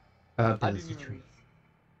tree. Ability tree.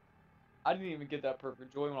 I didn't even get that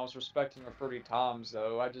perfect joy when I was respecting her 30 times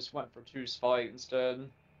though. I just went for choose fight instead.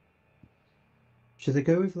 Should they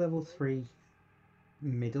go with level 3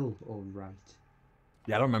 middle or right?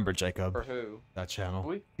 Yeah, I don't remember Jacob. For who? That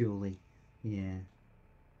channel. Purely. Yeah.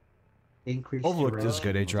 Increase Overlooked is duration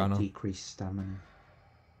good, or Adriana. decrease stamina.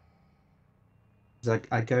 It's like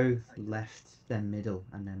I go left, then middle,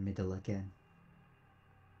 and then middle again.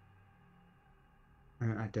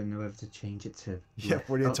 I don't know whether to change it to. Yeah, left.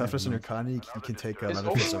 48 Oh, toughness in never your mind. Connie. You can take Is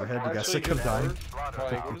another piece Overlooked overhead. You got actually sick of good dying.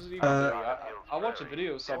 work? Like, what does it even do? I watch a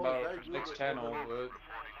video about Nick's channel, but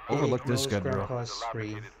Overlooked is good, bro. Grandpa's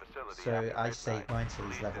screen, so I save mine till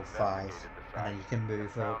he's level 5, and then you can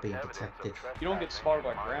move without being detected. you don't get spotted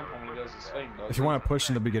by Grandpa when he does his thing, though. If you want to push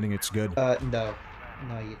in the beginning, it's good. No.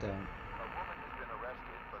 No, you don't.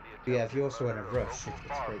 But yeah, if you're also in a rush,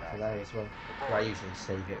 it's great for that as well. But I usually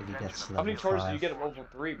save it if he gets to How many level charges 5. do you get at level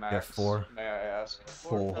 3, Max? Yeah, 4. May I ask?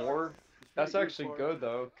 4. 4? That's actually good,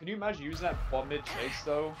 though. Can you imagine using that while mid-chase,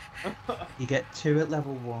 though? You get 2 at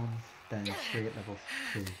level 1, then 3 at level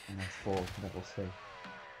 2, and then 4 at level 3.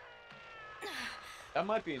 That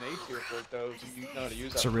might be an A tier perk, though, if you know how to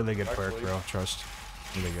use that. It's a really good perk, correctly. bro. Trust.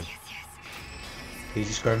 Really good. You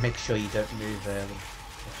just gotta make sure you don't move early,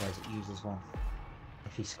 otherwise it uses one.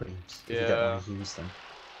 If he screams, if you don't want to use them.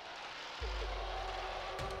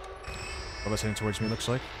 What heading towards me looks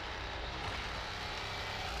like.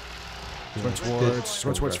 He's Yeah, going it's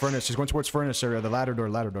towards good. furnace. He's going towards furnace area. The ladder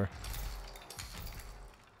door.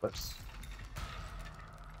 Whoops.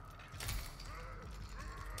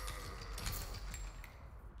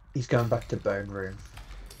 He's going back to bone room.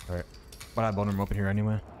 Alright. But I have bone room open here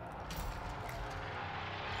anyway.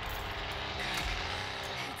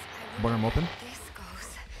 Bone room open? I'm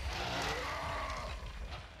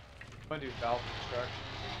gonna do valve extraction.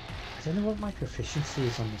 I don't know what my proficiency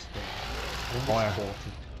is on this build. I think Oh, it's yeah.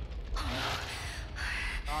 40.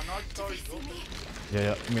 Not storage, go.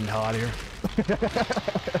 Yeah. I'm getting the hell out of here.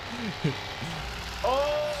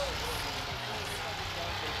 Oh!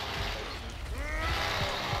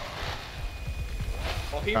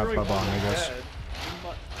 Well, he Alright, really bye-bye, wanted I guess. dead.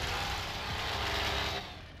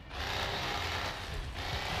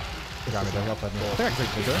 got me there. Help that me. I think I can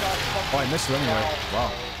take it. Oh, I missed it anyway.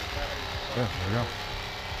 Wow. Yeah, there we go.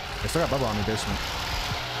 I still got bubble on me basement.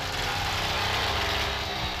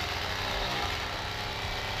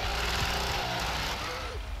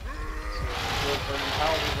 We're burning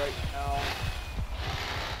powder right now.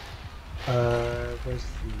 Where's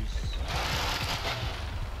Fuse?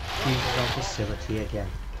 Fuse is on facility again.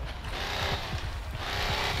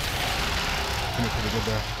 Pretty good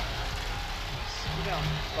there. Sit down,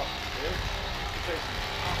 fucking bitch. You're chasing me.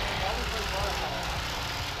 Why was my firepower?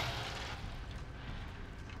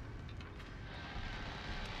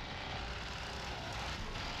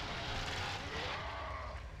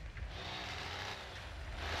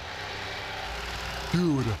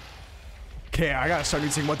 Dude. Okay, I gotta start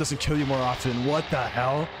using what doesn't kill you more often. What the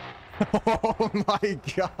hell? Oh my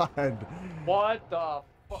god. What the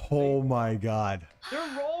fuck? Oh my god. They're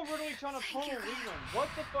all really trying to pummel Leland. What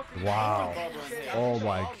the fuck are you Wow. doing, Bubba? and him? Oh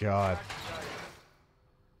my god.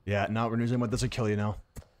 Yeah, now we're using what doesn't kill you now.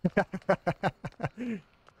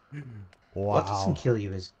 What doesn't Wow. kill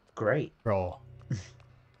you is great. Bro.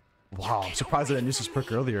 Wow, I'm surprised I didn't use this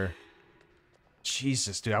perk earlier.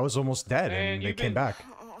 Jesus, dude, I was almost dead Man, and they you've came been- back.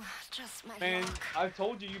 Oh, just my Man, luck. I've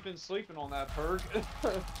told you you've been sleeping on that perk.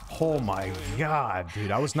 Oh my god, dude,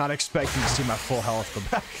 I was not expecting to see my full health go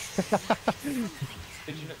back.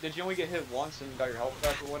 Did you only get hit once and got your health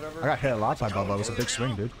back or whatever? I got hit a lot by Bubba. It was a big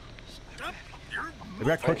swing, dude.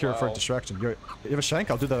 Maybe I click here for wow. distraction. You have a shank?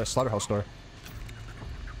 I'll do the slaughterhouse door.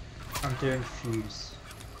 I'm doing Fuse.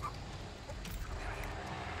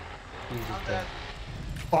 Fuse is dead.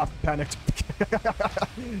 Oh, I panicked.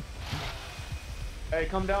 Hey,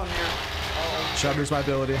 come down here. Oh, Should have used my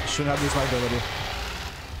ability. Shouldn't have used my ability.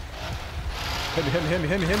 Hit me, hit me, hit me,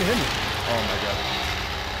 hit me, hit me, hit me. Oh my god.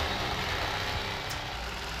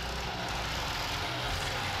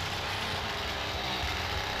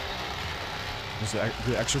 Is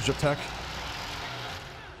the extra drip tech?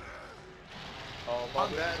 oh,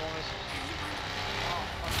 Bubba's bad. on us.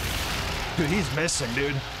 Dude, he's missing,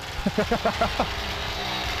 dude.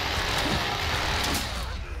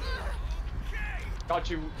 Got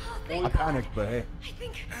you. I panicked, but hey. I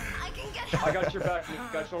think I can get I got your back.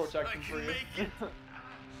 Got shoulder protection for you.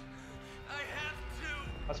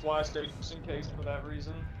 That's why I stayed just in case for that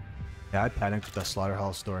reason. Yeah, I panicked with that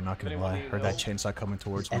slaughterhouse door, not gonna Anyone lie. need Heard that help? chainsaw coming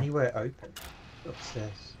towards Is me. anywhere open?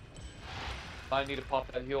 Upstairs. I need to pop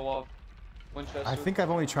that heal off. Winchester. I think I've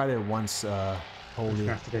only tried it once, Holy gonna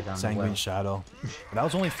have to go down the Sanguine well. Shadow. But that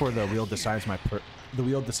was only for the wheel decides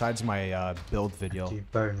my build video. Do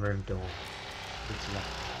burn room door. It's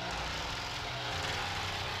left.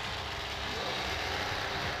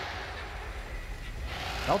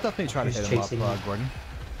 I'll definitely try to Who's hit him up, chasing me? Gordon.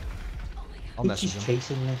 I'll He's message just him.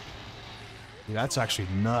 chasing me. Dude, that's actually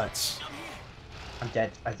nuts. I'm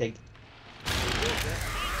dead, I think.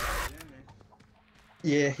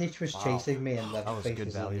 Yeah, Hitch was Wow. chasing me and That was Leatherface good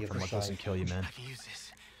was on value the from other what side. doesn't kill you, man. I can use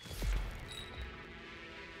this.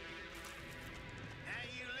 Hey,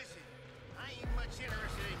 you listen. I ain't much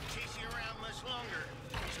interested in chasing you around much longer.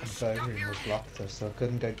 So And stop burn room your was locked though, so I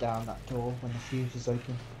couldn't go down that door when the fuse was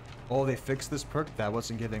open. Oh, they fixed this perk that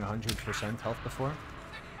wasn't giving 100% health before?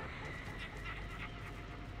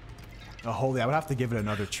 Oh, holy, I would have to give it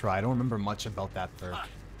another try. I don't remember much about that perk.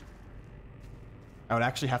 I would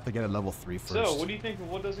actually have to get a level 3 first. So, what do you think of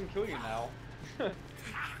what doesn't kill you now?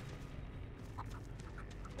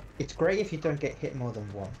 It's great if you don't get hit more than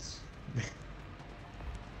once.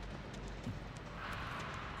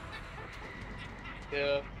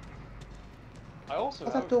 Yeah. I also Oh,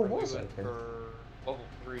 that have door a friend was who went open. for level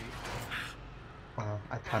 3.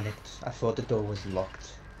 I panicked. I thought the door was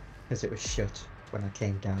locked because it was shut when I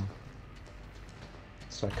came down.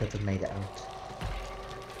 So I could have made it out.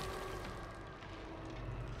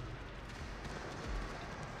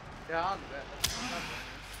 Yeah, I'll do that.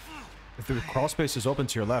 If the crawl space is open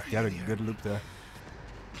to your left, you had a good loop there.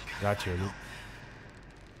 Got your loop.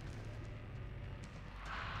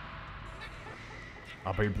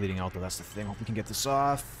 Oh, but you're bleeding out though, that's the thing. Hope we can get this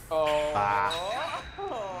off. Oh. Ah.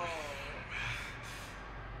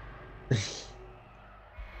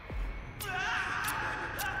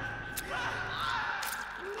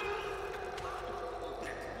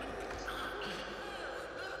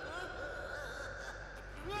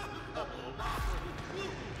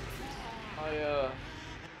 My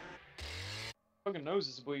fucking nose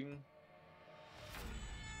is bleeding.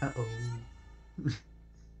 Uh-oh.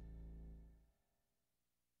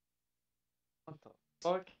 What the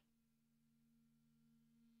fuck?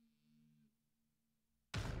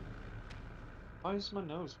 Why is my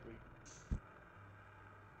nose bleeding?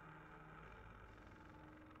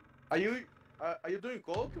 Are you doing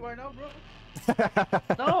coke right now, bro?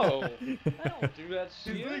 No, I don't do that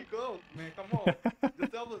He's doing shit. coke, man. Come on.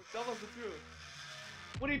 Just tell us the truth.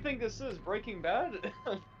 What do you think this is? Breaking Bad?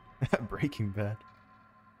 Breaking Bad.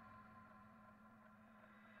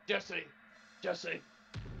 Jesse, Jesse.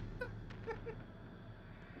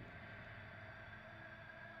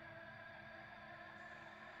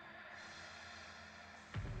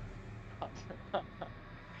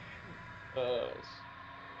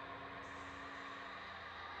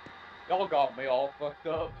 Y'all got me all fucked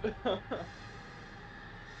up.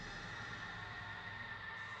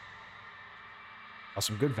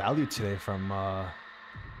 Some good value today from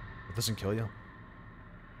it doesn't kill you.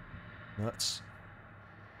 Nuts.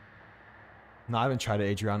 No, I haven't tried it,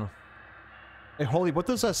 Adriano. Hey, Holy, what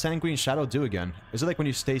does that Sanguine Shadow do again? Is it like when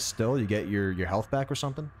you stay still, you get your health back or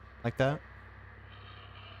something? Like that?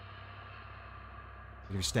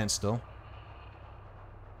 If you stand still?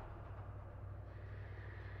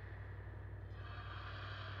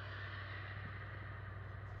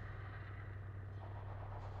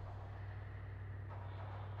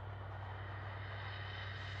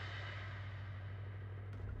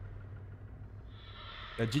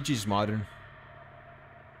 Yeah, GG's modern.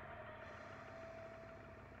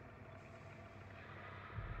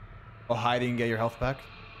 Oh, hiding and get your health back?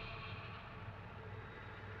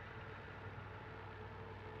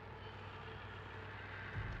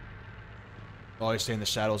 Oh, you stay in the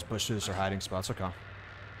shadows, bushes, or hiding spots. Okay.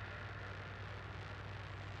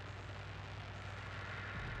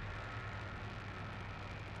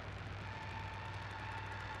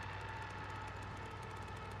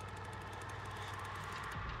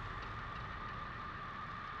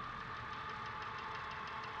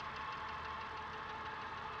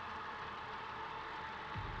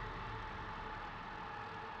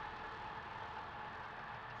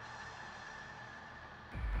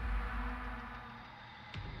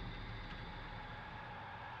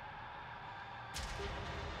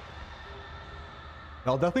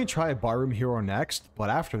 I'll definitely try Barroom Hero next, but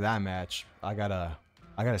after that match, I gotta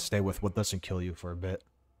stay with what doesn't kill you for a bit.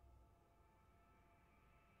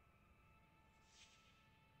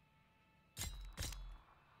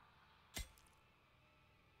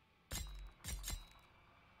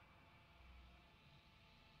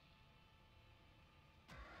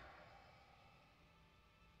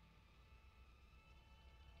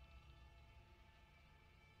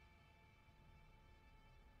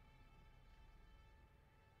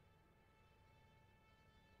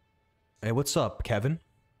 Hey, what's up, Kevin?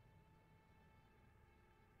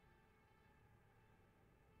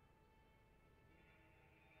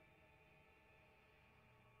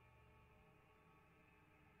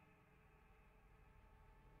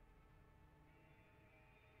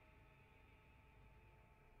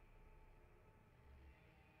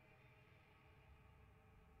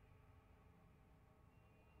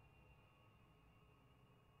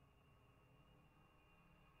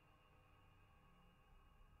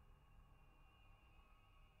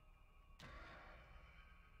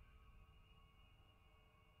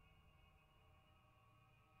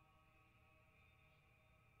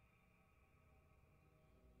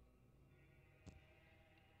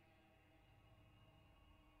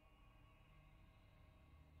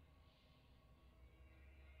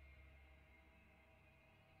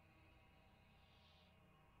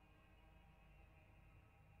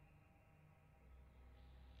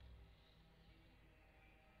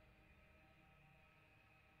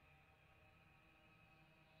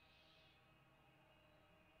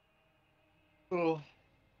 Oh.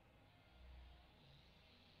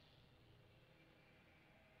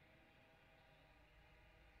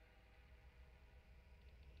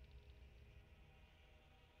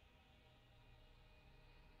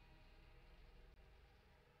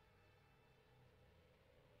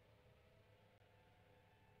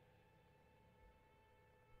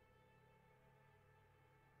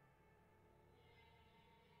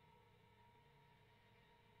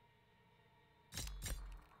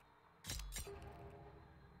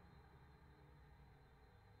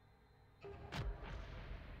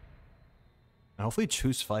 And hopefully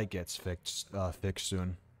Choose Fight gets fixed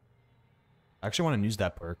soon. I actually want to use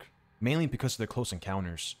that perk. Mainly because of the close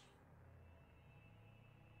encounters.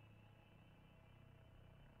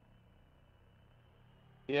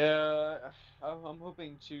 Yeah, I'm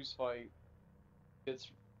hoping Choose Fight gets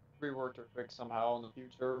reworked or fixed somehow in the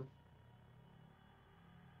future.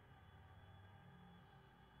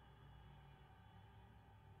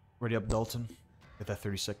 Ready up, Dalton? Get that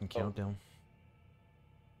 30-second Oh. countdown.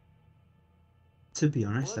 To be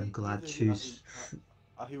honest, What I'm glad is it? Choose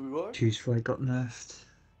Here we go. Choose Fight got nerfed.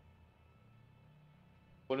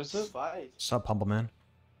 What is it? Fight. Sup, Humble Man?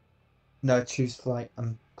 No, choose flight.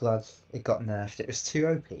 I'm glad it got nerfed. It was too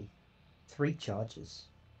OP. 3 charges.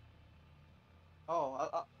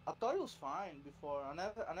 Oh, I thought it was fine before. I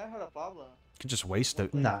never had a problem. You could just waste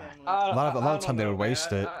it. Nah. A lot of I time don't they know, would man.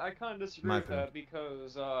 waste it. I kind of disagree my with that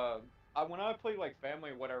because when I play like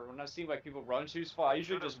family or whatever, when I see like people run choose fly, I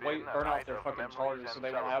usually just wait, burn out their fucking charges so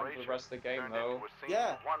they won't have it for the rest of the game though.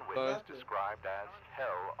 Yeah, but described as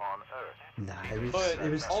hell on earth. Nah, but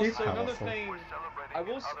it was too also powerful. another thing, I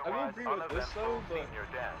will agree with this though, but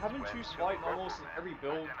having choose flight in almost every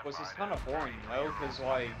build was just kind of boring, you know, because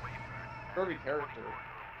like for every character.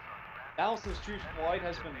 Now since choose flight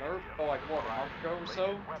has been nerfed for like what, a month ago or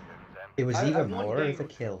so. It was I've even won more games- of a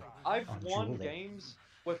kill. I've on won Julie. games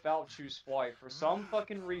without choose flight for some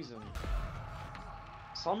fucking reason.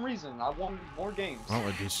 Some reason I won more games. I don't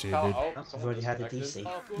like DC, dude. Oh, I've someone already had a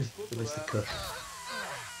disconnected. DC. Oh, cool, It was the cook.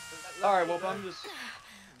 Alright, well, I'm just.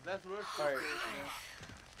 Let's work. Alright.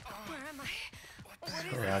 Where am I? What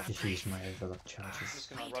is Or I'll just use my overlock I'm charges. just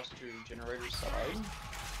gonna rush to generator side.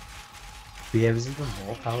 But yeah, it was even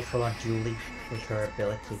more powerful on Julie with her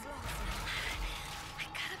ability. I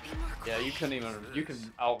gotta be more Yeah, you couldn't even. You can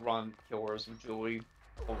outrun killers with Julie.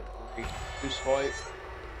 Choose flight.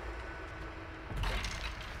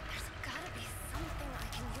 There's gotta be something I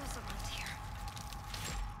can use around here.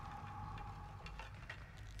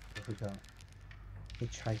 What have we got?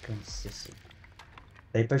 Hitchhiker and Sissy.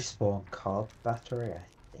 They both spawn carb battery, I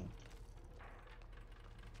think.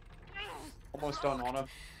 Almost done on him.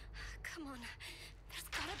 Come on. There's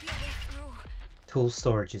gotta be a way through. Tool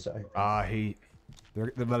storage is open.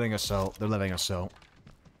 They're letting us out. They're letting us out.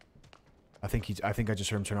 I think I just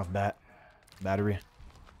heard him turn off battery.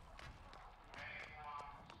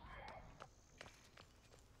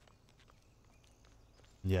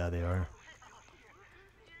 Yeah, they are.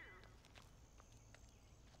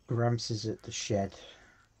 Gramps is at the shed.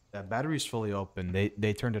 That battery's fully open.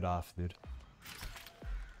 They turned it off, dude.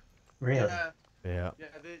 Really? Yeah, Yeah. yeah,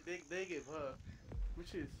 they gave up,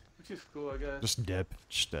 which is cool, I guess. Just dip.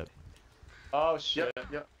 Just dip. Oh shit.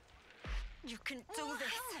 Yep. You can do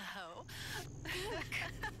this. Oh.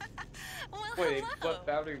 Well, Wait, hello. what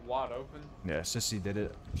battery wide open? Yeah, Sissy did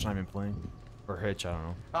it. She's not even playing. Or Hitch, I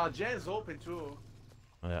don't know. Jen's open too.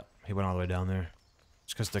 Oh, yeah, he went all the way down there.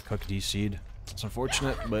 It's because the cook DC'd. It's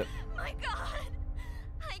unfortunate, but My God!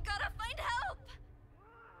 I gotta find help.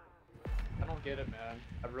 I don't get it, man.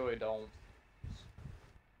 I really don't.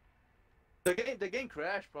 The game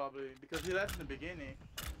crashed probably because he left in the beginning.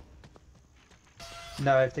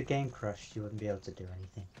 No, if the game crashed, you wouldn't be able to do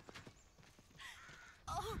anything.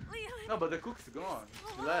 Oh, Leland. No, but the cook's gone.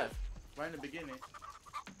 He left right in the beginning.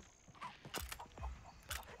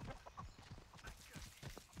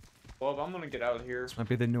 Well, I'm gonna get out of here. this might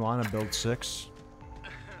be the new Ana build 6.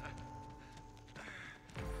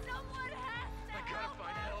 Someone has to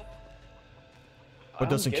help. What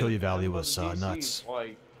doesn't I don't kill get you it, man, value but was DC's, nuts.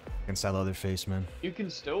 Like, Against that other face, man. you can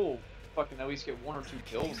still fucking at least get 1 or 2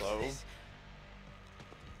 kills though.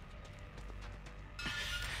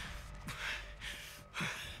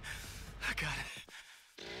 I got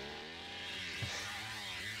it.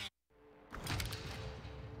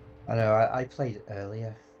 I know, I played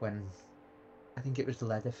earlier when I think it was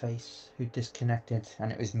Leatherface who disconnected,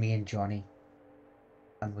 and it was me and Johnny,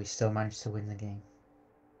 and we still managed to win the game.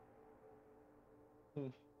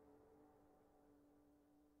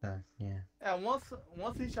 So, yeah. Yeah, once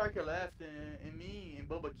Hitchhiker left and me and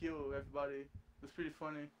Bubba killed everybody. It was pretty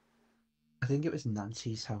funny. I think it was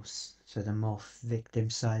Nancy's house, so the more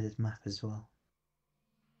victim-sided map as well.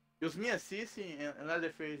 It was me and Sissy and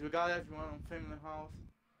Leatherface. We got everyone on family house.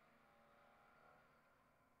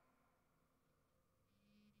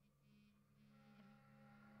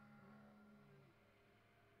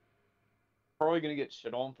 Probably gonna get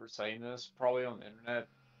shit on for saying this, probably on the internet,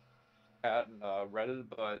 at and Reddit,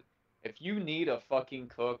 but if you need a fucking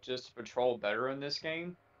cook just to patrol better in this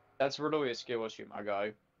game, that's really a skill issue, my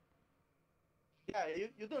guy. Yeah,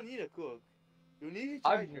 you don't need a cook. You need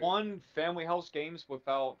I've Hitchhiker. won family house games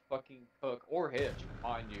without fucking cook or hitch,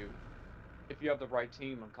 mind you. If you have the right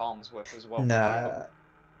team and comms with as well. Nah,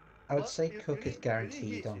 I would Well, say you Cook is need- you need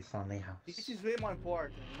guaranteed on Hitch. Family House. This is way more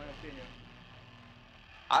important, in my opinion.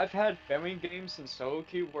 I've had family games in solo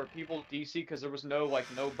queue where people DC because there was no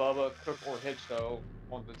Bubba, Cook, or Hitch though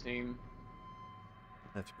on the team.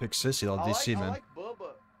 If you pick Sissy, they'll DC, I man. like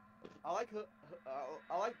Bubba. I like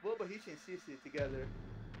Bubba, Hitch, and Sissy together.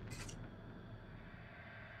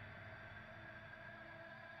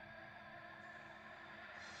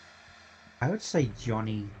 I would say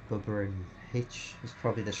Johnny, Bubba, and Hitch is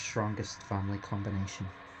probably the strongest family combination.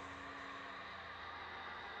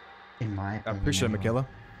 In my I opinion. appreciate it, anyway. Michaela.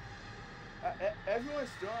 Everyone's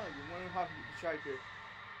strong when you have striker.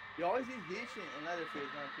 You always need Haitian and Leatherface,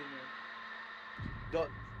 in my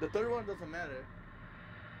opinion. The third one doesn't matter.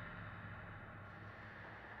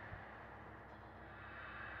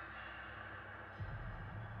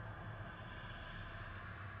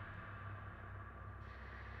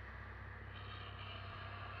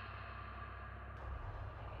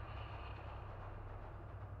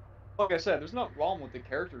 Like I said, there's nothing wrong with the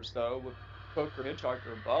characters though. With Poker, Hitchhiker,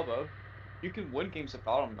 or Bubba, you can win games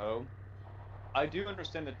without them though. I do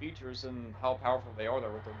understand the features and how powerful they are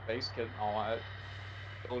though with their base kit and all that,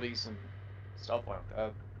 abilities and stuff like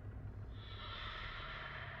that.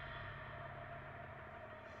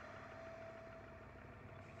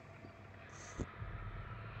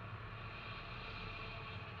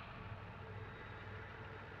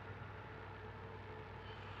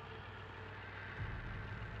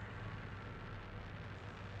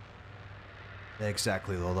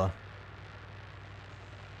 Exactly, Lola.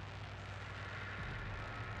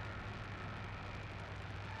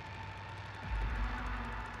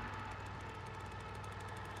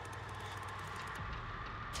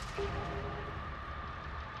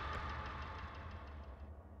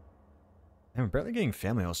 I'm barely getting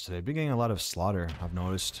family house today. Been getting a lot of slaughter, I've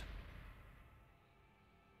noticed.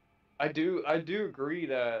 I do agree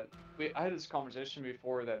that I had this conversation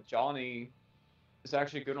before that Johnny is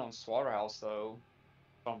actually good on Slaughterhouse though,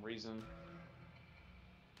 for some reason.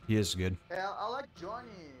 He is good. Yeah, I like Johnny.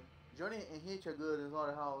 Johnny and Hitch are good in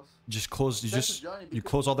Slaughterhouse. Just close. You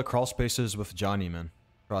close all the crawl spaces with Johnny, man.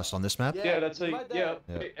 Trust on this map. Yeah, that's how. right Yeah,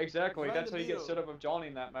 there. exactly. Right in That's the how you get middle. set up with Johnny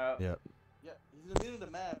in that map. Yeah. Yeah, he's in the middle of the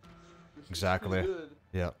map. which is Exactly. pretty good.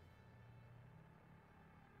 Yeah.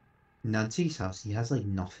 Nancy's house, he has like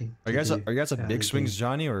nothing. Are you guys a to big do. swings,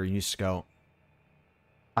 Johnny, or are you scout?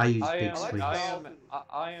 I use I big am. swings.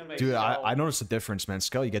 I am a Dude, scout. I noticed the difference, man.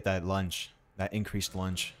 Scout, you get that lunge, that increased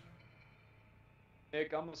lunge.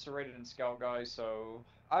 Nick, I'm a serrated and scout guy, so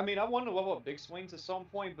I mean, I want to level up big swings at some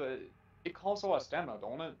point, but it costs a lot of stamina,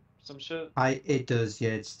 don't it? Some shit. It does, yeah.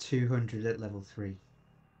 It's 200 at level 3.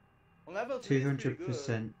 On level 3 is pretty good.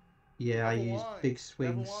 200%. Yeah, I Level use 1 big level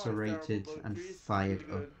swings, 1 is serrated, terrible, but and 3 is fired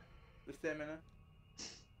pretty up. good. The stamina.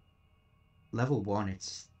 Level 1,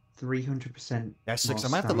 it's 300%. That's six. more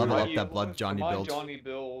I might have to level stamina. up that blood For Johnny my build. Johnny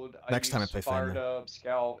build, Next time I use play fired family. up,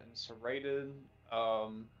 scout, and serrated.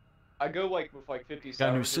 I go like with like 50 Got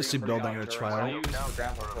a new savagery sissy for build I'm gonna endurance. try I out. use for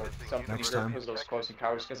grandpa for something Next good time. because of those close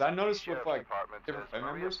encounters. Because I noticed with like different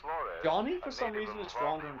family members, Johnny for some reason is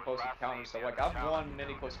stronger in close encounters. So like I've won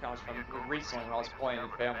many close encounters from him recently when I was playing in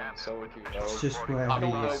family and solo queue. It's just where I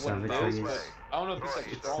don't know his what it savagery is, is. but I don't know if he's like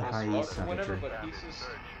It's the strong high as fuck or whatever. savagery.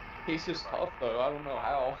 But he's just tough though. I don't know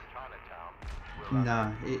how.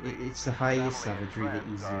 Nah, it's the highest savagery, the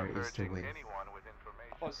easier it is to win.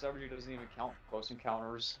 I thought savagery doesn't even count for close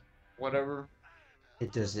encounters. Whatever.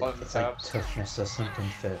 It does, Button it's like taps. toughness or something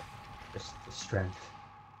for just the strength.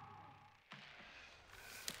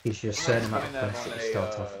 Gives you a certain amount of Explain points that that on you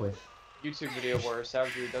start a, off with. YouTube video where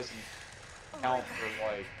savagery doesn't count for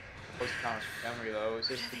like close encounters for memory though. It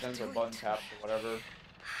just depends on button taps or whatever.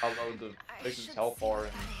 How low the victim's health are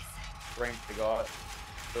and rank they got.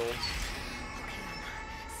 Builds.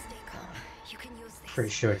 Stay calm. You can use this. Pretty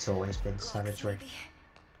sure it's always been savagery. Maybe.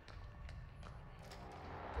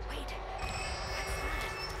 Wait.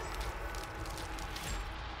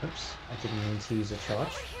 Oops, I didn't mean to use a charge.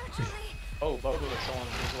 Over here, Julie. Oh, Bubba was someone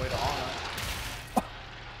his way to honor.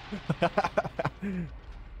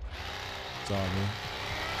 It's all me.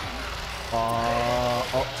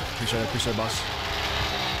 Oh, appreciate it, boss.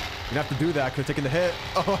 You didn't have to do that. I could have taken the hit.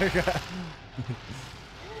 Oh my god.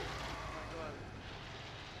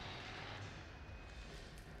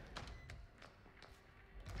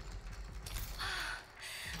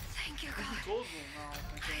 Thank you, God. Gold room now.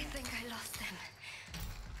 I think I lost them.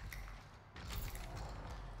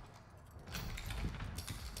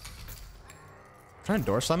 Trying to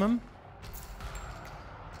door slam him?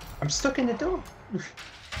 I'm stuck in the door.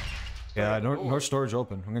 Yeah, north storage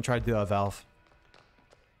open. I'm gonna try to do a valve.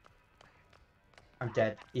 I'm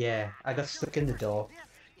dead. Yeah, I got stuck in the door.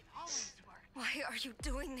 Why are you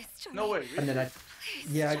doing this to No me? way. And then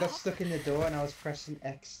Please I got stop. stuck in the door and I was pressing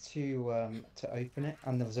X to open it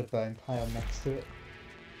and there was a bone pile next to it.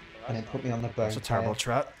 And it put me on the bone It's a terrible pile.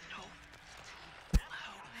 trap.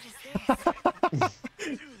 What is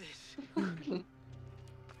this?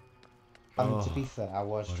 I mean, to Oh, be fair, I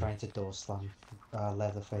was buddy. trying to door slam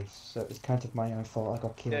Leatherface, so it was kind of my own fault I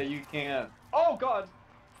got killed. Yeah, you can't. Oh god!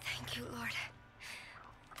 Thank you, Lord.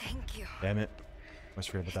 Thank you. Damn it. Must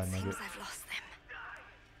forget about that It nugget. seems I've lost them.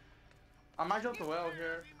 I might jump the well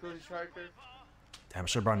here. Cozy striker. Damn, I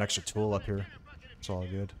should have brought an extra tool up here. It's all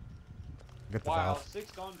good. Get the Wow, valve.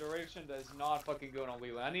 6 gun duration does not fucking go on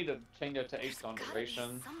Leland. I need to change it to 8 gun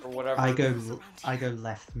duration or whatever. I go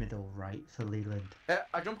left, middle, right for Leland. Yeah,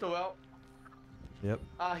 I jumped the well. Yep.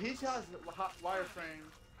 He has wireframe.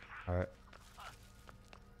 Alright.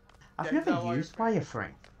 I've Yeah, never no, used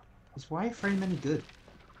wireframe. Is wireframe any good?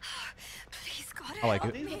 Please, God, I like I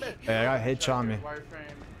it. think it's the best Hey, I got a hitch on me.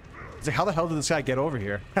 wireframe. It's like, how the hell did this guy get over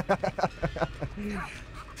here?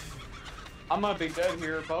 I'm gonna be dead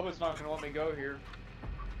here. Bubba's not gonna let me go here.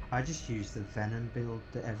 I just use the Venom build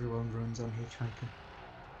that everyone runs on Hitchhiker.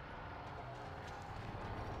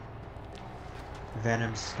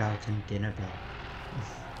 Venom, Scout, and Dinner Bell.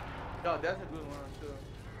 Yo, that's a good one too.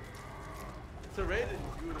 So rated is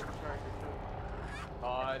good in striker too.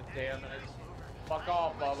 God damn it. Fuck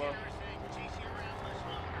off, Bubba.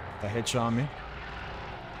 A hitch on me.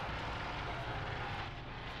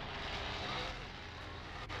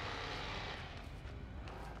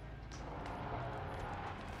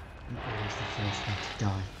 I'm always the first one to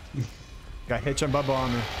die. Got hitch on Bubba on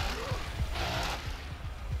me.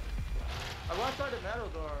 I want to try the metal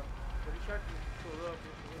door, but he tried to pull up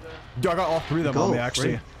over there. Yo, I got all 3 of them on me,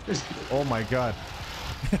 actually. Free. Oh my god.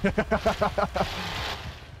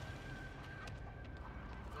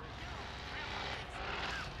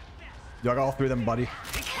 Yo, I got all 3 of them, buddy.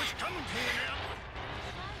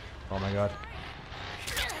 Oh my god.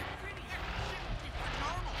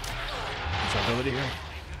 There's our ability here.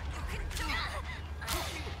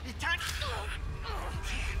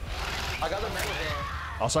 I got the metal door.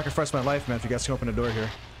 I'll sacrifice my life, man, if you guys can open the door here.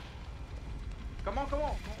 Come on, come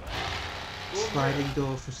on. Sliding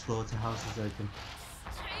door for slaughterhouse is open.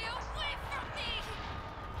 stay away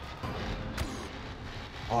from me.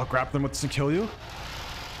 I'll grab them with this and kill you.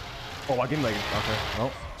 Oh, I can like it. Okay.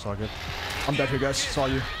 Oh, it's all good. I'm dead here, guys. It's all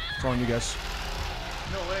you. It's all on you guys.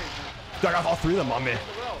 No way. Dude, I got all 3 of them on me. Jump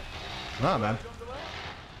the well. Nah, man. Jump the well.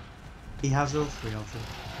 He has all 3 of them.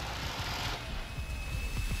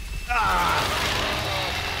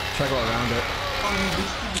 Try to go around it. Oh, he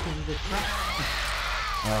missed it because of the trap.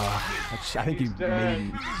 I think he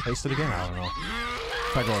maybe placed it again. I don't know.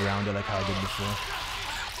 Try to go around it like how I did before.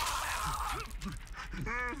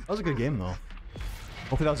 That was a good game, though.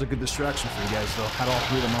 Hopefully that was a good distraction for you guys, though. Had all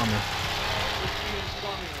 3 of them on me.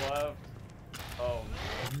 Left. Oh.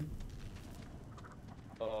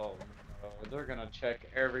 Oh no. They're gonna check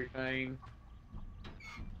everything.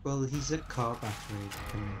 Well, he's at car battery.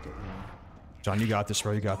 Can make it now. John, you got this,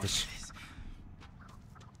 bro. You got this.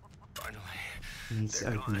 Finally. He needs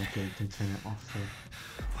to open the gate and turn it off though.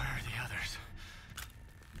 Where are the others?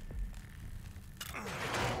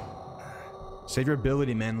 Save your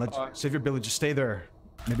ability, man. Save your ability. Just stay there.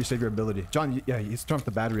 Maybe save your ability. John, yeah, he's turn off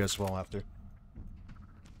the battery as well after.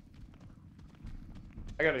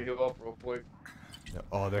 I gotta heal up real quick. Yeah.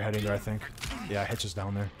 Oh, they're heading there, I think. Yeah, Hitch is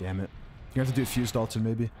down there. Damn it. You have to do a fuse, Dalton,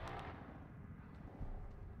 maybe.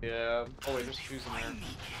 Yeah. Oh wait, there's fuse in there.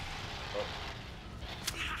 Oh.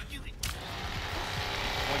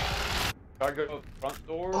 Gotta go to the front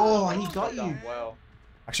door. Oh, he got you. Wow.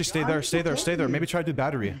 Actually, stay there. Stay there. Stay there. Maybe try to do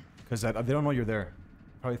battery. Because they don't know you're there.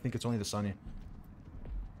 Probably think it's only the Sunny.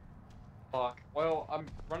 Fuck. Well, I'm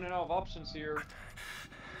running out of options here.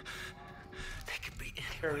 They could be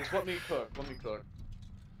Here, anywhere. just let me cook. Let me cook.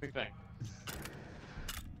 Big thing.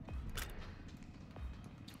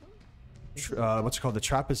 What's it called? The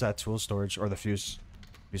trap is at tool storage or the fuse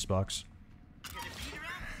box.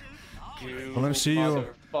 You Well, let me see you.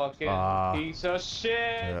 motherfucking piece of shit.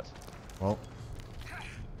 Yeah. Well,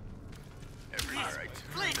 Everywhere I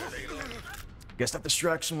turn, they are. guess that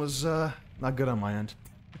distraction was not good on my end.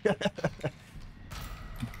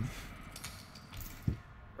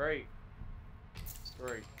 Great. It's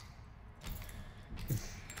great.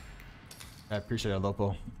 I appreciate it,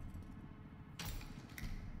 Lopo.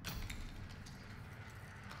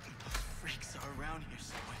 Freaks are around here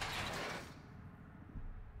somewhere.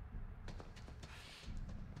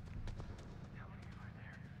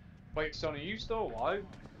 Wait, Sonny, you still alive?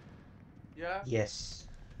 Yeah. Yes.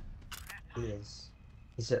 He is.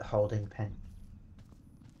 He's at holding pen.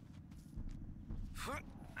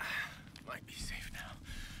 Might be safe now.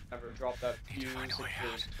 Never dropped that fuse. find a It way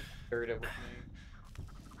just carried it with me.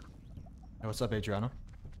 Hey, what's up, Adriano?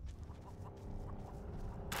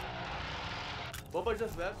 Boba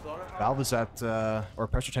just left slaughterhouse. Valve is at, or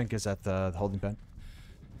pressure tank is at the holding pen.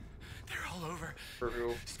 They're all over.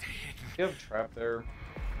 True. Stay hidden. You have a trap there.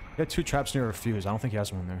 He had 2 traps near a fuse. I don't think he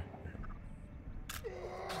has one there.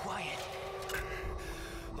 Quiet.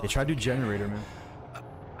 They tried to do generator, man.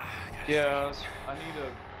 Yeah, I need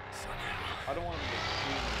a. Somehow. I don't want him to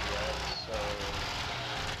see me yet, so.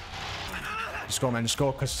 Just go, man. Just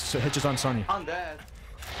go, cause Hitch is on Sonny. I'm dead.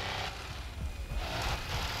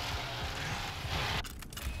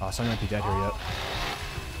 Oh, Sonny might be dead here yet. Oh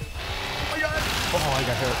my god! Oh, I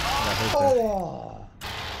got hurt. I got hurt there. Oh!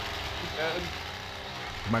 He's dead.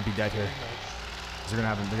 He might be dead here. They're gonna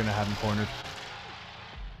have him. They're gonna have him cornered.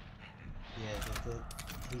 Yeah,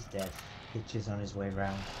 he's dead. Hitch is on his way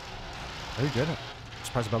round. Very good.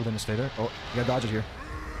 Surprised the bubble didn't stay there. Oh, you got dodge it here.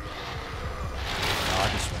 Oh, I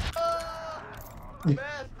just went.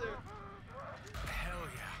 Bastard! Hell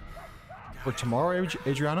yeah. For tomorrow,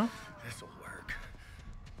 Adriana? This'll work.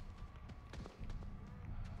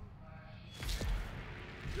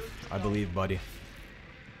 I believe, buddy.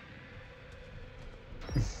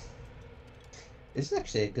 This is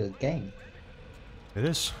actually a good game. It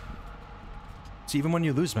is. See, even when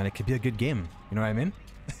you lose, man, it could be a good game. You know what I mean?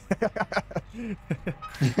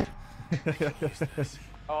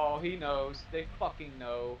 Oh, he knows. They fucking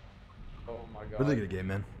know. Oh my god. Really good game,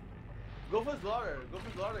 man. Go for slaughter. Go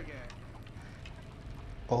for slaughter again.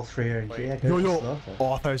 All three are in Wait. G. Yo.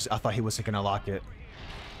 Oh, I thought he was gonna lock it.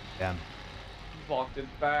 Damn. Walked it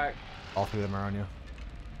back. All three of them are on you.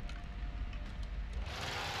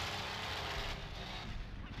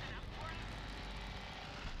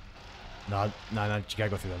 No, you gotta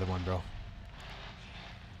go through the other one, bro.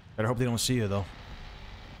 Better hope they don't see you, though.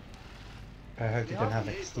 I hope you don't have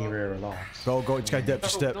exterior alarms. Go, just gotta dip,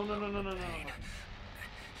 just dip. No.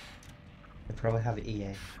 They probably have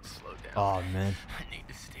EA. Slow down. Oh, man. I need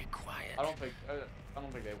to stay quiet. I don't think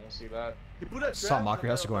they won't see that. He put a Saw trap Mockery,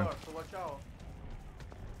 on how's it the going? bar, so watch out.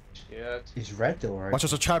 Shit. He's red door. Watch,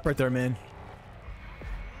 there's a trap right there, man.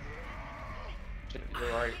 Shit,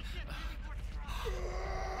 you're right.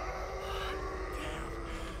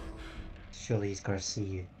 Surely he's gotta see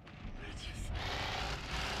you.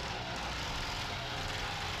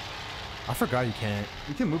 I forgot you can't.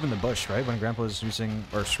 You can move in the bush, right? When Grandpa's using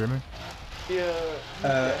or screaming. Yeah.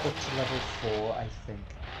 Up to level 4, I think.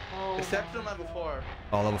 Oh, Exception level 4.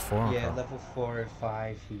 Oh, level 4. Okay. Yeah, level 4 or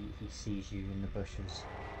 5, he sees you in the bushes.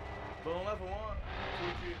 But on level 1, 2,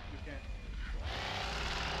 3, you can't.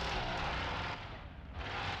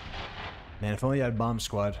 Man, if only you had Bomb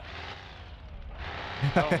Squad.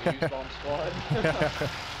 I don't use Bomb Squad.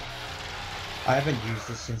 I haven't used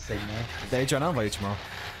this since they nerfed it. Hey, John, I'll invite you tomorrow.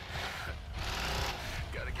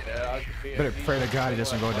 Gotta get Yeah, I could be. Better pray to God he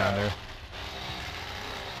doesn't go down there.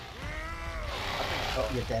 Oh,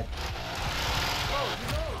 you're dead.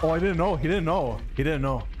 Oh, I didn't know. He didn't know. He didn't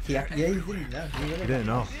know. Yeah, he didn't know. He really He didn't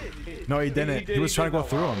know. No, he didn't. He was trying to go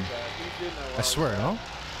through him. I swear, no?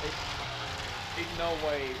 No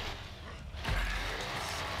way.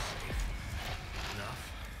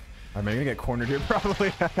 I'm gonna get cornered here,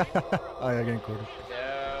 probably. Oh, yeah, getting cornered.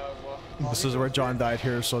 Yeah, well. This is where John died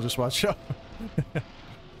here, so just watch out.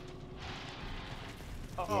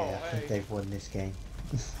 Oh, Yeah, I think hey. they've won this game.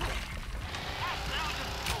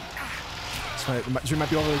 Dream might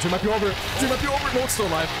be over. Dream might be over. Dream might be over. No, it's still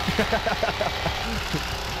alive.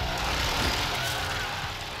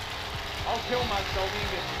 I'll kill myself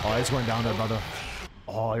even. Oh, he's going down there, brother.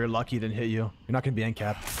 Oh, you're lucky he didn't hit you. You're not gonna be end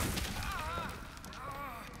capped.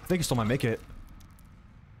 I think you still might make it.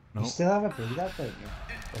 No. You still have a bleed out, don't you?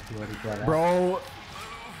 If you already bled out. Bro.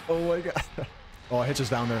 Oh my god. Oh, Hitch is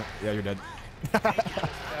down there. Yeah, you're dead.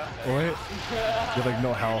 Wait. You have like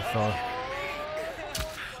no health,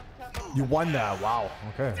 You won that. Wow.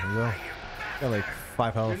 Okay, there you go. You got like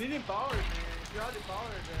 5 health. You're needing power, man. If you're out of power,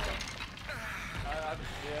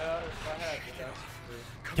 Yeah, if I had, but that's true.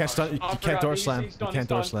 You can't stun. You I can't forgot, door he's slam. You done, can't he's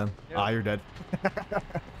door done. slam. Yep. Ah, you're dead.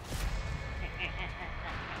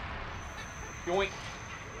 Yoink.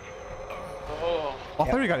 Oh. I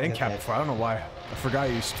thought you got in Yeah, cap yeah. before. I don't know why. I forgot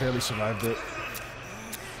you barely survived it.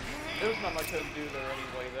 There was not much I could do there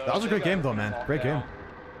anyway, though. That was a They great got game, though, everything man. locked Great game. down.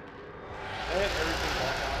 They had everything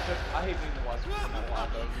locked down. I hate being the last person that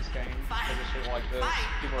locked out of this game. I just feel like this.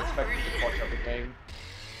 People are expecting me to clutch up the game.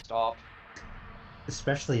 Stop.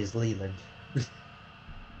 Especially as Leland.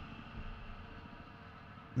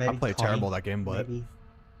 I played Connie, terrible that game, but maybe.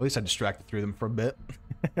 at least I distracted through them for a bit.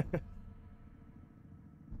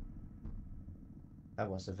 That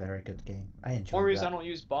was a very good game. I enjoyed One reason that. I don't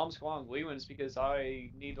use Bomb Squad and Leland is because I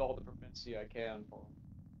need all the propensity I can for them.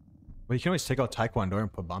 Well, you can always take out Taekwondo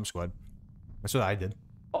and put Bomb Squad. That's what I did.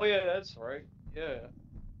 Oh yeah, that's right. Yeah.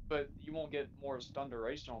 But you won't get more stun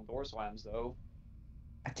duration on door slams though.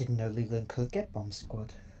 I didn't know Leland could get Bomb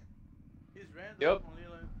Squad. he's random. Yep. on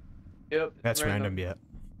Leland. Yep. That's random, yet.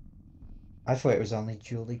 I thought it was only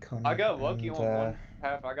Julie, Connie, I got lucky and, on one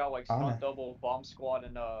half. I got like Anna. stunt double Bomb Squad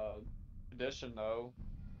and addition though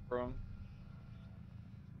from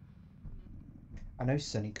I know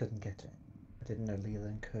Sunny couldn't get it. I didn't know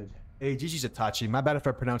Leland could. Hey, GG's Itachi. My bad if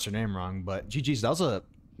I pronounced your name wrong, but GG's, that was a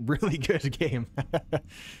really good game. That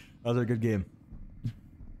was a good game.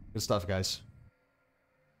 Good stuff, guys.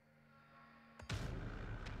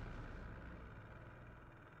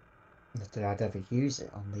 Not that I'd ever use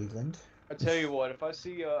it on Leland. I tell you what, if I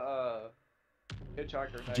see a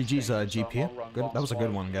hitchhiker next GG's to me or GP. something, I'll run Good. bomb That was a good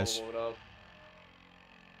squad one, and guys. blow it up.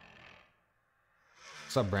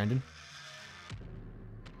 What's up, Brandon?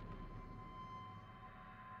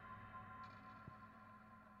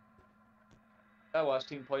 That last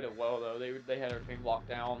team played it well though. They had everything locked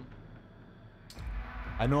down.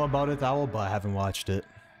 I know about it, Owl, but I haven't watched it.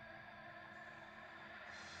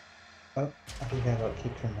 Oh, I think I got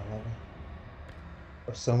kicked from the lobby.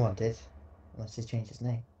 Or someone did. Unless he changed his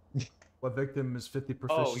name. What victim is 50 Oh,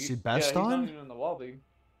 proficiency yeah, best he's not on? even in the lobby.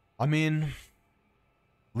 I mean,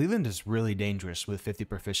 Leland is really dangerous with 50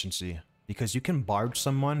 proficiency because you can barge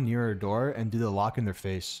someone near a door and do the lock in their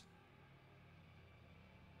face.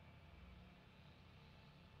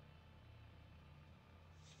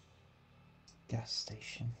 Gas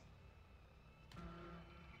station.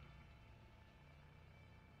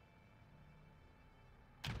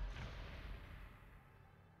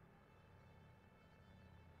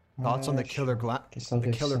 Thoughts on the Killer, Guess I'll the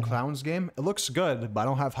go Killer Sunny. Clowns game? It looks good, but I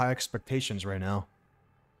don't have high expectations right now.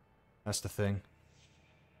 That's the thing.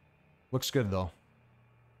 Looks good though.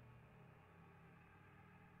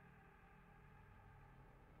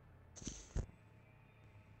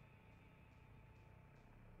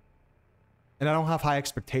 And I don't have high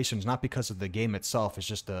expectations, not because of the game itself, it's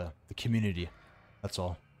just the community. That's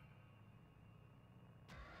all.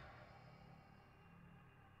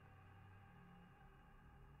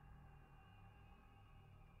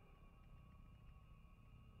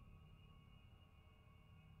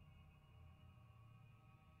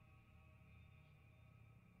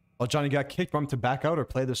 Oh, Johnny got kicked. Want him to back out or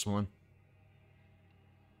play this one?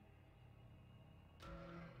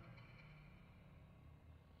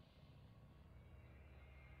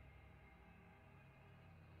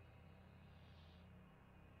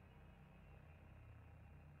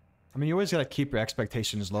 I mean, you always gotta keep your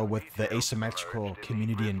expectations low with the asymmetrical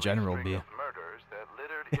community in general, B.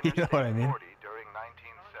 You know what I mean?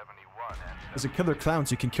 As a Killer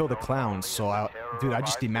Clowns, you can kill the clowns, so dude, I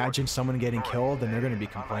just imagine someone getting killed and they're gonna be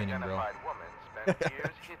complaining, bro.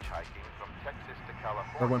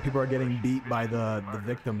 Or when people are getting beat by the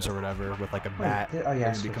victims or whatever with like a bat, Oh they're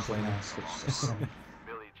yeah, gonna be complaining. switched to Sunny.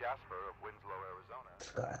 Billy Jasper of Winslow, Arizona.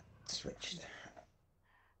 Forgot I switched.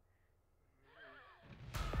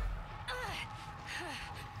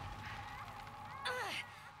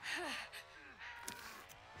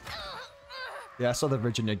 Yeah, I saw the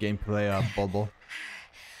Virginia gameplay, Bulbul.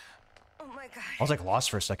 Oh my god. I was like lost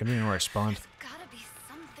for a second, I didn't even know where I spawned. Gotta be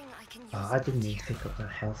something I can use. I didn't even pick up their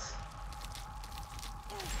health.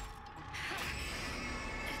 It's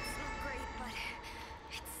not great, but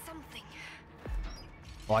it's something.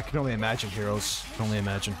 Well, I can only imagine, heroes. I can only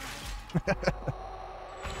imagine.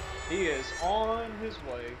 He is on his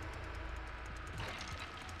way.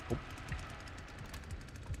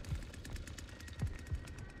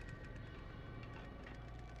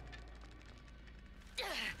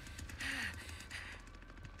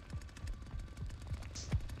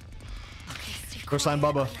 Okay, stay First line,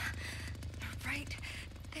 quiet. Bubba. Right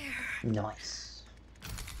there. Nice.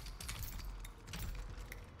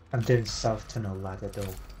 I'm doing South Tunnel Ladder Door,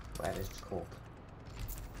 whatever it's called.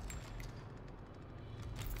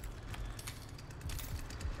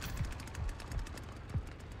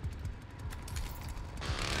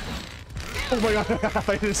 Oh my god,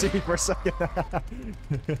 I didn't see you for a second.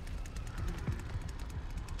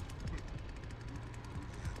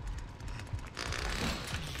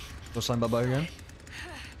 First line, Bubba again.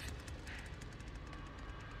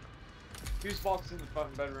 Fuse box in the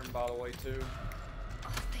fucking bedroom, by the way, too. Oh,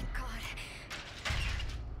 thank God.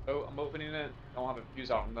 Oh, I'm opening it. Don't have a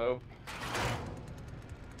fuse out, though.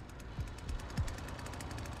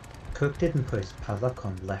 Cook didn't put his padlock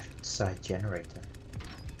on left side generator.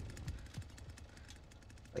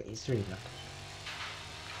 Wait, is there even?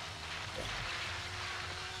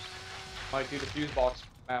 Might do the fuse box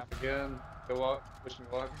map again. Go up. Wish me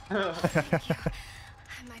luck. Thank you.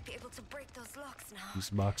 I might be able to break those locks now. Use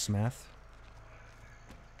box math.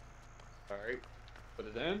 Alright. Put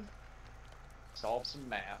it in. Solve some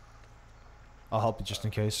math. I'll help you just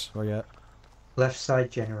in case. Where you at? Left side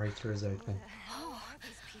generator is open. Oh,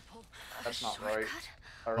 these people. That's not right. Shortcut?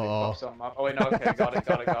 I already Oh. fucked something up. Oh wait, no, okay, got it.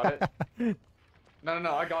 No,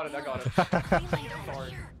 I got it. Leland, over Sorry.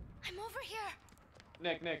 here. I'm over here.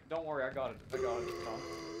 Nick, don't worry, I got it. It's fine.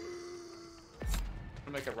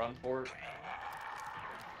 to make a run for it.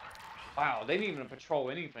 Wow, they didn't even patrol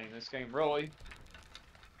anything in this game, really.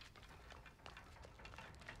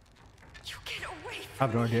 You get away I from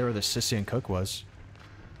have no me. idea where the Sissy and Cook was.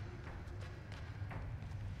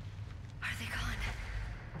 Are they gone?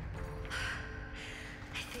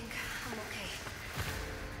 I think I'm okay.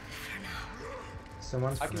 For now.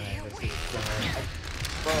 Someone's I coming can- over to generate.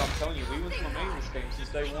 Bro, I'm telling you, we went to my main this game since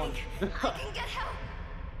day one. I can get help.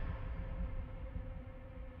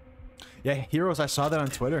 Yeah, Heroes, I saw that on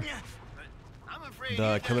Twitter. I'm afraid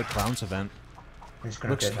The Killer Clowns event. I'm just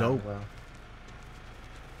gonna Looks go down dope. well.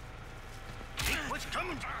 what's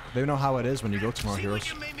coming. They know how it is when you go to more See Heroes.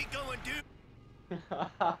 what you made me go and do.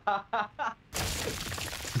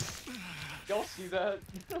 Y'all see that?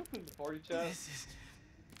 The party chat? This is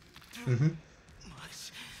Mm-hmm.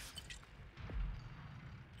 much.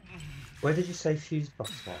 Where did you say fuse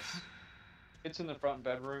box was? It's in the front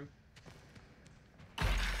bedroom. No.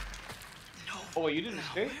 Oh wait, you didn't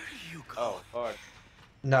escape? Where do you go? Oh, fuck.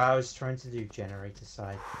 No, I was trying to do generator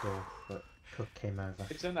side door, but Cook came over.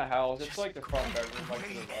 It's in the house. It's like the front bedroom, like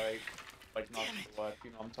to the right. Like not Damn to it. the left,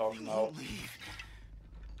 you know what I'm talking You about. won't leave.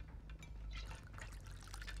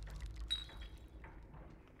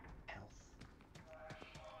 Health.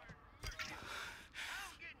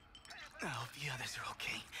 I hope the others are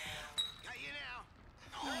okay. Got you now.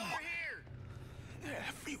 They're over here. They're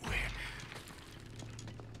everywhere.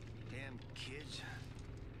 Damn kids.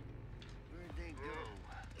 Where'd they go?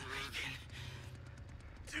 We can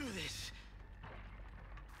do this.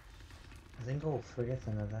 I think all three of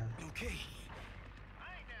them are there. Okay.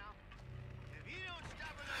 Right now. If you don't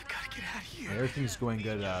stop her, I gotta get out of here. Everything's going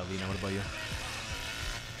good, Lena. What about you?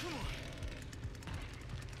 Come on.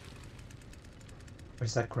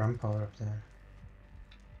 Where's that grandpa up there?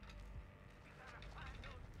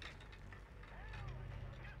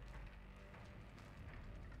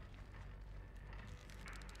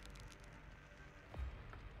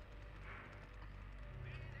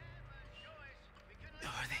 Are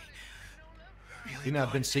they really Lena,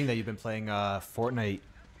 I've been gone? seeing that you've been playing Fortnite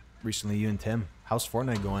recently, you and Tim. How's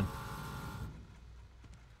Fortnite going?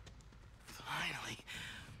 Finally.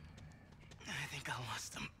 I think I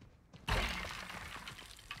lost them.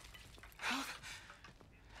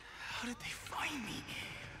 How did they find me?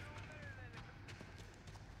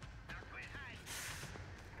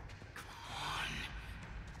 Come on.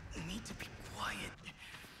 I need to be quiet.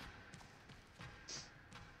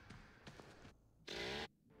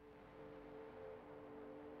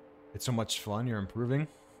 It's so much fun. You're improving.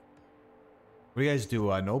 What do you guys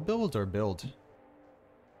do? No build or build?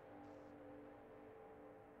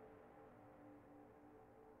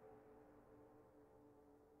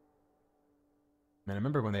 Man, I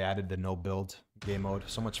remember when they added the no build game mode.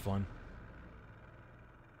 So much fun.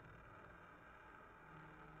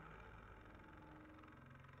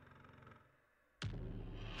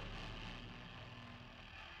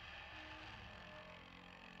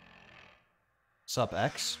 Sup,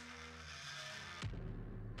 X?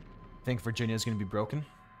 Think Virginia's gonna be broken?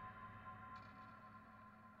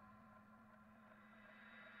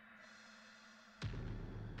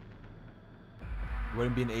 It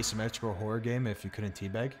wouldn't be an asymmetrical horror game if you couldn't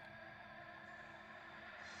teabag.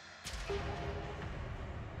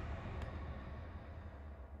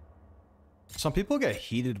 Some people get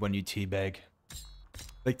heated when you teabag.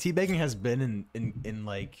 Like teabagging has been in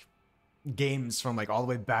like games from like all the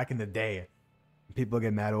way back in the day. People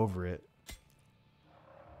get mad over it.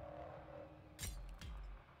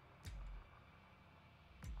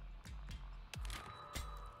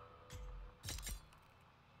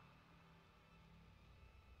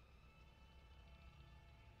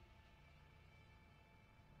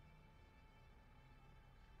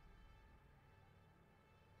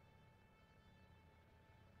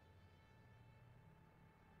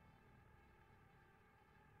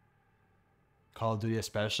 Call of Duty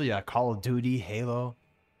especially, yeah. Call of Duty, Halo.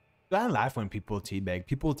 I laugh when people teabag.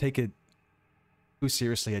 People take it too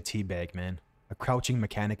seriously a teabag, man. A crouching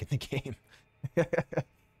mechanic in the game.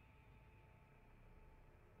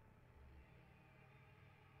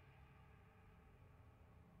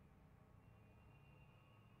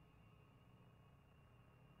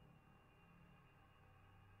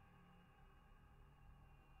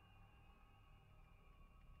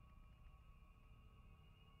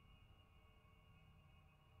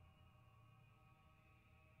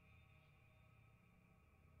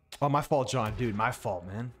 Oh, my fault, John. Dude, my fault,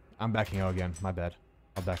 man. I'm backing out again. My bad.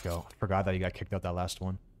 I'll back out. Forgot that you got kicked out that last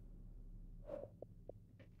one.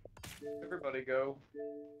 Everybody go.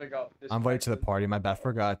 They got this. I'm invited to the party. My bad.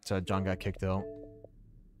 Forgot John got kicked out.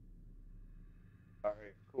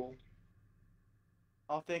 Alright, cool.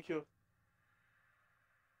 Oh, thank you.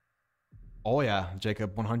 Oh yeah,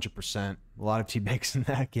 Jacob, 100%. A lot of teabakes in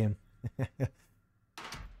that game.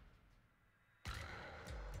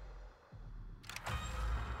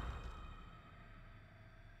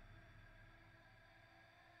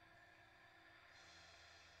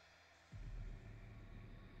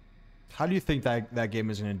 How do you think that game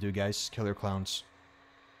is gonna do, guys? Killer Clowns.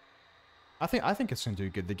 I think it's gonna do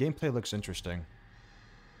good. The gameplay looks interesting.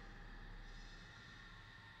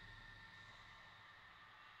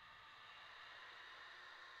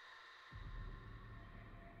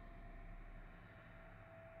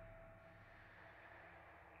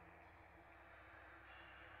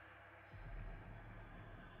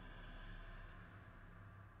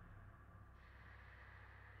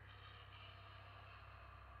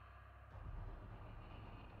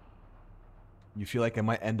 You feel like it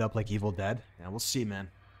might end up like Evil Dead? Yeah, we'll see, man.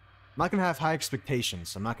 I'm not gonna have high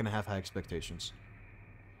expectations. I'm not gonna have high expectations.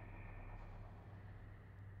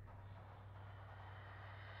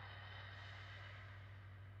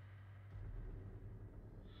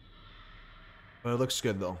 But it looks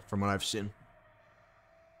good, though, from what I've seen.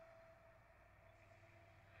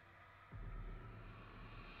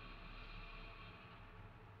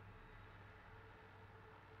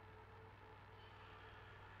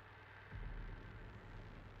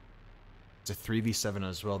 It's a 3v7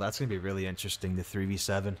 as well. That's gonna be really interesting, the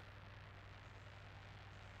 3v7.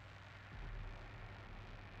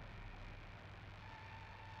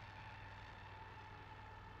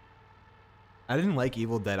 I didn't like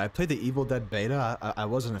Evil Dead. I played the Evil Dead beta. I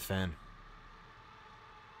wasn't a fan.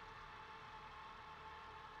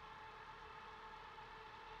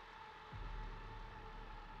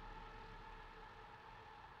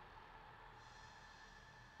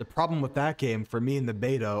 The problem with that game, for me in the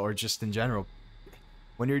beta, or just in general,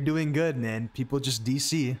 when you're doing good, man, people just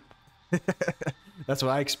DC. That's what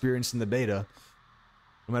I experienced in the beta.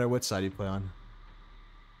 No matter what side you play on.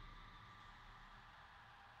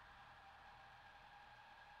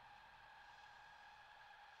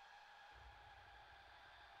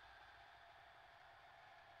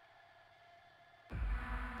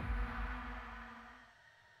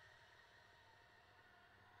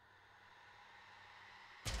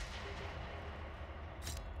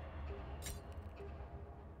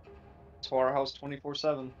 Slaughterhouse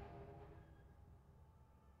 24/7.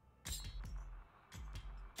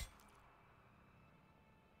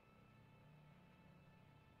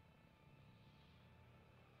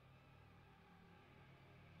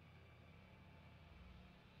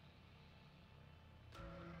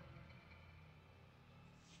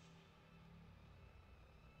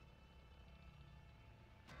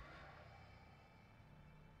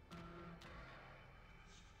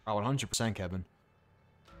 Oh, 100%, Kevin.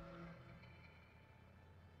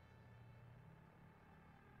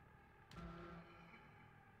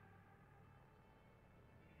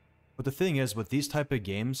 But the thing is, with these type of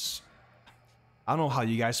games, I don't know how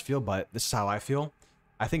you guys feel, but this is how I feel.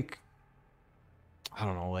 I think, I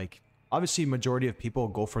don't know, like, obviously majority of people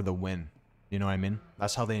go for the win. You know what I mean?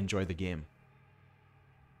 That's how they enjoy the game.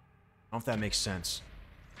 I don't know if that makes sense.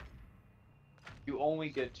 You only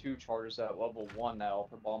get 2 charges at level 1 now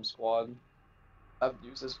for Bomb Squad. I've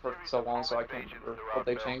used this for so long, so I can't remember what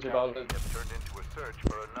they changed about it.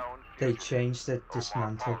 They changed the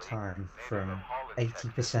dismantle time from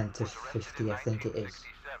 80% to 50, I think it is.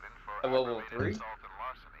 At level 3?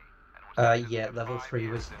 Yeah, level 3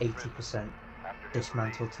 was 80%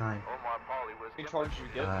 dismantle time. How many charges you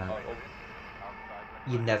get?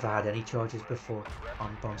 You never had any charges before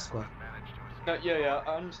on Bomb Squad. No, yeah,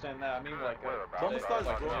 I understand that. I mean, like, Bomb Squad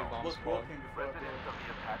like was broken before.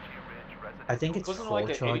 I think it's wasn't 4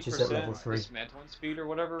 like charges at level 3. dismantling speed or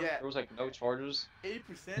whatever? Yeah. There was like no charges.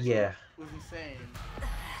 80% Yeah. was insane.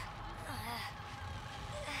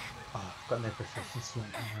 Oh, I've got no proficiency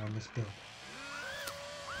on this build.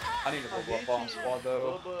 I need to level up Bomb Squad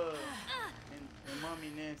though. Bubba and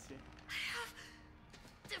Mommy Nancy.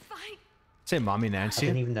 To find Say Mommy I Nancy.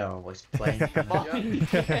 didn't even know I was playing.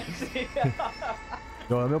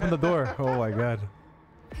 Yo, let me open the door. Oh my god.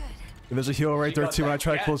 There's a heal right there too when I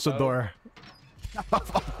try to close the door. Oh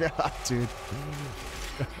my god, dude.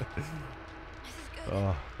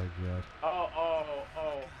 Oh my god.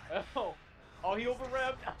 Oh, he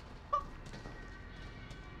overrevved.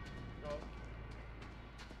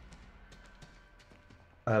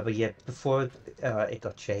 But yeah, before it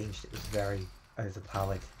got changed, it was very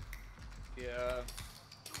overpowered. Yeah.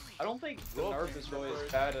 I don't think the nerf is really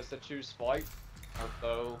as bad as the choose flight nerf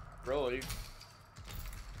though, really.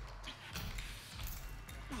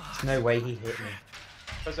 There's no way he hit me.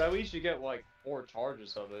 Because at least you get like 4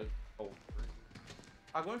 charges of it. Oh,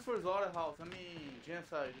 I'm going for slaughterhouse. I mean,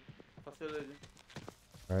 genocide facility.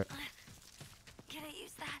 Alright. Can I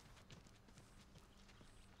use that?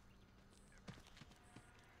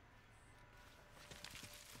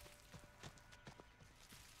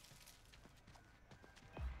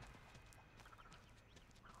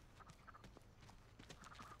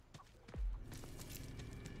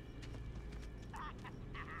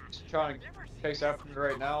 Just trying to chase after me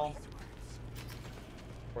right now.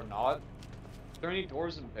 Or not. Is there any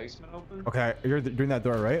doors in the basement open? Okay, you're doing that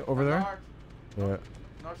door, right? Over there? Yeah.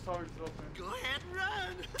 North tower is open. Go ahead and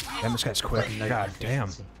run. Damn, this guy's quick. No God damn.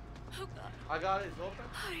 efficiency. Oh god. I got it. It's open.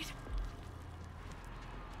 Hide.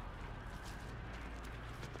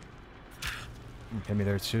 Hit me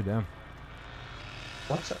there too, damn.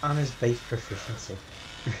 What's Anna's base proficiency?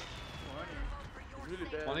 20. It's really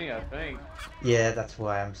bad. 20, I think. Yeah, that's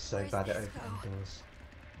why I'm so bad at opening doors.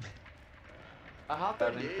 I have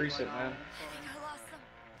Gotta 38 increase right it, now. man. I think I lost them.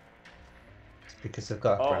 It's because I've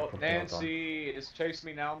got a Oh, grapple build on. Nancy is chasing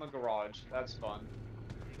me now in the garage. That's fun.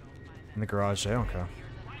 In the garage, I don't care.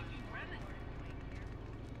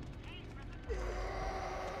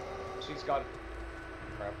 She's got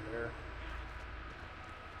crap there.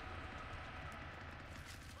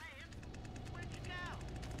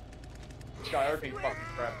 She's got everything fucking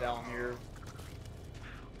crap down here.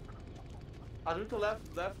 I do the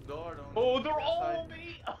left door. Don't Oh, they're all on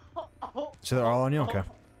me! So they're all on you? Okay.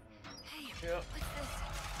 Hey, Yep. what's this?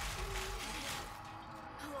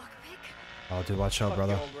 A lockpick? Oh, dude, watch out, Fuck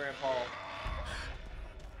brother. you, old grandpa.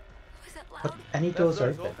 Was it But loud? any Left doors door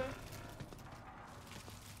is open?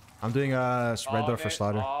 I'm doing red door for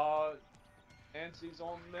slaughter. Nancy's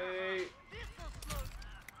on me.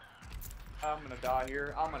 I'm gonna die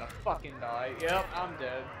here. I'm gonna fucking die. Yep, I'm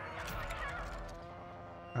dead.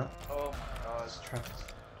 Oh, Oh my god. it's trapped.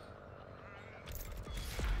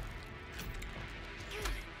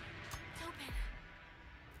 It's open.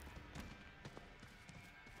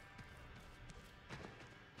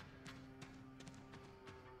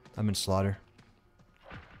 I'm in slaughter.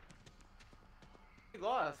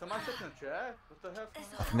 God, somebody took the track. What the heck?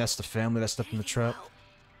 This And that's the family that stepped in the trap.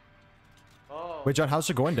 Oh. Wait, John, how's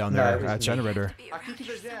it going down No, there it was at me. generator? I can keep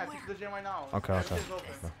the gen. I can keep the gen right now. Okay, okay. Everything's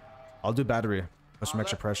open. I'll do battery. Put some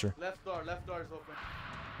extra Left- pressure. Left door is open.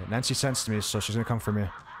 Nancy sensed me, so she's gonna come for me.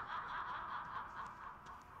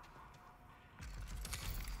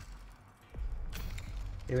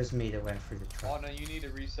 It was me that went through the Oh trap. no, you need to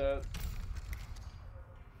reset.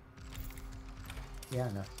 Yeah,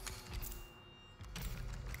 I know.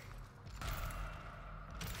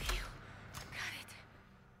 Phew. Got it.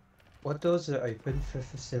 What doors are open for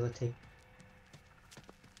facility?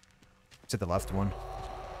 It's at the left one.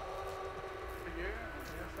 Over here, on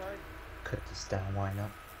the inside. Cut this down, why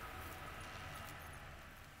not?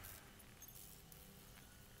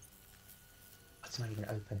 It's not even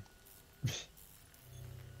open.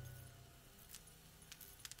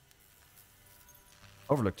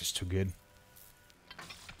 Overlooked is too good.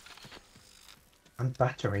 And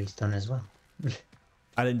battery's done as well.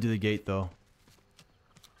 I didn't do the gate though.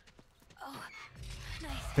 Oh,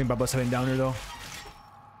 nice. Think about us heading down here though.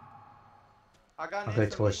 I got I'll an go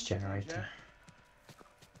instant towards gen. generator.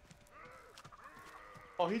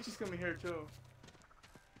 Oh, he's just coming here too.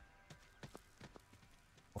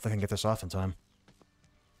 Hope I can get this off in time.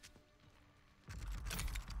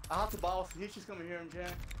 I have to boss. He's just coming here in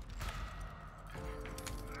gen.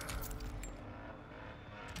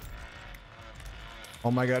 Oh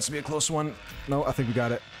my god, it's gonna be a close one. No, I think we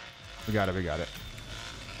got it. We got it, we got it.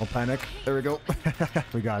 Don't panic. There we go.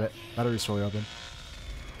 We got it. Battery's fully open.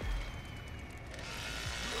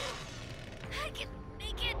 I can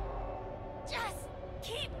make it. Just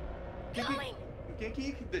keep Can going. you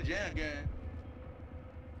keep the gen again?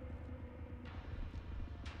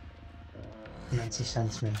 Nancy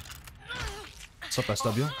sends me. What's up,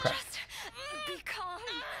 SW? Crap. Just be calm.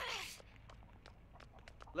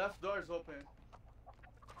 Left door is open.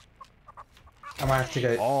 I might have to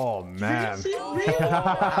go. Oh man. Oh my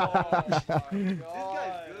This god. guy's good.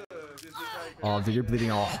 This guy Oh, dude, you're bleeding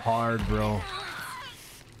all hard, bro.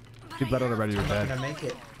 You bled out already, you're I'm not dead. gonna make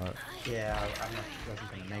it. Alright. Yeah, I'm not wasn't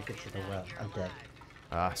gonna make it to the well. I'm dead.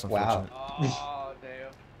 Ah, it's Wow. unfortunate. Oh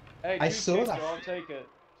damn. Hey, I two saw scapes, that. bro, I'll take it.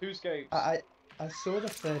 2 scapes. I saw the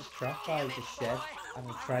first trap by the shed and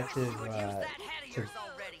I tried to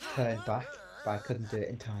turn it back, but I couldn't do it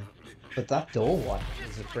in time. But that door one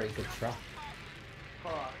is a pretty good trap.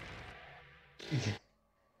 Fuck.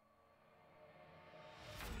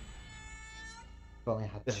 I've only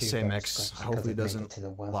had Yeah, two same bow X. scraps Hopefully because it I've made doesn't it to the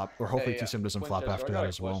well. flop, or hopefully Hey, T-Sim doesn't flop Winchester, after I got that a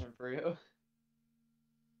as well. question for you.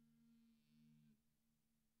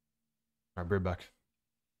 Alright, we're back.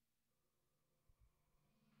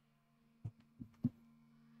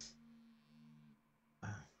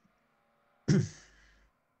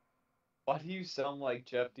 Why do you sound like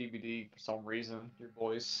Jeff DVD for some reason? Your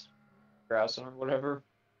voice, Grayson or whatever.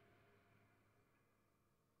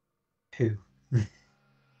 Who?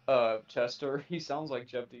 Chester. He sounds like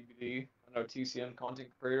Jeff DVD. I know TCM content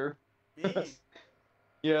creator. Me?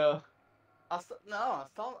 Yeah. I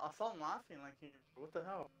saw him laughing like he. What the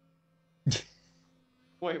hell?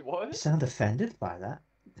 Wait, You what? sound offended by that.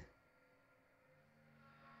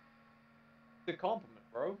 It's a compliment,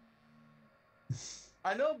 bro.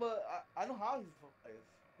 I know, but I know how he's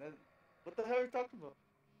is. What the hell are you talking about?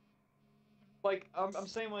 Like, I'm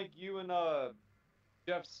saying like you and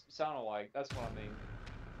Jeff sound alike. That's what I mean.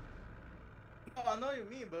 No, I know what you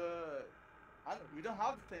mean, but we don't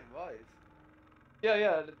have the same voice.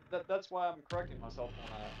 Yeah. That's why I'm correcting myself on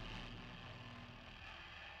that.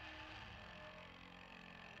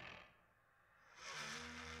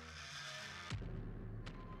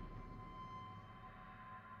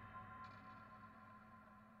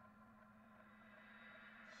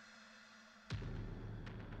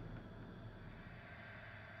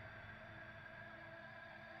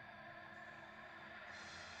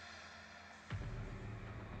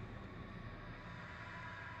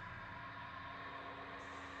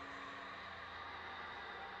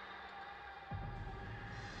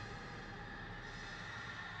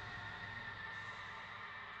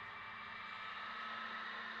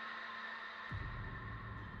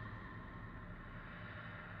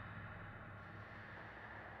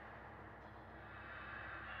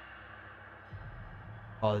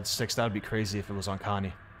 Oh, it's 6. That would be crazy if it was on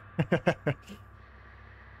Connie.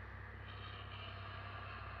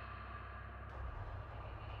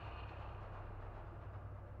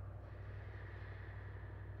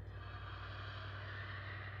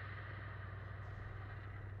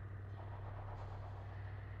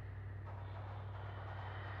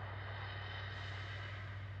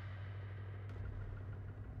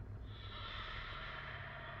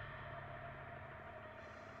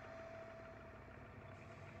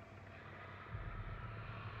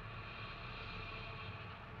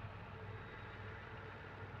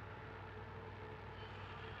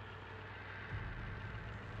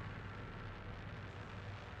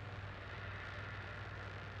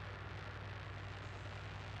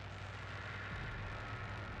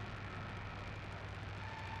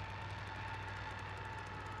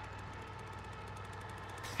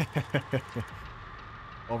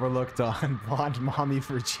 Overlooked on Blonde Mommy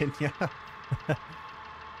Virginia.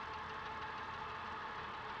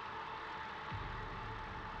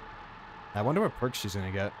 I wonder what perks she's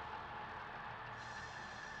gonna get.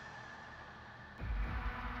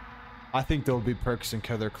 I think there'll be perks in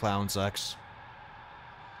Killer Clowns X.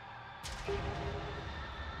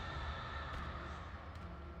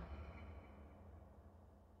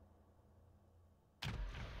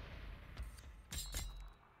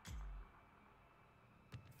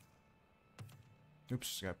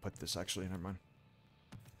 Oops, gotta put this actually, never mind.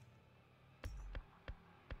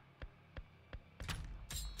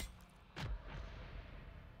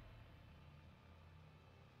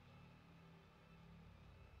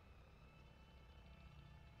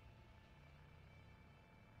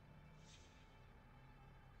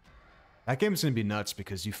 That game's gonna be nuts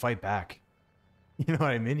because you fight back. You know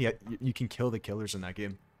what I mean? You can kill the killers in that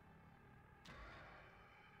game.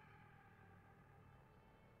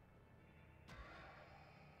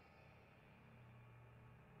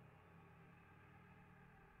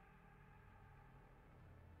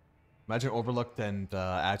 Imagine Overlooked and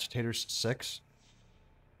Agitators 6.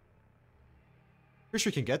 Pretty sure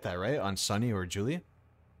you can get that, right? On Sunny or Julie?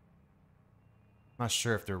 Not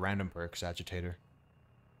sure if they're random perks, Agitator.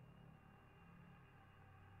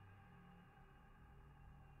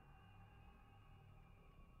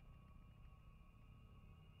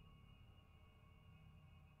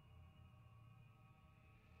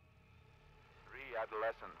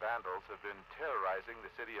 Adolescent vandals have been terrorizing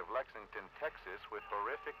the city of Lexington, Texas with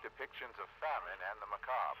horrific depictions of famine and the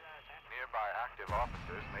macabre. Nearby active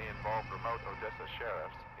officers may involve remote Odessa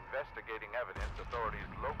sheriffs investigating evidence authorities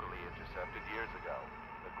locally intercepted years ago.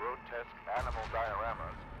 The grotesque animal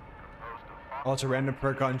dioramas composed of... Oh, it's a random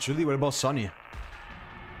perk on Julie. What about Sunny?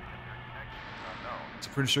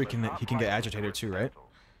 I'm pretty sure he can get Agitator too, right?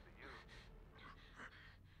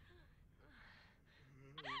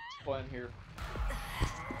 It's fun here.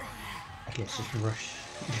 I guess just rush,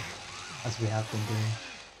 as we have been doing.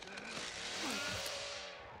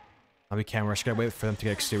 We can't rush. Gotta wait for them to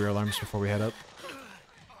get exterior alarms before we head up.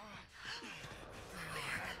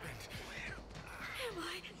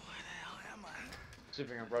 See if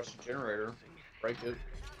we can rush the generator. Break it.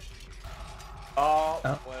 Oh,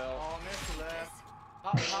 Well. oh, missed the left.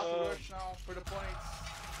 Hot rush now for the points.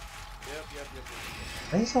 Yep.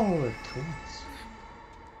 Where's all the tools?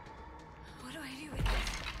 What do I do with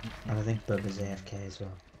this? And I think Bubba's AFK as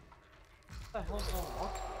well. What the hell's all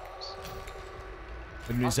locked?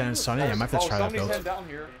 When New Zealand sunny, I might have to try that somebody's build. heading down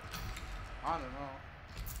here. I don't know.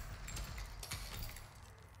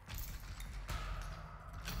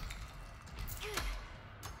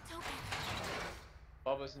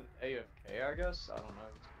 Bubba's an AFK, I guess? I don't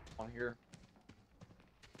know. It's on here.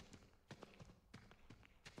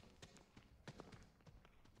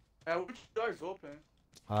 Which door's open?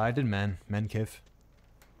 I did men cave.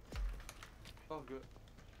 Oh, good.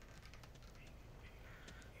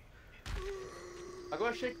 I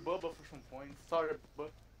gotta shake Bubba for some points. Sorry, Bubba.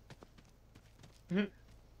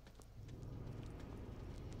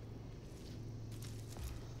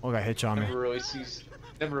 Oh, got hitch on me.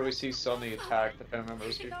 Never really see Sonny attack the family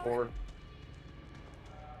members before.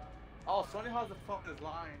 Oh, Sonny has the fucking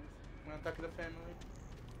lines when attacking the family.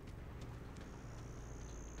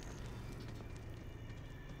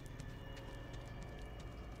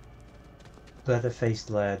 Leatherface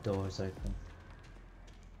lair doors open.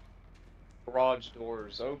 Garage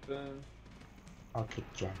doors open. I'll kick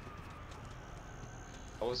Jen.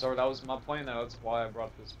 That was my plan though, that's why I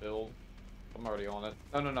brought this build. I'm already on it.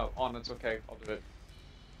 No, on it's okay, I'll do it.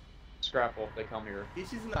 Scrapple if they come here.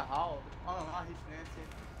 He's in the house. I don't know, he's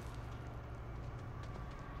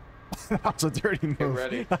Nancy. That's a dirty move. Get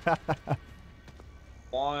ready.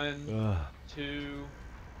 1, 2,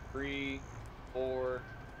 3, 4,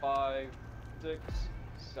 5, 6,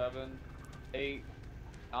 7, 8,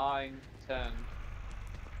 9, 10.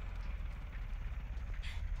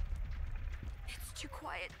 It's too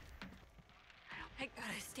quiet. I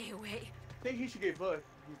gotta stay away. I think he should get bush.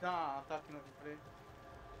 He's not attacking us today.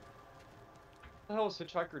 What the hell is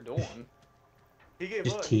Hitchhiker doing? He gave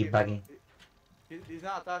Just bush. teabagging. He's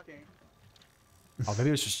not attacking. Oh, maybe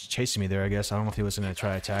he was just chasing me there, I guess. I don't know if he was gonna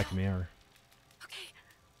try to attack me or... Okay.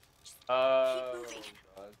 Oh, Keep moving.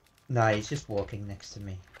 God. Nah, he's just walking next to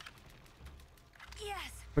me.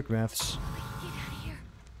 Yes. Quick maths. Get out of here.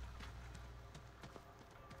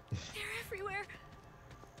 They're everywhere.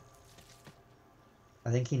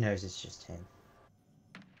 I think he knows it's just him.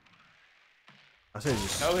 I say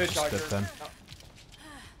just No stiff Hitchhiker. then. No.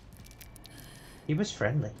 He was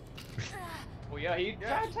friendly. Well, yeah, he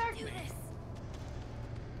attacked Do me. this.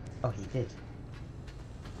 Oh, he did.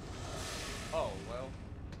 Oh, well.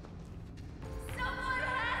 Someone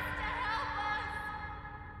has to help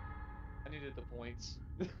I needed the points.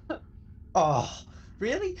 Oh,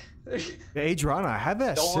 really? Yeah, Adriana, I have it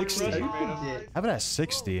at Don't 60. rush me, I man. have it at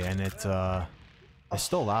 60 and it's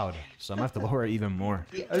still loud. So I'm gonna have to lower it even more.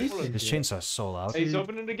 He opened This it. chainsaw's so loud. Hey, he's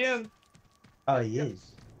opening it again. Oh, he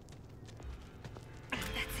is. us.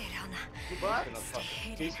 That's it, Elna. What?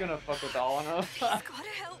 He's gonna fuck with Alana. He's gotta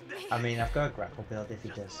help me. I mean, I've got a grapple build if he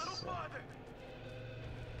does. So.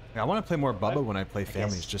 Yeah, I want to play more Bubba when I play guess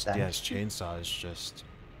family. It's just, that- yeah, his chainsaw is just,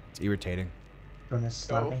 it's irritating. You wanna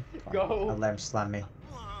slam me? Fine, Go. I'll let him slam me.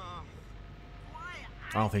 I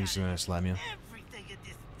don't think he's gonna slam you. Everything in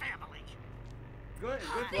this family. Good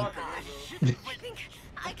Thank luck, God. bro. I think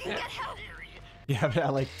I can get help. You have it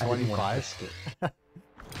at like I didn't want to 25? risk it.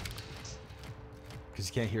 Because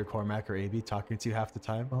you can't hear Cormac or AB talking to you half the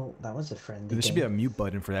time. Well, that was a friendly There should be a game. mute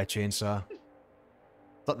button for that chainsaw.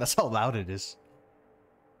 That's how loud it is.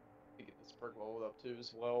 Get this perk leveled up too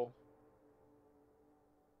as well.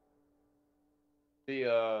 They've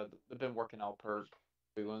been working out perk.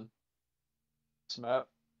 Doing this map.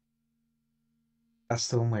 That's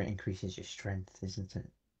the one where it increases your strength, isn't it?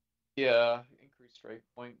 Yeah, increased strike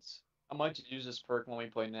points. I might just use this perk when we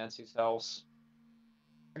play Nancy's house.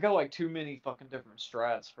 I got like too many fucking different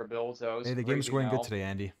strats for builds that I was Hey, the game's crazy going now. good today,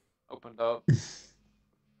 Andy. Opened up.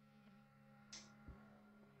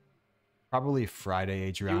 Probably Friday, You would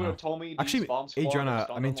Adriana. have told me to Actually, use Bomb Squad or Adriana,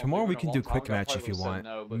 Stun I mean, Them tomorrow or we Given can a do long quick time ago, I match if probably you would've said want.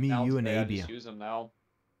 no, but Me, now you, and today I AB. just use them now.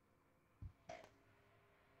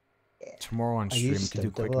 Tomorrow on I stream, we used can do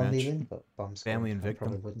to quick double on match. Leland, but bomb squad Family and I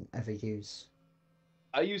probably victim. wouldn't ever use.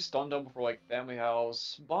 I use Stun Double for like Family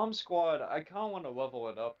House. Bomb Squad, I kind of want to level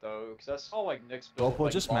it up though, because I saw like Nick's build. Well, it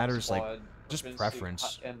like, just Bomb matters, like, Squad, just Offensive,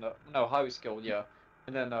 preference. And no, highly skilled, yeah.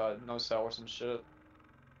 And then no cell or some shit.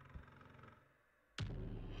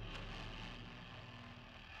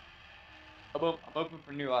 I'm open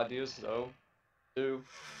for new ideas though. Too.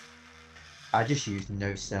 I just use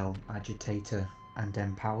no cell, agitator, and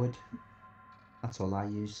empowered. That's all I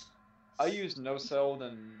use. I use no cell,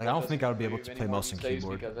 then Like, I don't think I would be able move to play anymore mouse and these days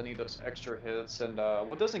keyboard. because I need those extra hits. And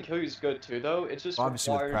what doesn't kill you is good too, though. It just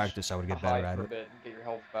Obviously, with requires practice, I would to get better hide at for a it. bit and get your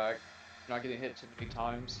health back. You're not getting hit too many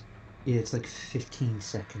times. Yeah, it's like 15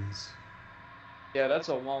 seconds. Yeah, that's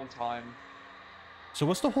a long time. So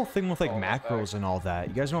what's the whole thing with like Oh, macros and all that?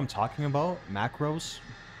 You guys know what I'm talking about? Macros?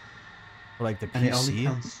 Or like the And it only PC?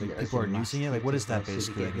 counts Like as people your are last using it? Like hit what as is well, that so if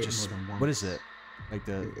you basically? get Like hit just more than what is once, it? Like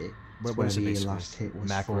the it's what is it whether your basically? last hit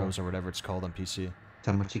was Macros for or whatever it's called on PC.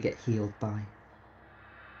 how much you get healed by.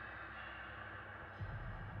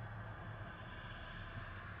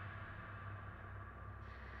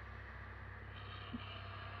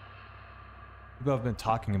 People have been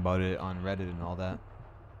talking about it on Reddit and all that.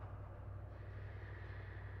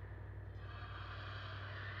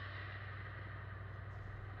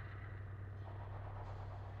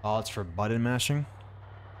 Oh, it's for button mashing?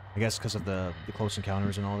 I guess because of the close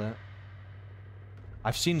encounters and all that.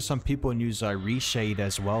 I've seen some people use reshade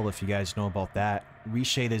as well, if you guys know about that.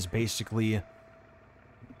 Reshade is basically...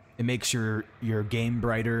 It makes your game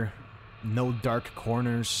brighter. No dark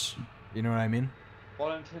corners. You know what I mean? A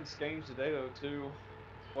lot of intense games today, though, too.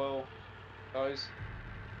 Well, guys.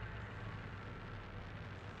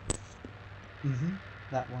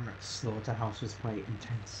 That one at Slaughterhouse was quite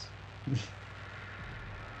intense.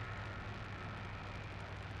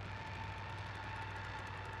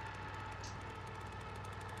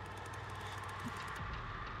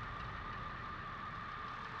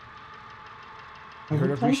 You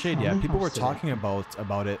heard of Reshade? Yeah, people were today. talking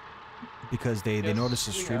about it because they Yes, noticed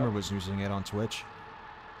a we streamer have. was using it on Twitch.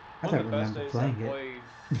 I One don't of the best remember days playing I it.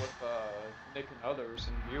 played with Nick and others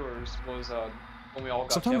and viewers was when we all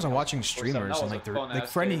got Sometimes I'm together. watching That streamers was and a like they're fun like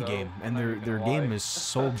ass for any day, though. game I'm and not their even their gonna game lie. is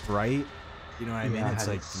so bright. You know what I mean? I It's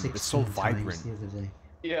had like it it's so 16 times vibrant. the other day.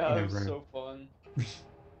 Yeah, in it a was row. so fun.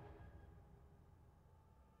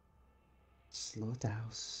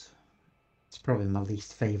 Slaughterhouse. It's probably my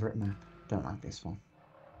least favourite map. Don't like this one.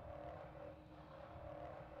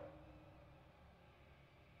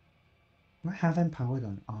 Do I have Empowered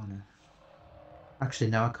on Honor? Actually,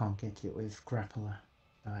 no, I can't get it with Grappler.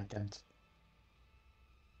 No, I don't.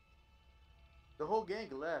 The whole gang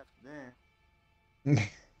left. Man.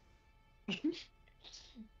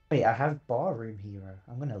 Wait, I have Barroom Hero.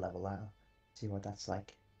 I'm gonna level out. See what that's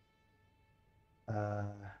like.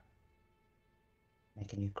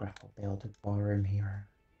 Make a new grapple build with Barroom Hero.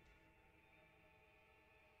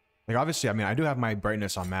 Like obviously, I mean, I do have my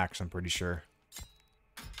brightness on max. I'm pretty sure,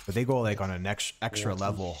 but they go like on an extra 40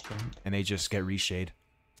 level, strength. and they just get reshade.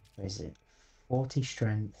 Where is it? 40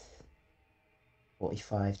 strength,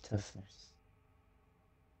 45 toughness,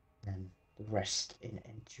 and the rest in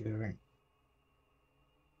endurance.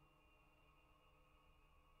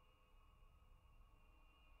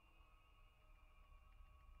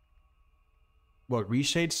 What,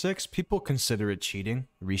 reshade 6? People consider it cheating.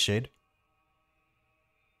 Reshade.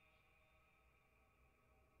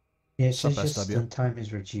 Yeah, it Sup, says your SW? stun time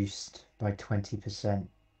is reduced by 20%.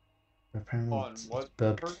 Apparently On it's what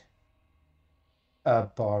bugged.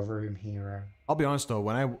 Barroom Hero. I'll be honest though,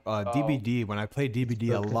 when I DBD, when I played DBD,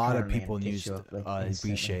 a bugged lot of apparently people and picks used you up, like,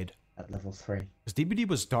 instantly reshade. At level 3. Because DBD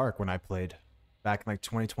was dark when I played back in like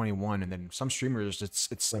 2021, and then some streamers, it's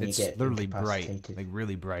When you get literally bright, incapacitated. like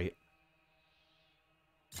really bright.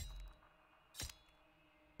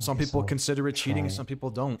 I Some guess people I'll consider it cheating, and try. some people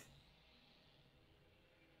don't.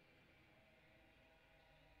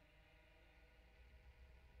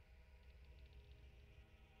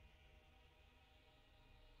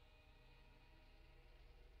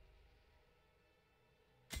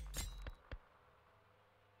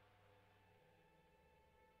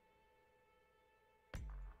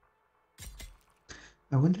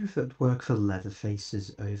 I wonder if it would work for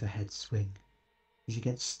Leatherface's overhead swing. Because you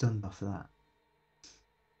get stunned off of that.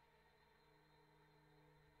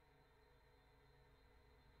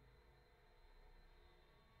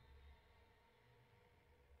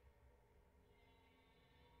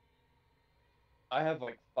 I have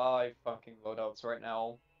like 5 fucking loadouts right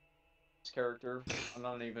now. This character, I'm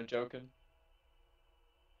not even joking.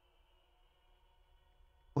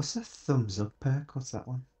 What's that thumbs up perk? What's that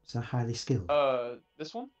one? Is that highly skilled?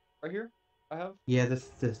 This one right here, I have. Yeah, the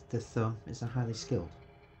thumb. Is that highly skilled?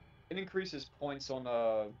 It increases points on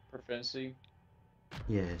proficiency.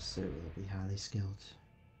 Yeah, so it will be highly skilled.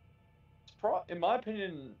 It's in my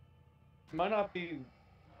opinion, it might not be.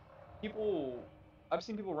 People, I've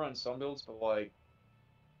seen people run some builds, but like,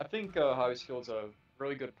 I think highly skilled's a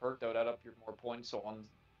really good perk that would add up your more points on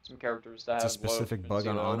some characters that It's a have low specific bug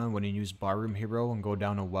on proficiency, though. Ana when you use Barroom Hero and go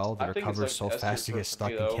down a well that I think it's, recovers like, so S fast you tier get for stuck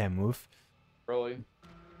me, and though. can't move. Really.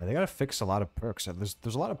 Yeah, they gotta fix a lot of perks.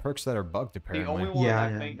 There's a lot of perks that are bugged The apparently. only one Yeah, I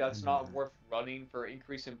yeah, think that's I not know. worth running for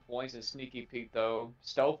increasing points is Sneaky Pete, though.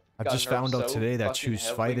 Stealth I got just nerfed found out so today that fucking Choose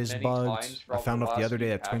heavily Fight is many bugged. times I throughout found the out the last other day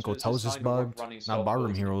few that Twinkle patches, Toes it's is not even worth bugged. running Not stealth Barroom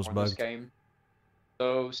builds Hero is anymore in this bugged. game.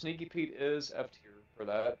 So Sneaky Pete is F tier for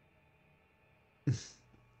that.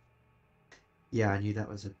 Yeah, I knew that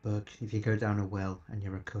was a bug. If you go down a well and you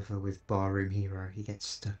recover with Barroom Hero, he gets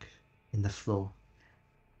stuck in the floor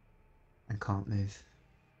and can't move.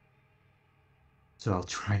 So I'll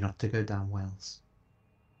try not to go down wells.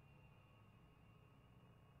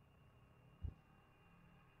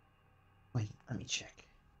 Wait, let me check.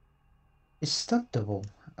 Is stunt double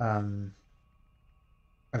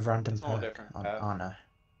a random It's on a perk different on path. Anna?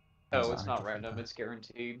 No, it's not random. It's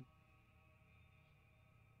guaranteed.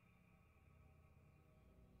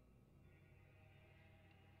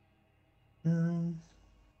 No,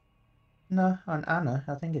 on Anna,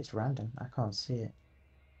 I think it's random. I can't see it.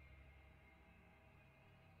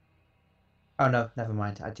 Oh no, never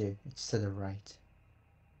mind. I do. It's to the right.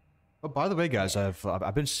 Oh, by the way, guys,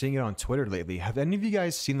 I've been seeing it on Twitter lately. Have any of you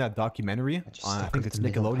guys seen that documentary? I think it's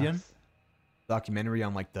Nickelodeon. Documentary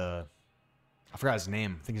on like I forgot his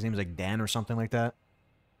name. I think his name is like Dan or something like that.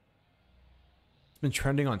 It's been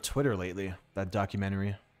trending on Twitter lately, that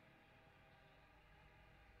documentary.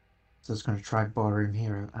 So I was going to try Barroom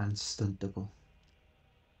Hero and Stunt Double.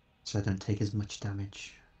 So I don't take as much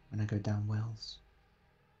damage when I go down wells.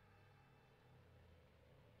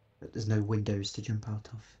 But there's no windows to jump out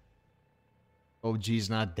of. Oh, geez,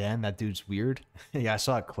 not Dan. That dude's weird. Yeah, I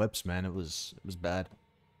saw clips, man. It was bad.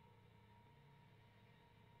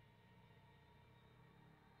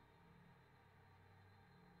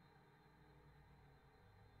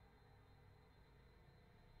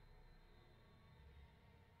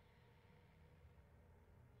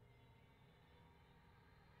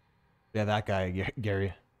 Yeah, that guy,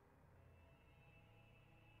 Gary.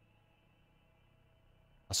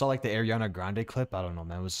 I saw like the Ariana Grande clip. I don't know,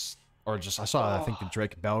 man. It was, or just I saw I think the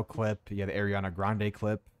Drake Bell clip. Yeah, the Ariana Grande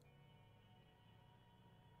clip.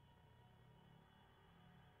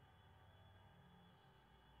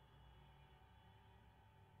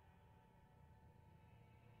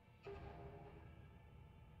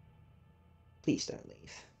 Please don't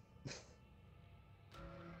leave.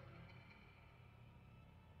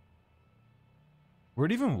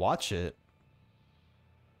 Where'd even watch it?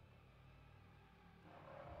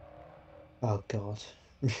 Oh god.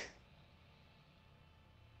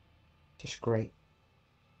 Just great.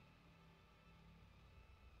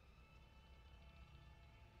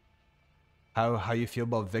 How you feel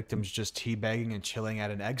about victims just teabagging and chilling at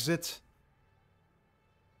an exit?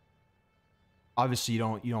 Obviously, you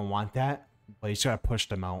don't want that, but you just gotta push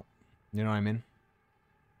them out. You know what I mean?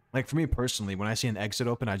 Like for me personally, when I see an exit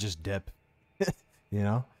open, I just dip. You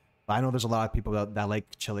know? I know there's a lot of people that like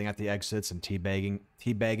chilling at the exits and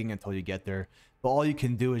teabagging until you get there. But all you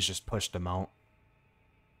can do is just push them out.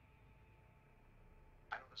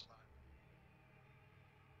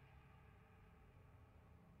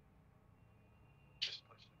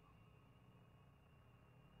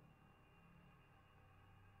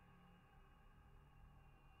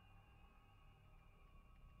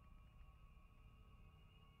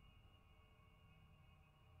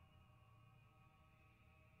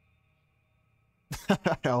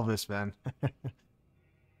 Elvis, man.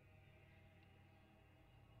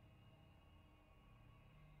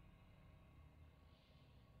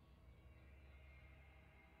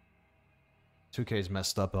 2K's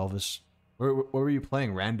messed up, Elvis. What were you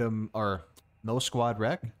playing? Random or no squad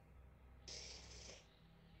rec?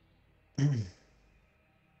 You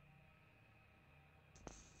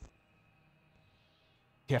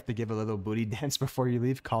have to give a little booty dance before you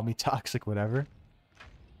leave. Call me toxic, whatever.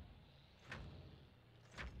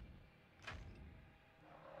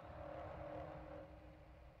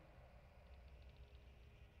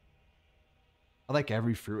 I like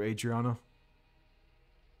every fruit, Adriana.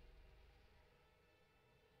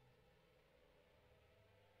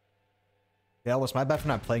 Yeah, it was my bad for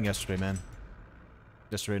not playing yesterday, man.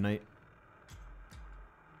 Yesterday night.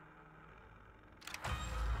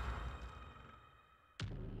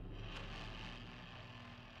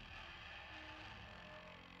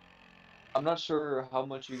 I'm not sure how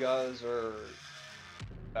much you guys are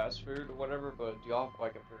fast food or whatever, but do y'all have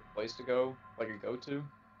like a favorite place to go, like a go-to?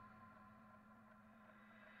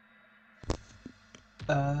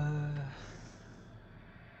 I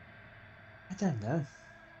don't know.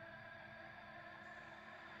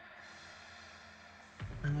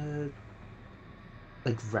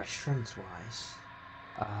 Like restaurants wise.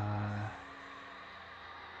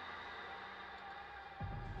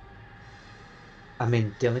 I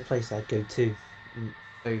mean, the only place I'd go to,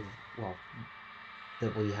 well,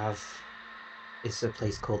 that we have is a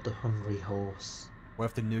place called the Hungry Horse. What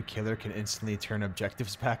if the new killer can instantly turn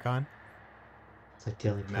objectives back on? It's like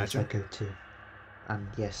the only place I go to. And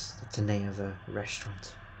yes, that's the name of a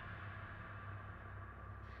restaurant.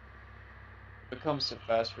 When it comes to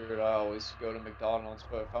fast food, I always go to McDonald's,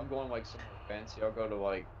 but if I'm going like somewhere fancy, I'll go to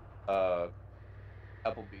like Applebee's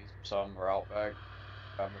or something or Outback.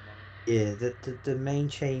 If I have the money. Yeah, the main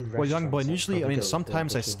chain Well, young boy, restaurants, I'd usually, I probably mean, go with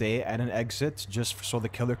sometimes Burger I King. stay at an exit just so the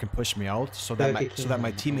killer can push me out, so that Burger so King that my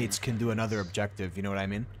and teammates can do another objective. You know what I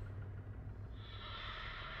mean?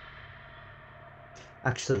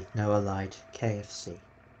 Actually, no, I lied. KFC.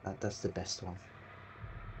 That's the best one.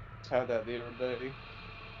 Just had that the other day.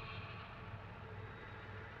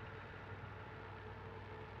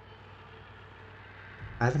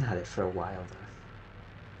 I haven't had it for a while though.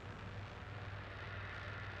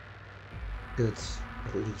 Good,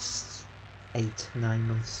 at least 8-9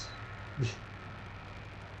 months. I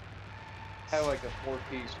had like a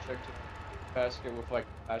 4-piece chicken basket with like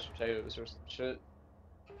mashed potatoes or some shit.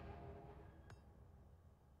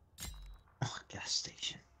 Oh, gas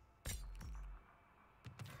station.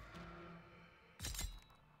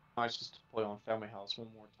 Nice just to play on Family House one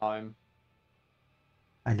more time.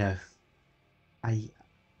 I know.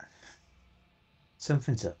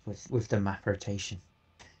 Something's up with the map rotation.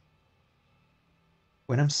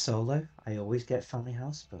 When I'm solo, I always get Family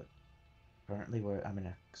House, but currently I'm in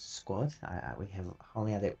a squad. We have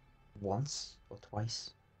only had it once or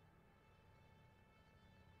twice.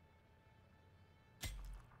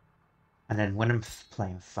 And then when I'm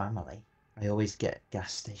playing family, I always get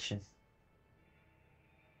gas station.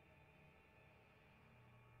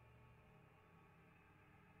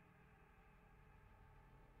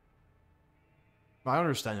 I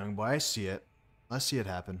understand, young boy. I see it. I see it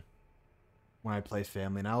happen when I play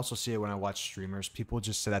family, and I also see it when I watch streamers. People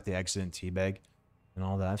just sit at the exit and teabag and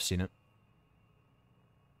all that. I've seen it.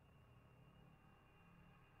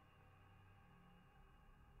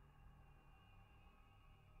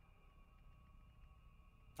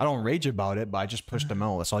 I don't rage about it, but I just push them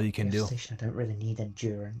out. That's all you can do. Station, I don't really need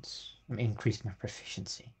endurance. I mean, increase my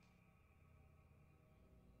proficiency.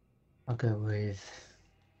 I'll go with...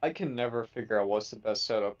 I can never figure out what's the best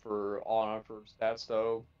setup for Ana for stats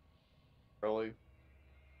though. Really.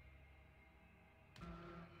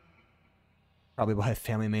 Probably why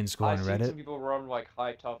family mains go on I've seen Reddit. some people run like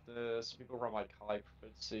high toughness, some people run like high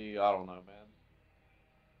proficiency. I don't know, man.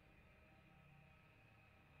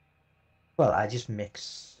 Well, I just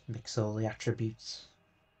mix all the attributes.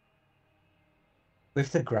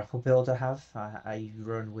 With the grapple build I have, I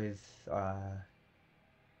run with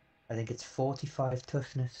I think it's 45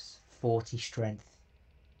 toughness, 40 strength,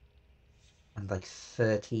 and like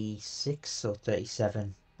 36 or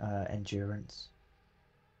 37 endurance.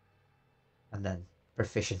 And then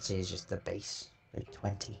proficiency is just the base, like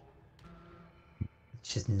 20.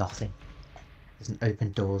 It's just nothing. Doesn't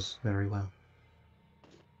open doors very well.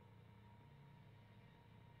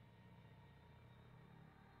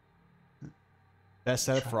 Best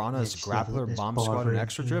setup for Ana is Grappler, Bomb Squad, and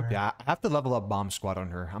Extra Drip. Yeah, I have to level up Bomb Squad on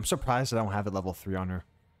her. I'm surprised I don't have it level 3 on her.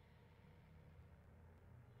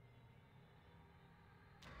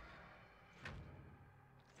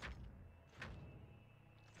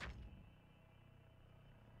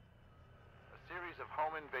 A series of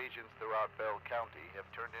home invasions throughout Bell County have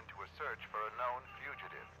turned into a search for a known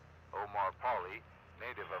fugitive. Omar Pauly,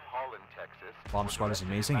 native of Holland, Texas. Bomb Squad is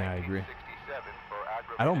amazing. Yeah, I agree.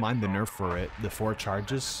 I don't mind the nerf for it. The 4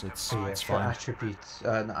 charges, it's fine. Attributes,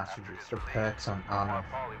 not attributes, the perks on Ana,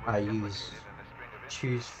 I use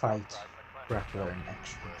choose fight, grappler, and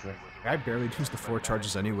extra drip. I barely use the 4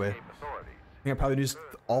 charges anyway. I think I probably used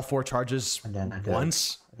all 4 charges and then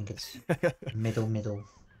once. I think it's middle.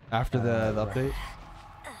 After the update.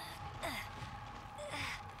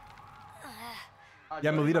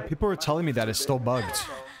 Yeah, Melita, people were telling me that it's still bugged.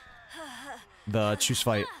 The choose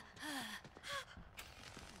fight.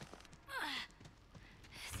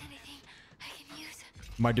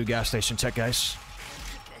 Might do gas station check, guys.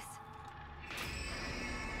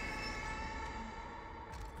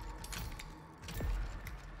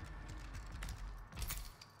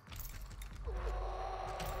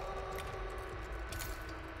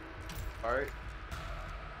 Alright.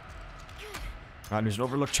 There's an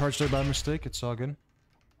overlook charge there by mistake. It's all good.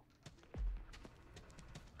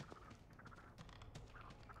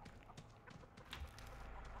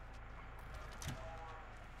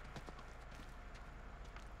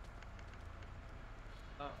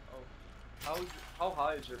 How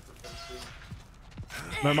high is your propensity?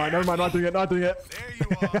 Never mind, not doing it. There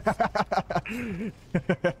you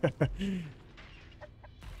are.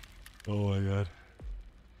 Oh my god.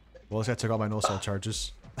 Well, this guy took all my no-sell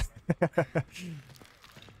charges.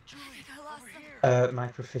 My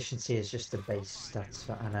proficiency is just the base stats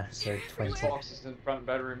for Anna, so 20. Xbox is in the front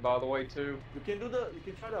bedroom, by the way, too. You can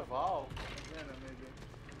try the valve. Again, maybe.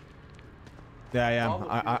 Yeah, I am. Valve would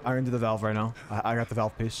be I'm into the valve right now. I got the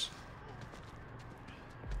valve piece.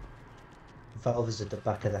 Valve is at the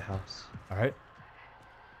back of the house. All right.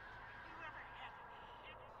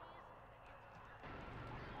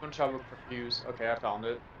 I'm gonna try to look for fuse. Okay, I found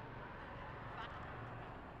it.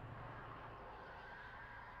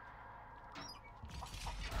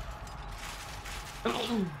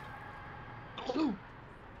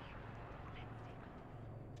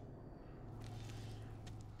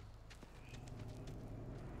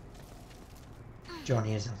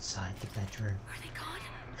 Johnny is outside the bedroom. Are they gone?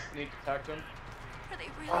 Need to protect him. Are they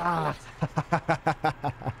really Ah.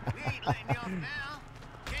 We ain't letting you off now.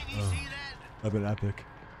 Can you see that? That'd been epic.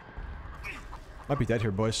 Might be dead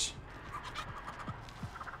here, boys.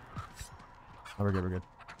 Oh, we're good. We're good.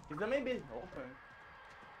 Is that maybe open?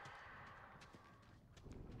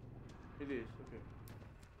 It is, okay.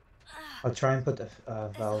 I'll try and put the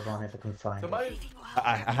valve on if I can find it. Somebody,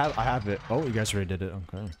 I have it. Oh, you guys already did it.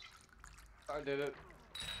 Okay. I did it.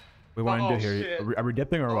 We want to Oh, do here. shit. Are we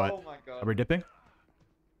dipping or what? Oh my god. Are we dipping?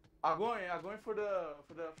 I'm going for the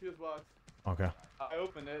fuse box. Okay. I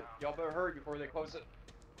opened it. Y'all better hurry before they close it.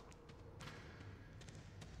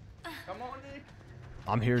 Come on, Nick.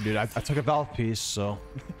 I'm here, dude. I took a valve piece, so.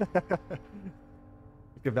 Took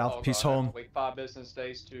a valve Oh, piece God, I have to home. wait 5 business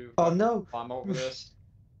days to Oh no! climb over this.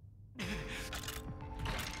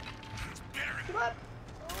 What?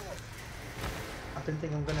 I don't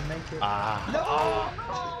think I'm gonna make it.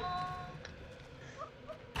 Ah.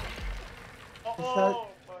 Oh,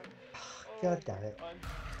 God damn it.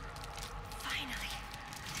 Finally.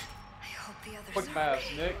 I hope the others Quick are maths,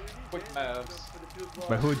 ready. Nick. Quick maths. For the fuse box.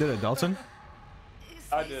 Wait, who did it? Dalton?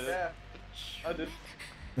 Is I this did it. Yeah. I did.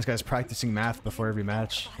 This guy's practicing math before every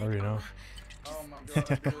match. I already know. Oh my god.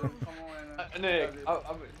 Dude. Come on, Nick,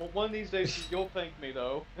 one of these days you'll thank me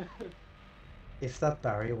though. If that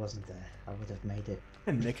barrier wasn't there, I would have made it.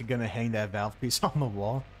 Nick gonna hang that valve piece on the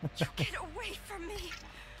wall. Get away from me.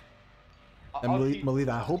 And I'll keep-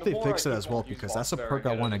 Melita, I hope the they more fix I it keep as on well fuse because box, that's a the perk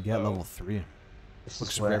better I want to it get is, level though. 3. This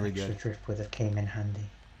Looks is where very extra good. drift would have came in handy.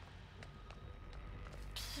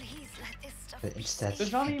 Please let this stuff But be instead- safe.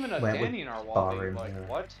 There's not even a Where would Danny in our lobby. barroom Like here?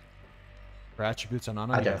 what? For attributes on I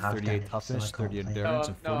Ana, you don't have have 38 that, so toughness, I can't 30 play. endurance,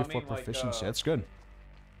 and No, I 44 mean, like, proficiency. That's good.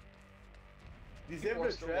 People Disable are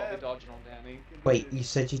the still love trap. dodging on Danny. Wait, you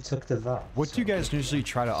said you took the valve. What do so you guys usually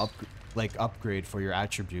try to upgrade for your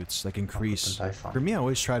attributes? Like increase? I find? For me, I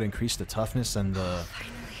always try to increase the toughness and the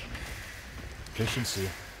Finally. efficiency.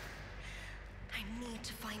 I need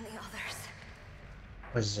to find the others.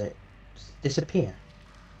 Was it disappear?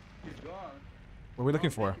 He's gone. What are we looking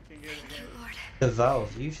for? You can get it Thank you, again. Lord. The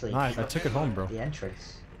valve, usually. No, I took it home, bro. The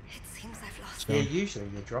entrance. It seems I've lost Yeah, Stone. usually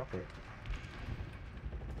you drop it.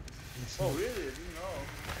 Oh really? I didn't know.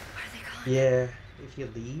 Are they gone? Yeah, if you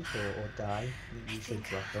leave or die, you I usually think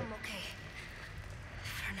drop it. I'm okay.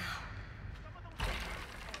 For now.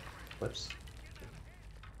 Whoops.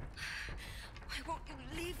 Why won't you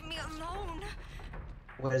leave me alone?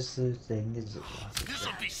 Where's the thing? Is it?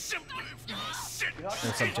 This'll be simpler if we sit. You have to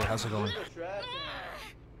What's up, Jay? How's it going? disable the trap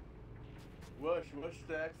and rush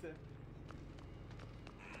the exit.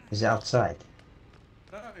 Is it outside?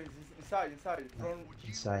 No, it's inside. From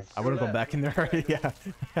Inside. I want to go left, back in there. left. Yeah.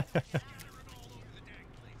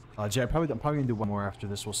 Jay, I'm probably gonna do one more after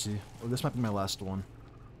this. We'll see. Oh, this might be my last one.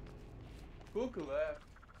 Cook left,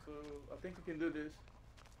 so I think we can do this.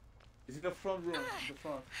 It's in the front room. The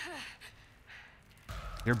front.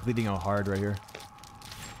 You're bleeding out hard right here.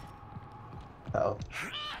 Uh-oh.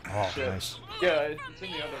 Oh, Shit. nice. Yeah, it's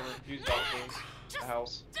in the other room. Fuse boxes. The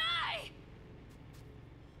house. Die!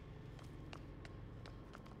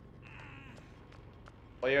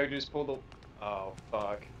 All you gotta do is pull the. Oh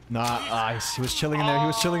fuck. Nah, he was chilling in there. He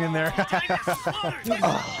was chilling in there.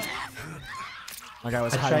 My guy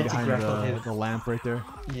was I hiding tried to grapple behind him. the lamp right there.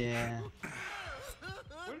 Yeah.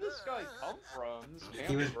 Where did this guy come from? This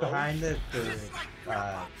He was Cameron Road?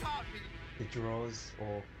 behind the drawers,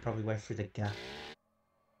 or probably went through the gap.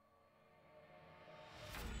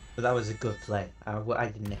 But that was a good play. I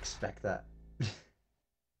didn't expect that.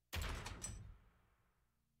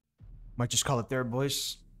 Might just call it there,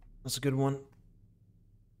 boys. That's a good one.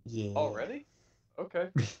 Yeah. Already? Okay.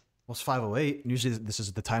 Well, it's 5:08. Usually this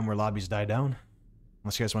is the time where lobbies die down.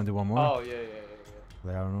 Unless you guys want to do one more. Oh yeah.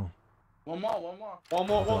 Like, I don't know. One more.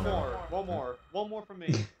 One more from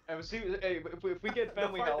me. And see, hey, if we get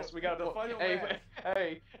family final- house, we gotta. the final Hey, match.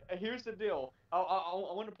 hey, here's the deal. I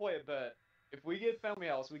want to play a bet. if we get Family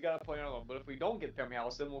House, we gotta play another one. But if we don't get Family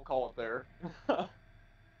House, then we'll call it there.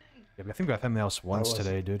 Yeah, but I think we got Family House once was-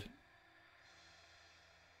 today, dude.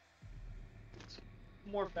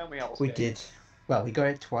 More Family House. We games. did. Well, we got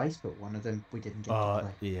it twice, but one of them we didn't get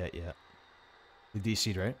to play. Yeah. The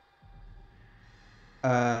DC'd, right?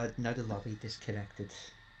 No, the lobby disconnected.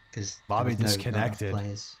 Because Lobby not enough disconnected?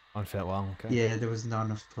 players. Unfit, wow, okay. Yeah, there was not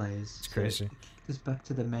enough players. It's crazy. It kicked us back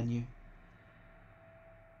to the menu.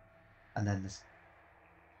 And then the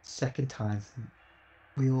second time,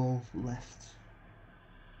 we all left.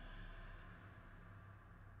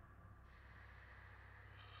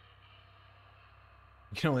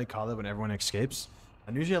 You can only call it when everyone escapes.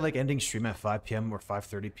 And usually I like ending stream at 5 p.m. or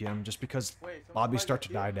 5:30 p.m. just because Wait, so lobbies why start got to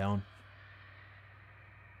you? die down.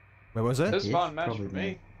 Wait, what was it? This is a Yeah, fun match for probably me.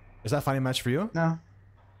 me. Is that a funny match for you? No.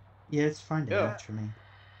 Yeah, it's fine to Yeah. match for me.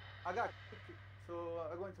 I got kicked, so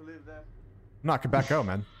I'm going to leave there. No, I could back out,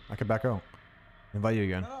 man. I could back out. Invite you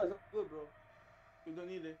again. No, it's good, bro. You don't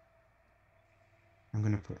need it. I'm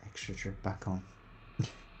gonna put extra drip back on.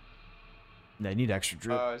 Yeah, you need extra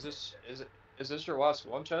drip. Is this your last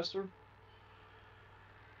one, Chester?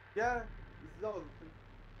 Yeah, it's all.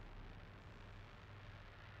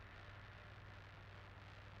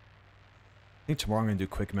 I think tomorrow I'm gonna do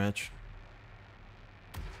quick match.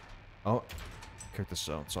 Oh, kick this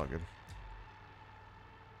out. It's all good.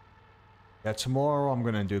 Yeah, tomorrow I'm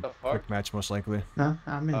gonna do The quick fuck? match most likely. No,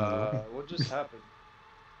 I'm in the lobby. What just happened?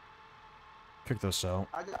 Kick this out.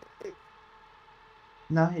 I got kicked.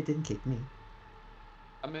 No, it didn't kick me.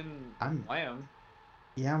 I'm in I'm- Lamb.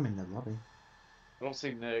 Yeah, I'm in the lobby. I don't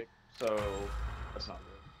see Nick, so that's not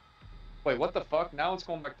good. Wait, what the fuck? Now it's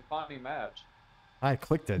going back to finding match. I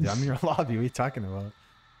clicked it. I'm in your lobby. What are you talking about? What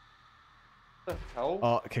the hell?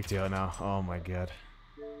 Oh, I kicked you out now. Oh my god.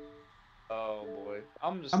 Oh boy.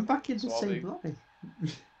 I'm back in the swabbing. same lobby.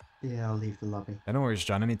 Yeah, I'll leave the lobby. Yeah, no worries,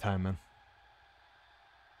 John. Anytime, man.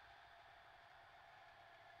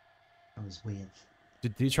 That was weird.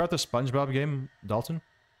 Did you try out the SpongeBob game, Dalton?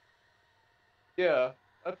 Yeah,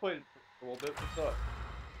 I played it for a little bit. What's up?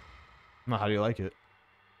 No, how do you like it?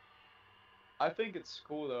 I think it's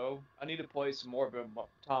cool though. I need to play some more of it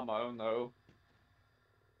on my own though.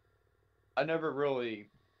 I never really.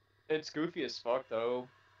 It's goofy as fuck though.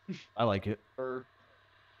 I like it.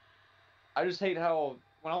 I just hate how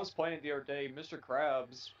when I was playing it the other day, Mr.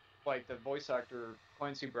 Krabs, like the voice actor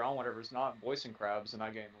Clancy Brown, whatever, is not voicing Krabs in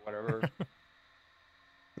that game or whatever.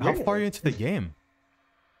 How far are you into the game?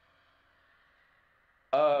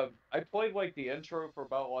 I played like the intro for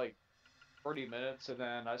about like 30 minutes and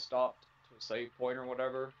then I stopped to a save point or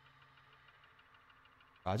whatever.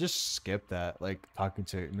 I just skipped that, like talking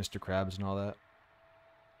to Mr. Krabs and all that.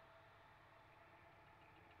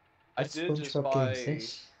 I What did just SpongeBob game buy. is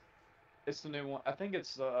this? It's the new one. I think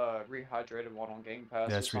it's the rehydrated one on Game Pass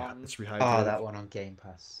Yeah, or it's, something. it's rehydrated. Oh, that one on Game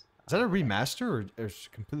Pass. Is that a remaster or it's a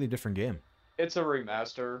completely different game? It's a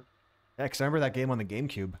remaster. Yeah, because I remember that game on the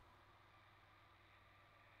GameCube.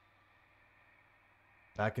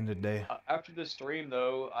 Back in the day. After this stream,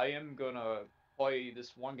 though, I am gonna play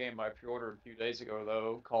this one game I pre-ordered a few days ago,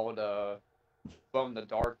 though, called Glow in the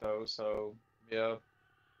Dark, though. So yeah,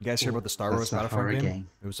 You guys hear about the Star Wars That's a horror Battlefront game? game.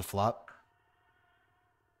 It was a flop.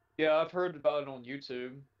 yeah, I've heard about it on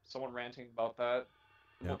YouTube. Someone ranting about that.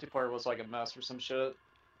 The Yep. multiplayer was like a mess or some shit.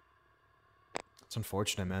 It's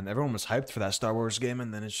unfortunate, man. Everyone was hyped for that Star Wars game,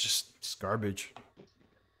 and then it's just garbage.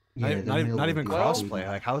 Yeah, not, the not, mill not would even be crossplay. really-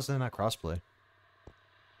 Like, how is that not crossplay?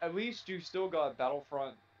 At least you still got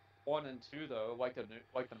Battlefront 1 and 2 though, like the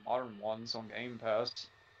modern ones on Game Pass.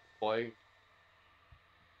 Play.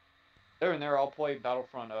 There and there, I'll play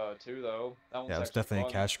Battlefront 2 though. That one's Yeah, it was actually definitely fun.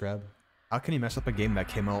 a cash grab. How can you mess up a game that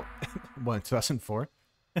came out, what, in 2004?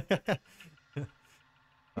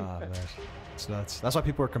 Oh, man. So that's why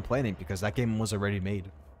people were complaining, because that game was already made.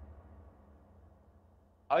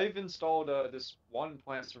 I've installed this one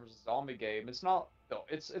Plants vs Zombie game. It's not.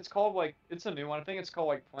 It's called like it's a new one. I think it's called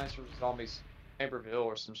like Plants vs Zombies Neighborville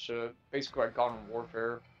or some shit. Basically like Garden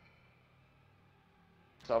Warfare.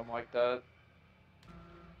 Something like that.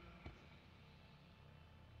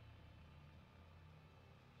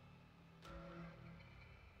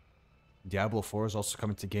 Diablo 4 is also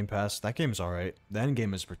coming to Game Pass. That game's alright. The end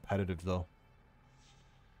game is repetitive, though.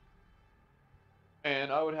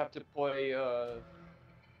 And I would have to play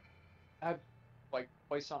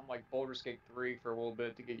play something like Baldur's Gate 3 for a little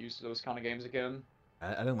bit to get used to those kind of games again. I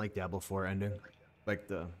didn't like Diablo 4 ending. Like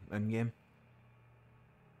the end game.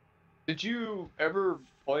 Did you ever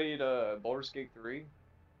play Baldur's Gate 3?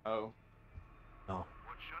 Oh. No.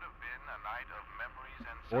 What should have been a night of memories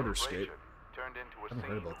and Baldur's Gate. celebration turned into a Haven't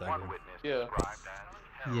heard scene about that one game. witness Yeah. described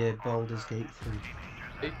as Yeah, Baldur's Gate 3.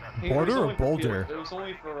 It was Border or only for Boulder? It was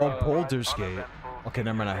only for. Oh, Baldur's Gate. Okay,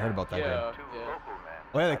 never mind. I heard about that game. Yeah, Two yeah. local men.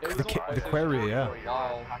 Oh yeah, It was the only Quarry, yeah. for a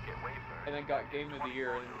while, and then got Game of the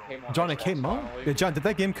Year, and it came on. John, it Xbox came out? finally. Yeah, John, did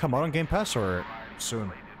that game come out on Game Pass or soon?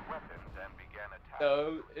 Weapons and began attacking.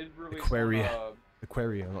 No, it released Quarry. on. The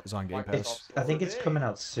Quarry is on Game Microsoft Pass. I think it's coming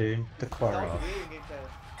out soon. The Quarry.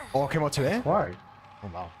 Oh, it came out today? Quarry.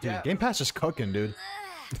 Oh wow, dude, Yeah. Game Pass is cooking, dude.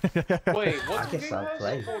 Wait, what's I the guess game I'll was?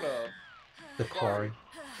 play. It's called, The Quarry. You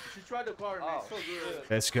should try the Quarry, man. Oh, It's so good. shit.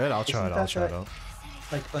 It's good. I'll try Isn't it. I'll that try it the- out.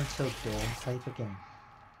 Like Until Dawn type of game.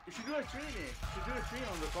 You should do a stream, Nick. You should do a stream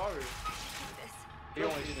on the Quarry. He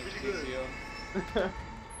only did Pretty good.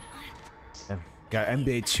 TCO. Got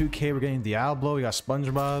NBA 2K. We're getting Diablo. We got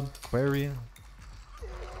SpongeBob, Quarry.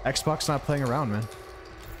 Xbox not playing around, man.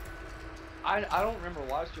 I don't remember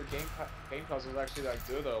last year. Game Pass was actually that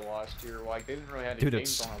good though. Last year, like they didn't really have any Dude, games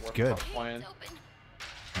it's on it worth good. playing.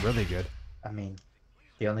 Really good. I mean,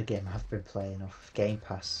 the only game I've been playing off Game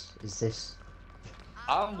Pass is this.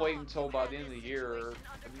 I'm waiting until by the end of the year. A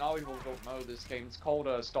lot of people don't know this game. It's called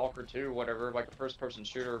Stalker 2, whatever, like a first-person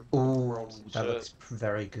shooter. Ooh, worlds and that shit. looks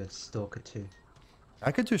very good. Stalker 2.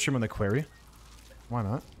 I could do a stream on the Quarry. Why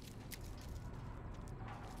not?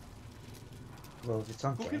 Well, if it's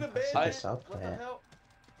on Cook in Game the Pass, I guess basement. I'll What play the it. hell?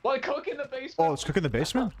 What, cook in the basement? Oh, let's cook in the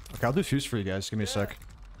basement? Okay, I'll do fuse for you guys. Give me a sec.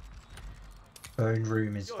 Phone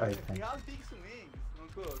room is Yo, open. you have big swings.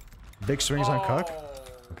 Don't cook. Big swings on cook. Oh.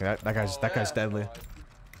 Okay, that guy's Oh, deadly. God.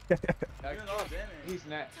 You don't know, damn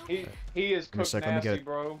it. He's he is Give me a cooked sec. Let me nasty, get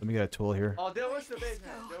bro. let me get a tool here. Oh, there was the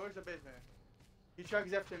basement. There was the basement. He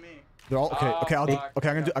tracks after me. They're all okay. Okay, I'll do, fuck. okay.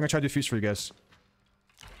 I'm gonna try to do fuse for you guys.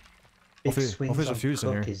 Big Hopefully- swings hopefully there's a on fuse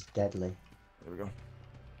in cook here. is deadly. There we go.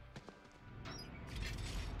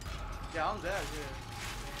 Yeah, I'm dead,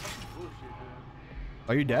 yeah. Fucking bullshit, dude.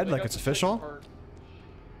 Are you dead? They Like got it's the chicken official? part.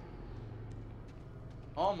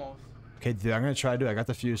 Almost. Okay, dude, I'm gonna try to do it. I got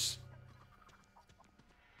the fuse.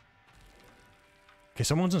 Okay,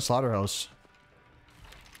 someone's in slaughterhouse.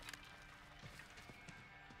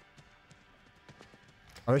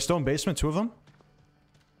 Are they still in basement? Two of them?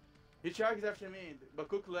 He tracks after me, but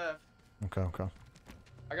Cook left. Okay, okay.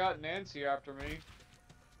 I got Nancy after me.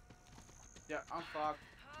 Yeah, I'm fucked.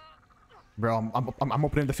 Bro, I'm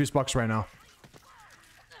opening the fuse box right now.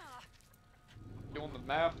 Doing the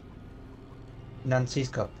math. Nancy's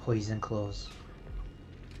got poison claws.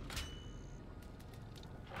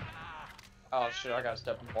 Oh shit, I gotta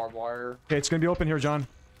step in barbed wire. Okay, it's gonna be open here, John.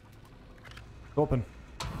 Open.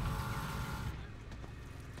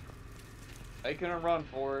 Making a run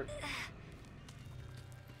for it.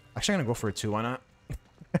 Actually, I'm gonna go for it too. Why not?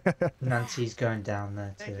 Nancy's going down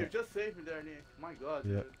there Thank you. too. Just save me there, Nick. My god,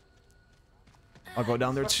 Yeah. dude. I'll go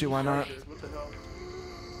down there too. Why not? What the hell?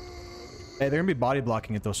 Hey, they're gonna be body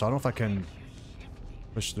blocking it though, so I don't know if I can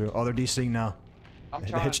push through. Oh, they're DCing now. I'm The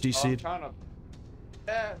trying. hitch DC'd. I'm trying to.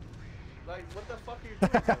 Yeah. Like, what the fuck are you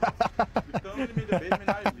doing? You throwing me in the basement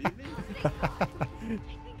now you leave me?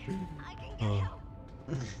 Oh,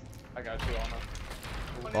 I got you on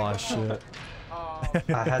it. oh shit. Oh,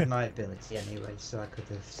 I had my ability anyway, so I could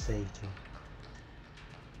have saved her.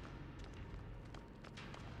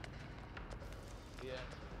 Yeah.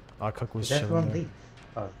 Our cook was Did chilling everyone there. leave?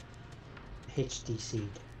 Oh.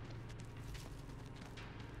 HDC'd.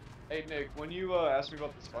 Hey Nick, when you asked me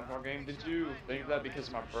about the SpongeBob game, did you think that because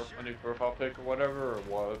of my new profile pic or whatever, or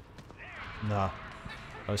what? Nah.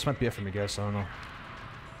 Oh, this might be it for me, guys. I don't know.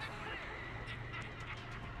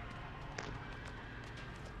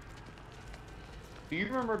 Do you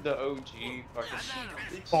remember the OG fucking?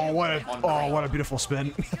 Oh, what a beautiful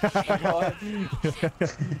spin.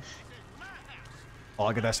 Oh,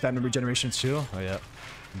 I got that stamina regeneration too. Oh yeah.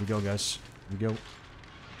 Here we go, guys. Here we go.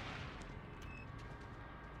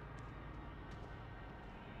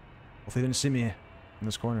 Hopefully they didn't see me in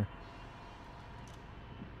this corner.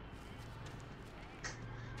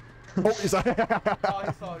 Oh, is that? oh,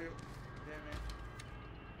 he saw you. Damn it.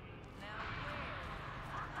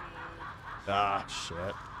 Ah,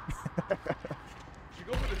 shit. You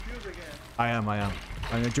go for the fuse again. I am. I'm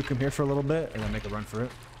gonna juke him here for a little bit and then make a run for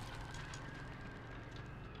it.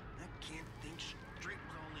 I can't think straight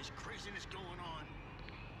with all this craziness going on.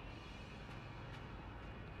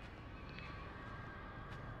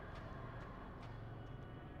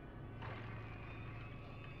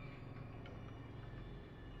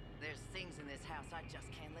 There's things in this house I just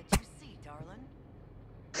can't let you see,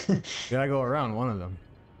 darling. Gotta go around one of them.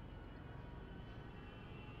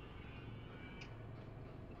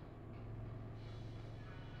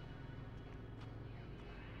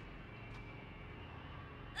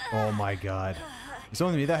 Oh my god. It's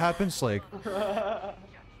only me that happens? Like,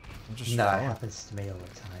 I'm just No, it falling. happens to me all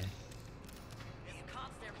the time. This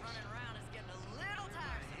constant running around is getting a little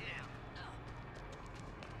tiresome.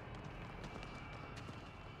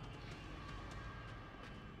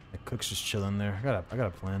 The cook's just chilling there. I got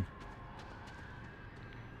a plan.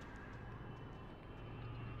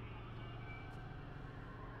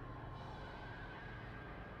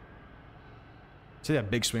 See that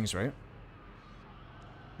big swings, right?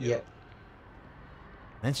 Yep.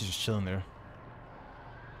 Nancy's just chilling there.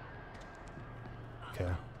 Okay,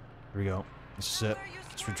 here we go. This is it.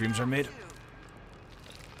 That's where dreams are made.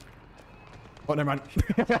 Oh, never mind.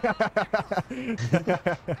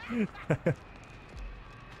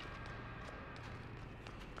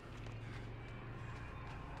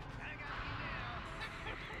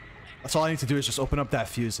 That's all I need to do is just open up that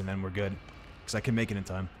fuse and then we're good. Because I can make it in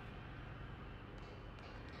time.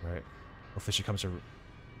 Right. Hopefully she comes to...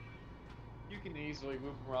 You can easily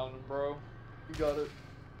move around them, bro. You got it.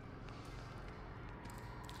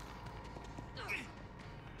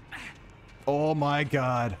 Oh my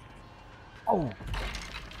god. Oh.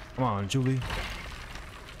 Come on, Julie.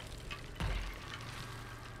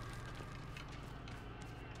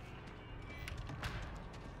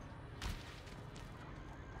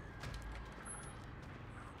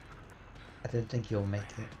 I don't think you'll make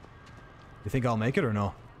it. You think I'll make it or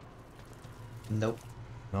no? Nope.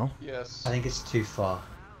 No? Yes. I think it's too far.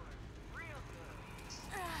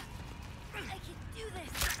 I can do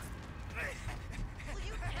this.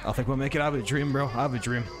 I think we'll make it. I have a dream, bro. I have a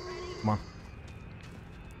dream. Come on.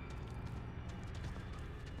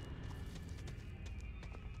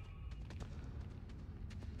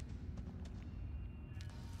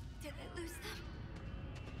 Did I lose them?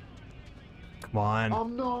 Come on.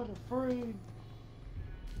 I'm not afraid.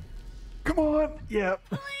 Come on. Yep.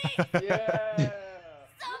 Yeah.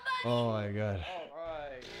 Oh my god.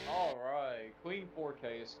 Alright. Alright. Queen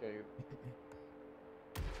 4K escape.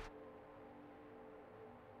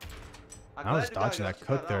 I was dodging that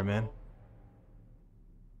cook there, man.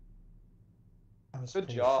 That was Good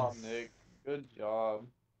pretty job, fast. Nick. Good job.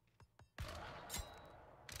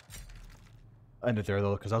 End it there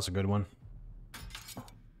though, because that was a good one.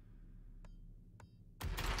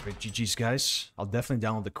 Great, GG's guys. I'll definitely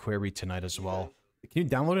download the query tonight as well. Can you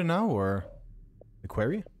download it now or the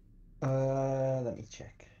query? Let me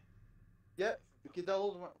check. Yeah, you can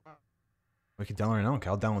download one. We can download it now. Okay,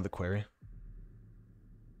 I'll download the query.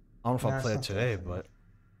 I don't know if Nah, I'll play it it's not today, eh? bad. but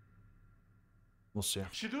we'll see. You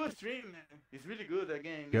should do a stream, man. It's really good, that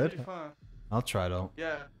game. It's Good? really fun. I'll try it out.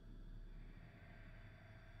 Yeah.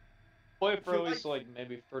 Play it for Feel at least like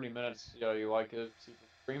maybe 30 minutes. See how you like it. See if you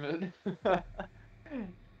stream it.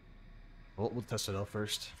 We'll test it out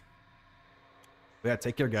first. But yeah,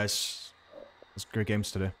 take care, guys. It's great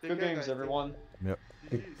games today. Take Good care, games, guys. everyone. Yep.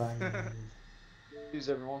 Goodbye. Use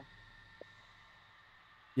everyone.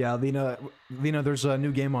 Yeah, Lena, there's a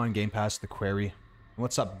new game on Game Pass, The Query.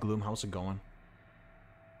 What's up, Gloom? How's it going?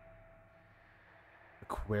 The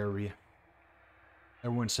Query.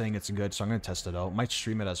 Everyone's saying it's good, so I'm gonna test it out. Might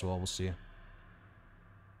stream it as well. We'll see.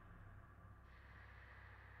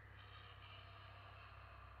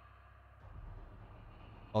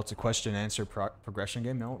 Oh, it's a question-answer progression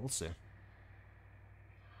game. No, we'll see.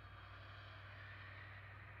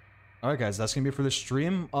 Alright guys, that's gonna be it for the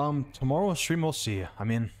stream. Tomorrow's stream we'll see. I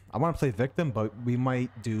mean, I want to play Victim, but we might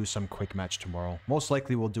do some quick match tomorrow. Most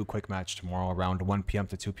likely we'll do quick match tomorrow around 1 PM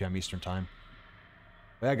to 2 PM Eastern time.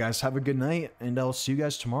 But yeah guys, have a good night, and I'll see you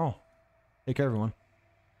guys tomorrow. Take care everyone.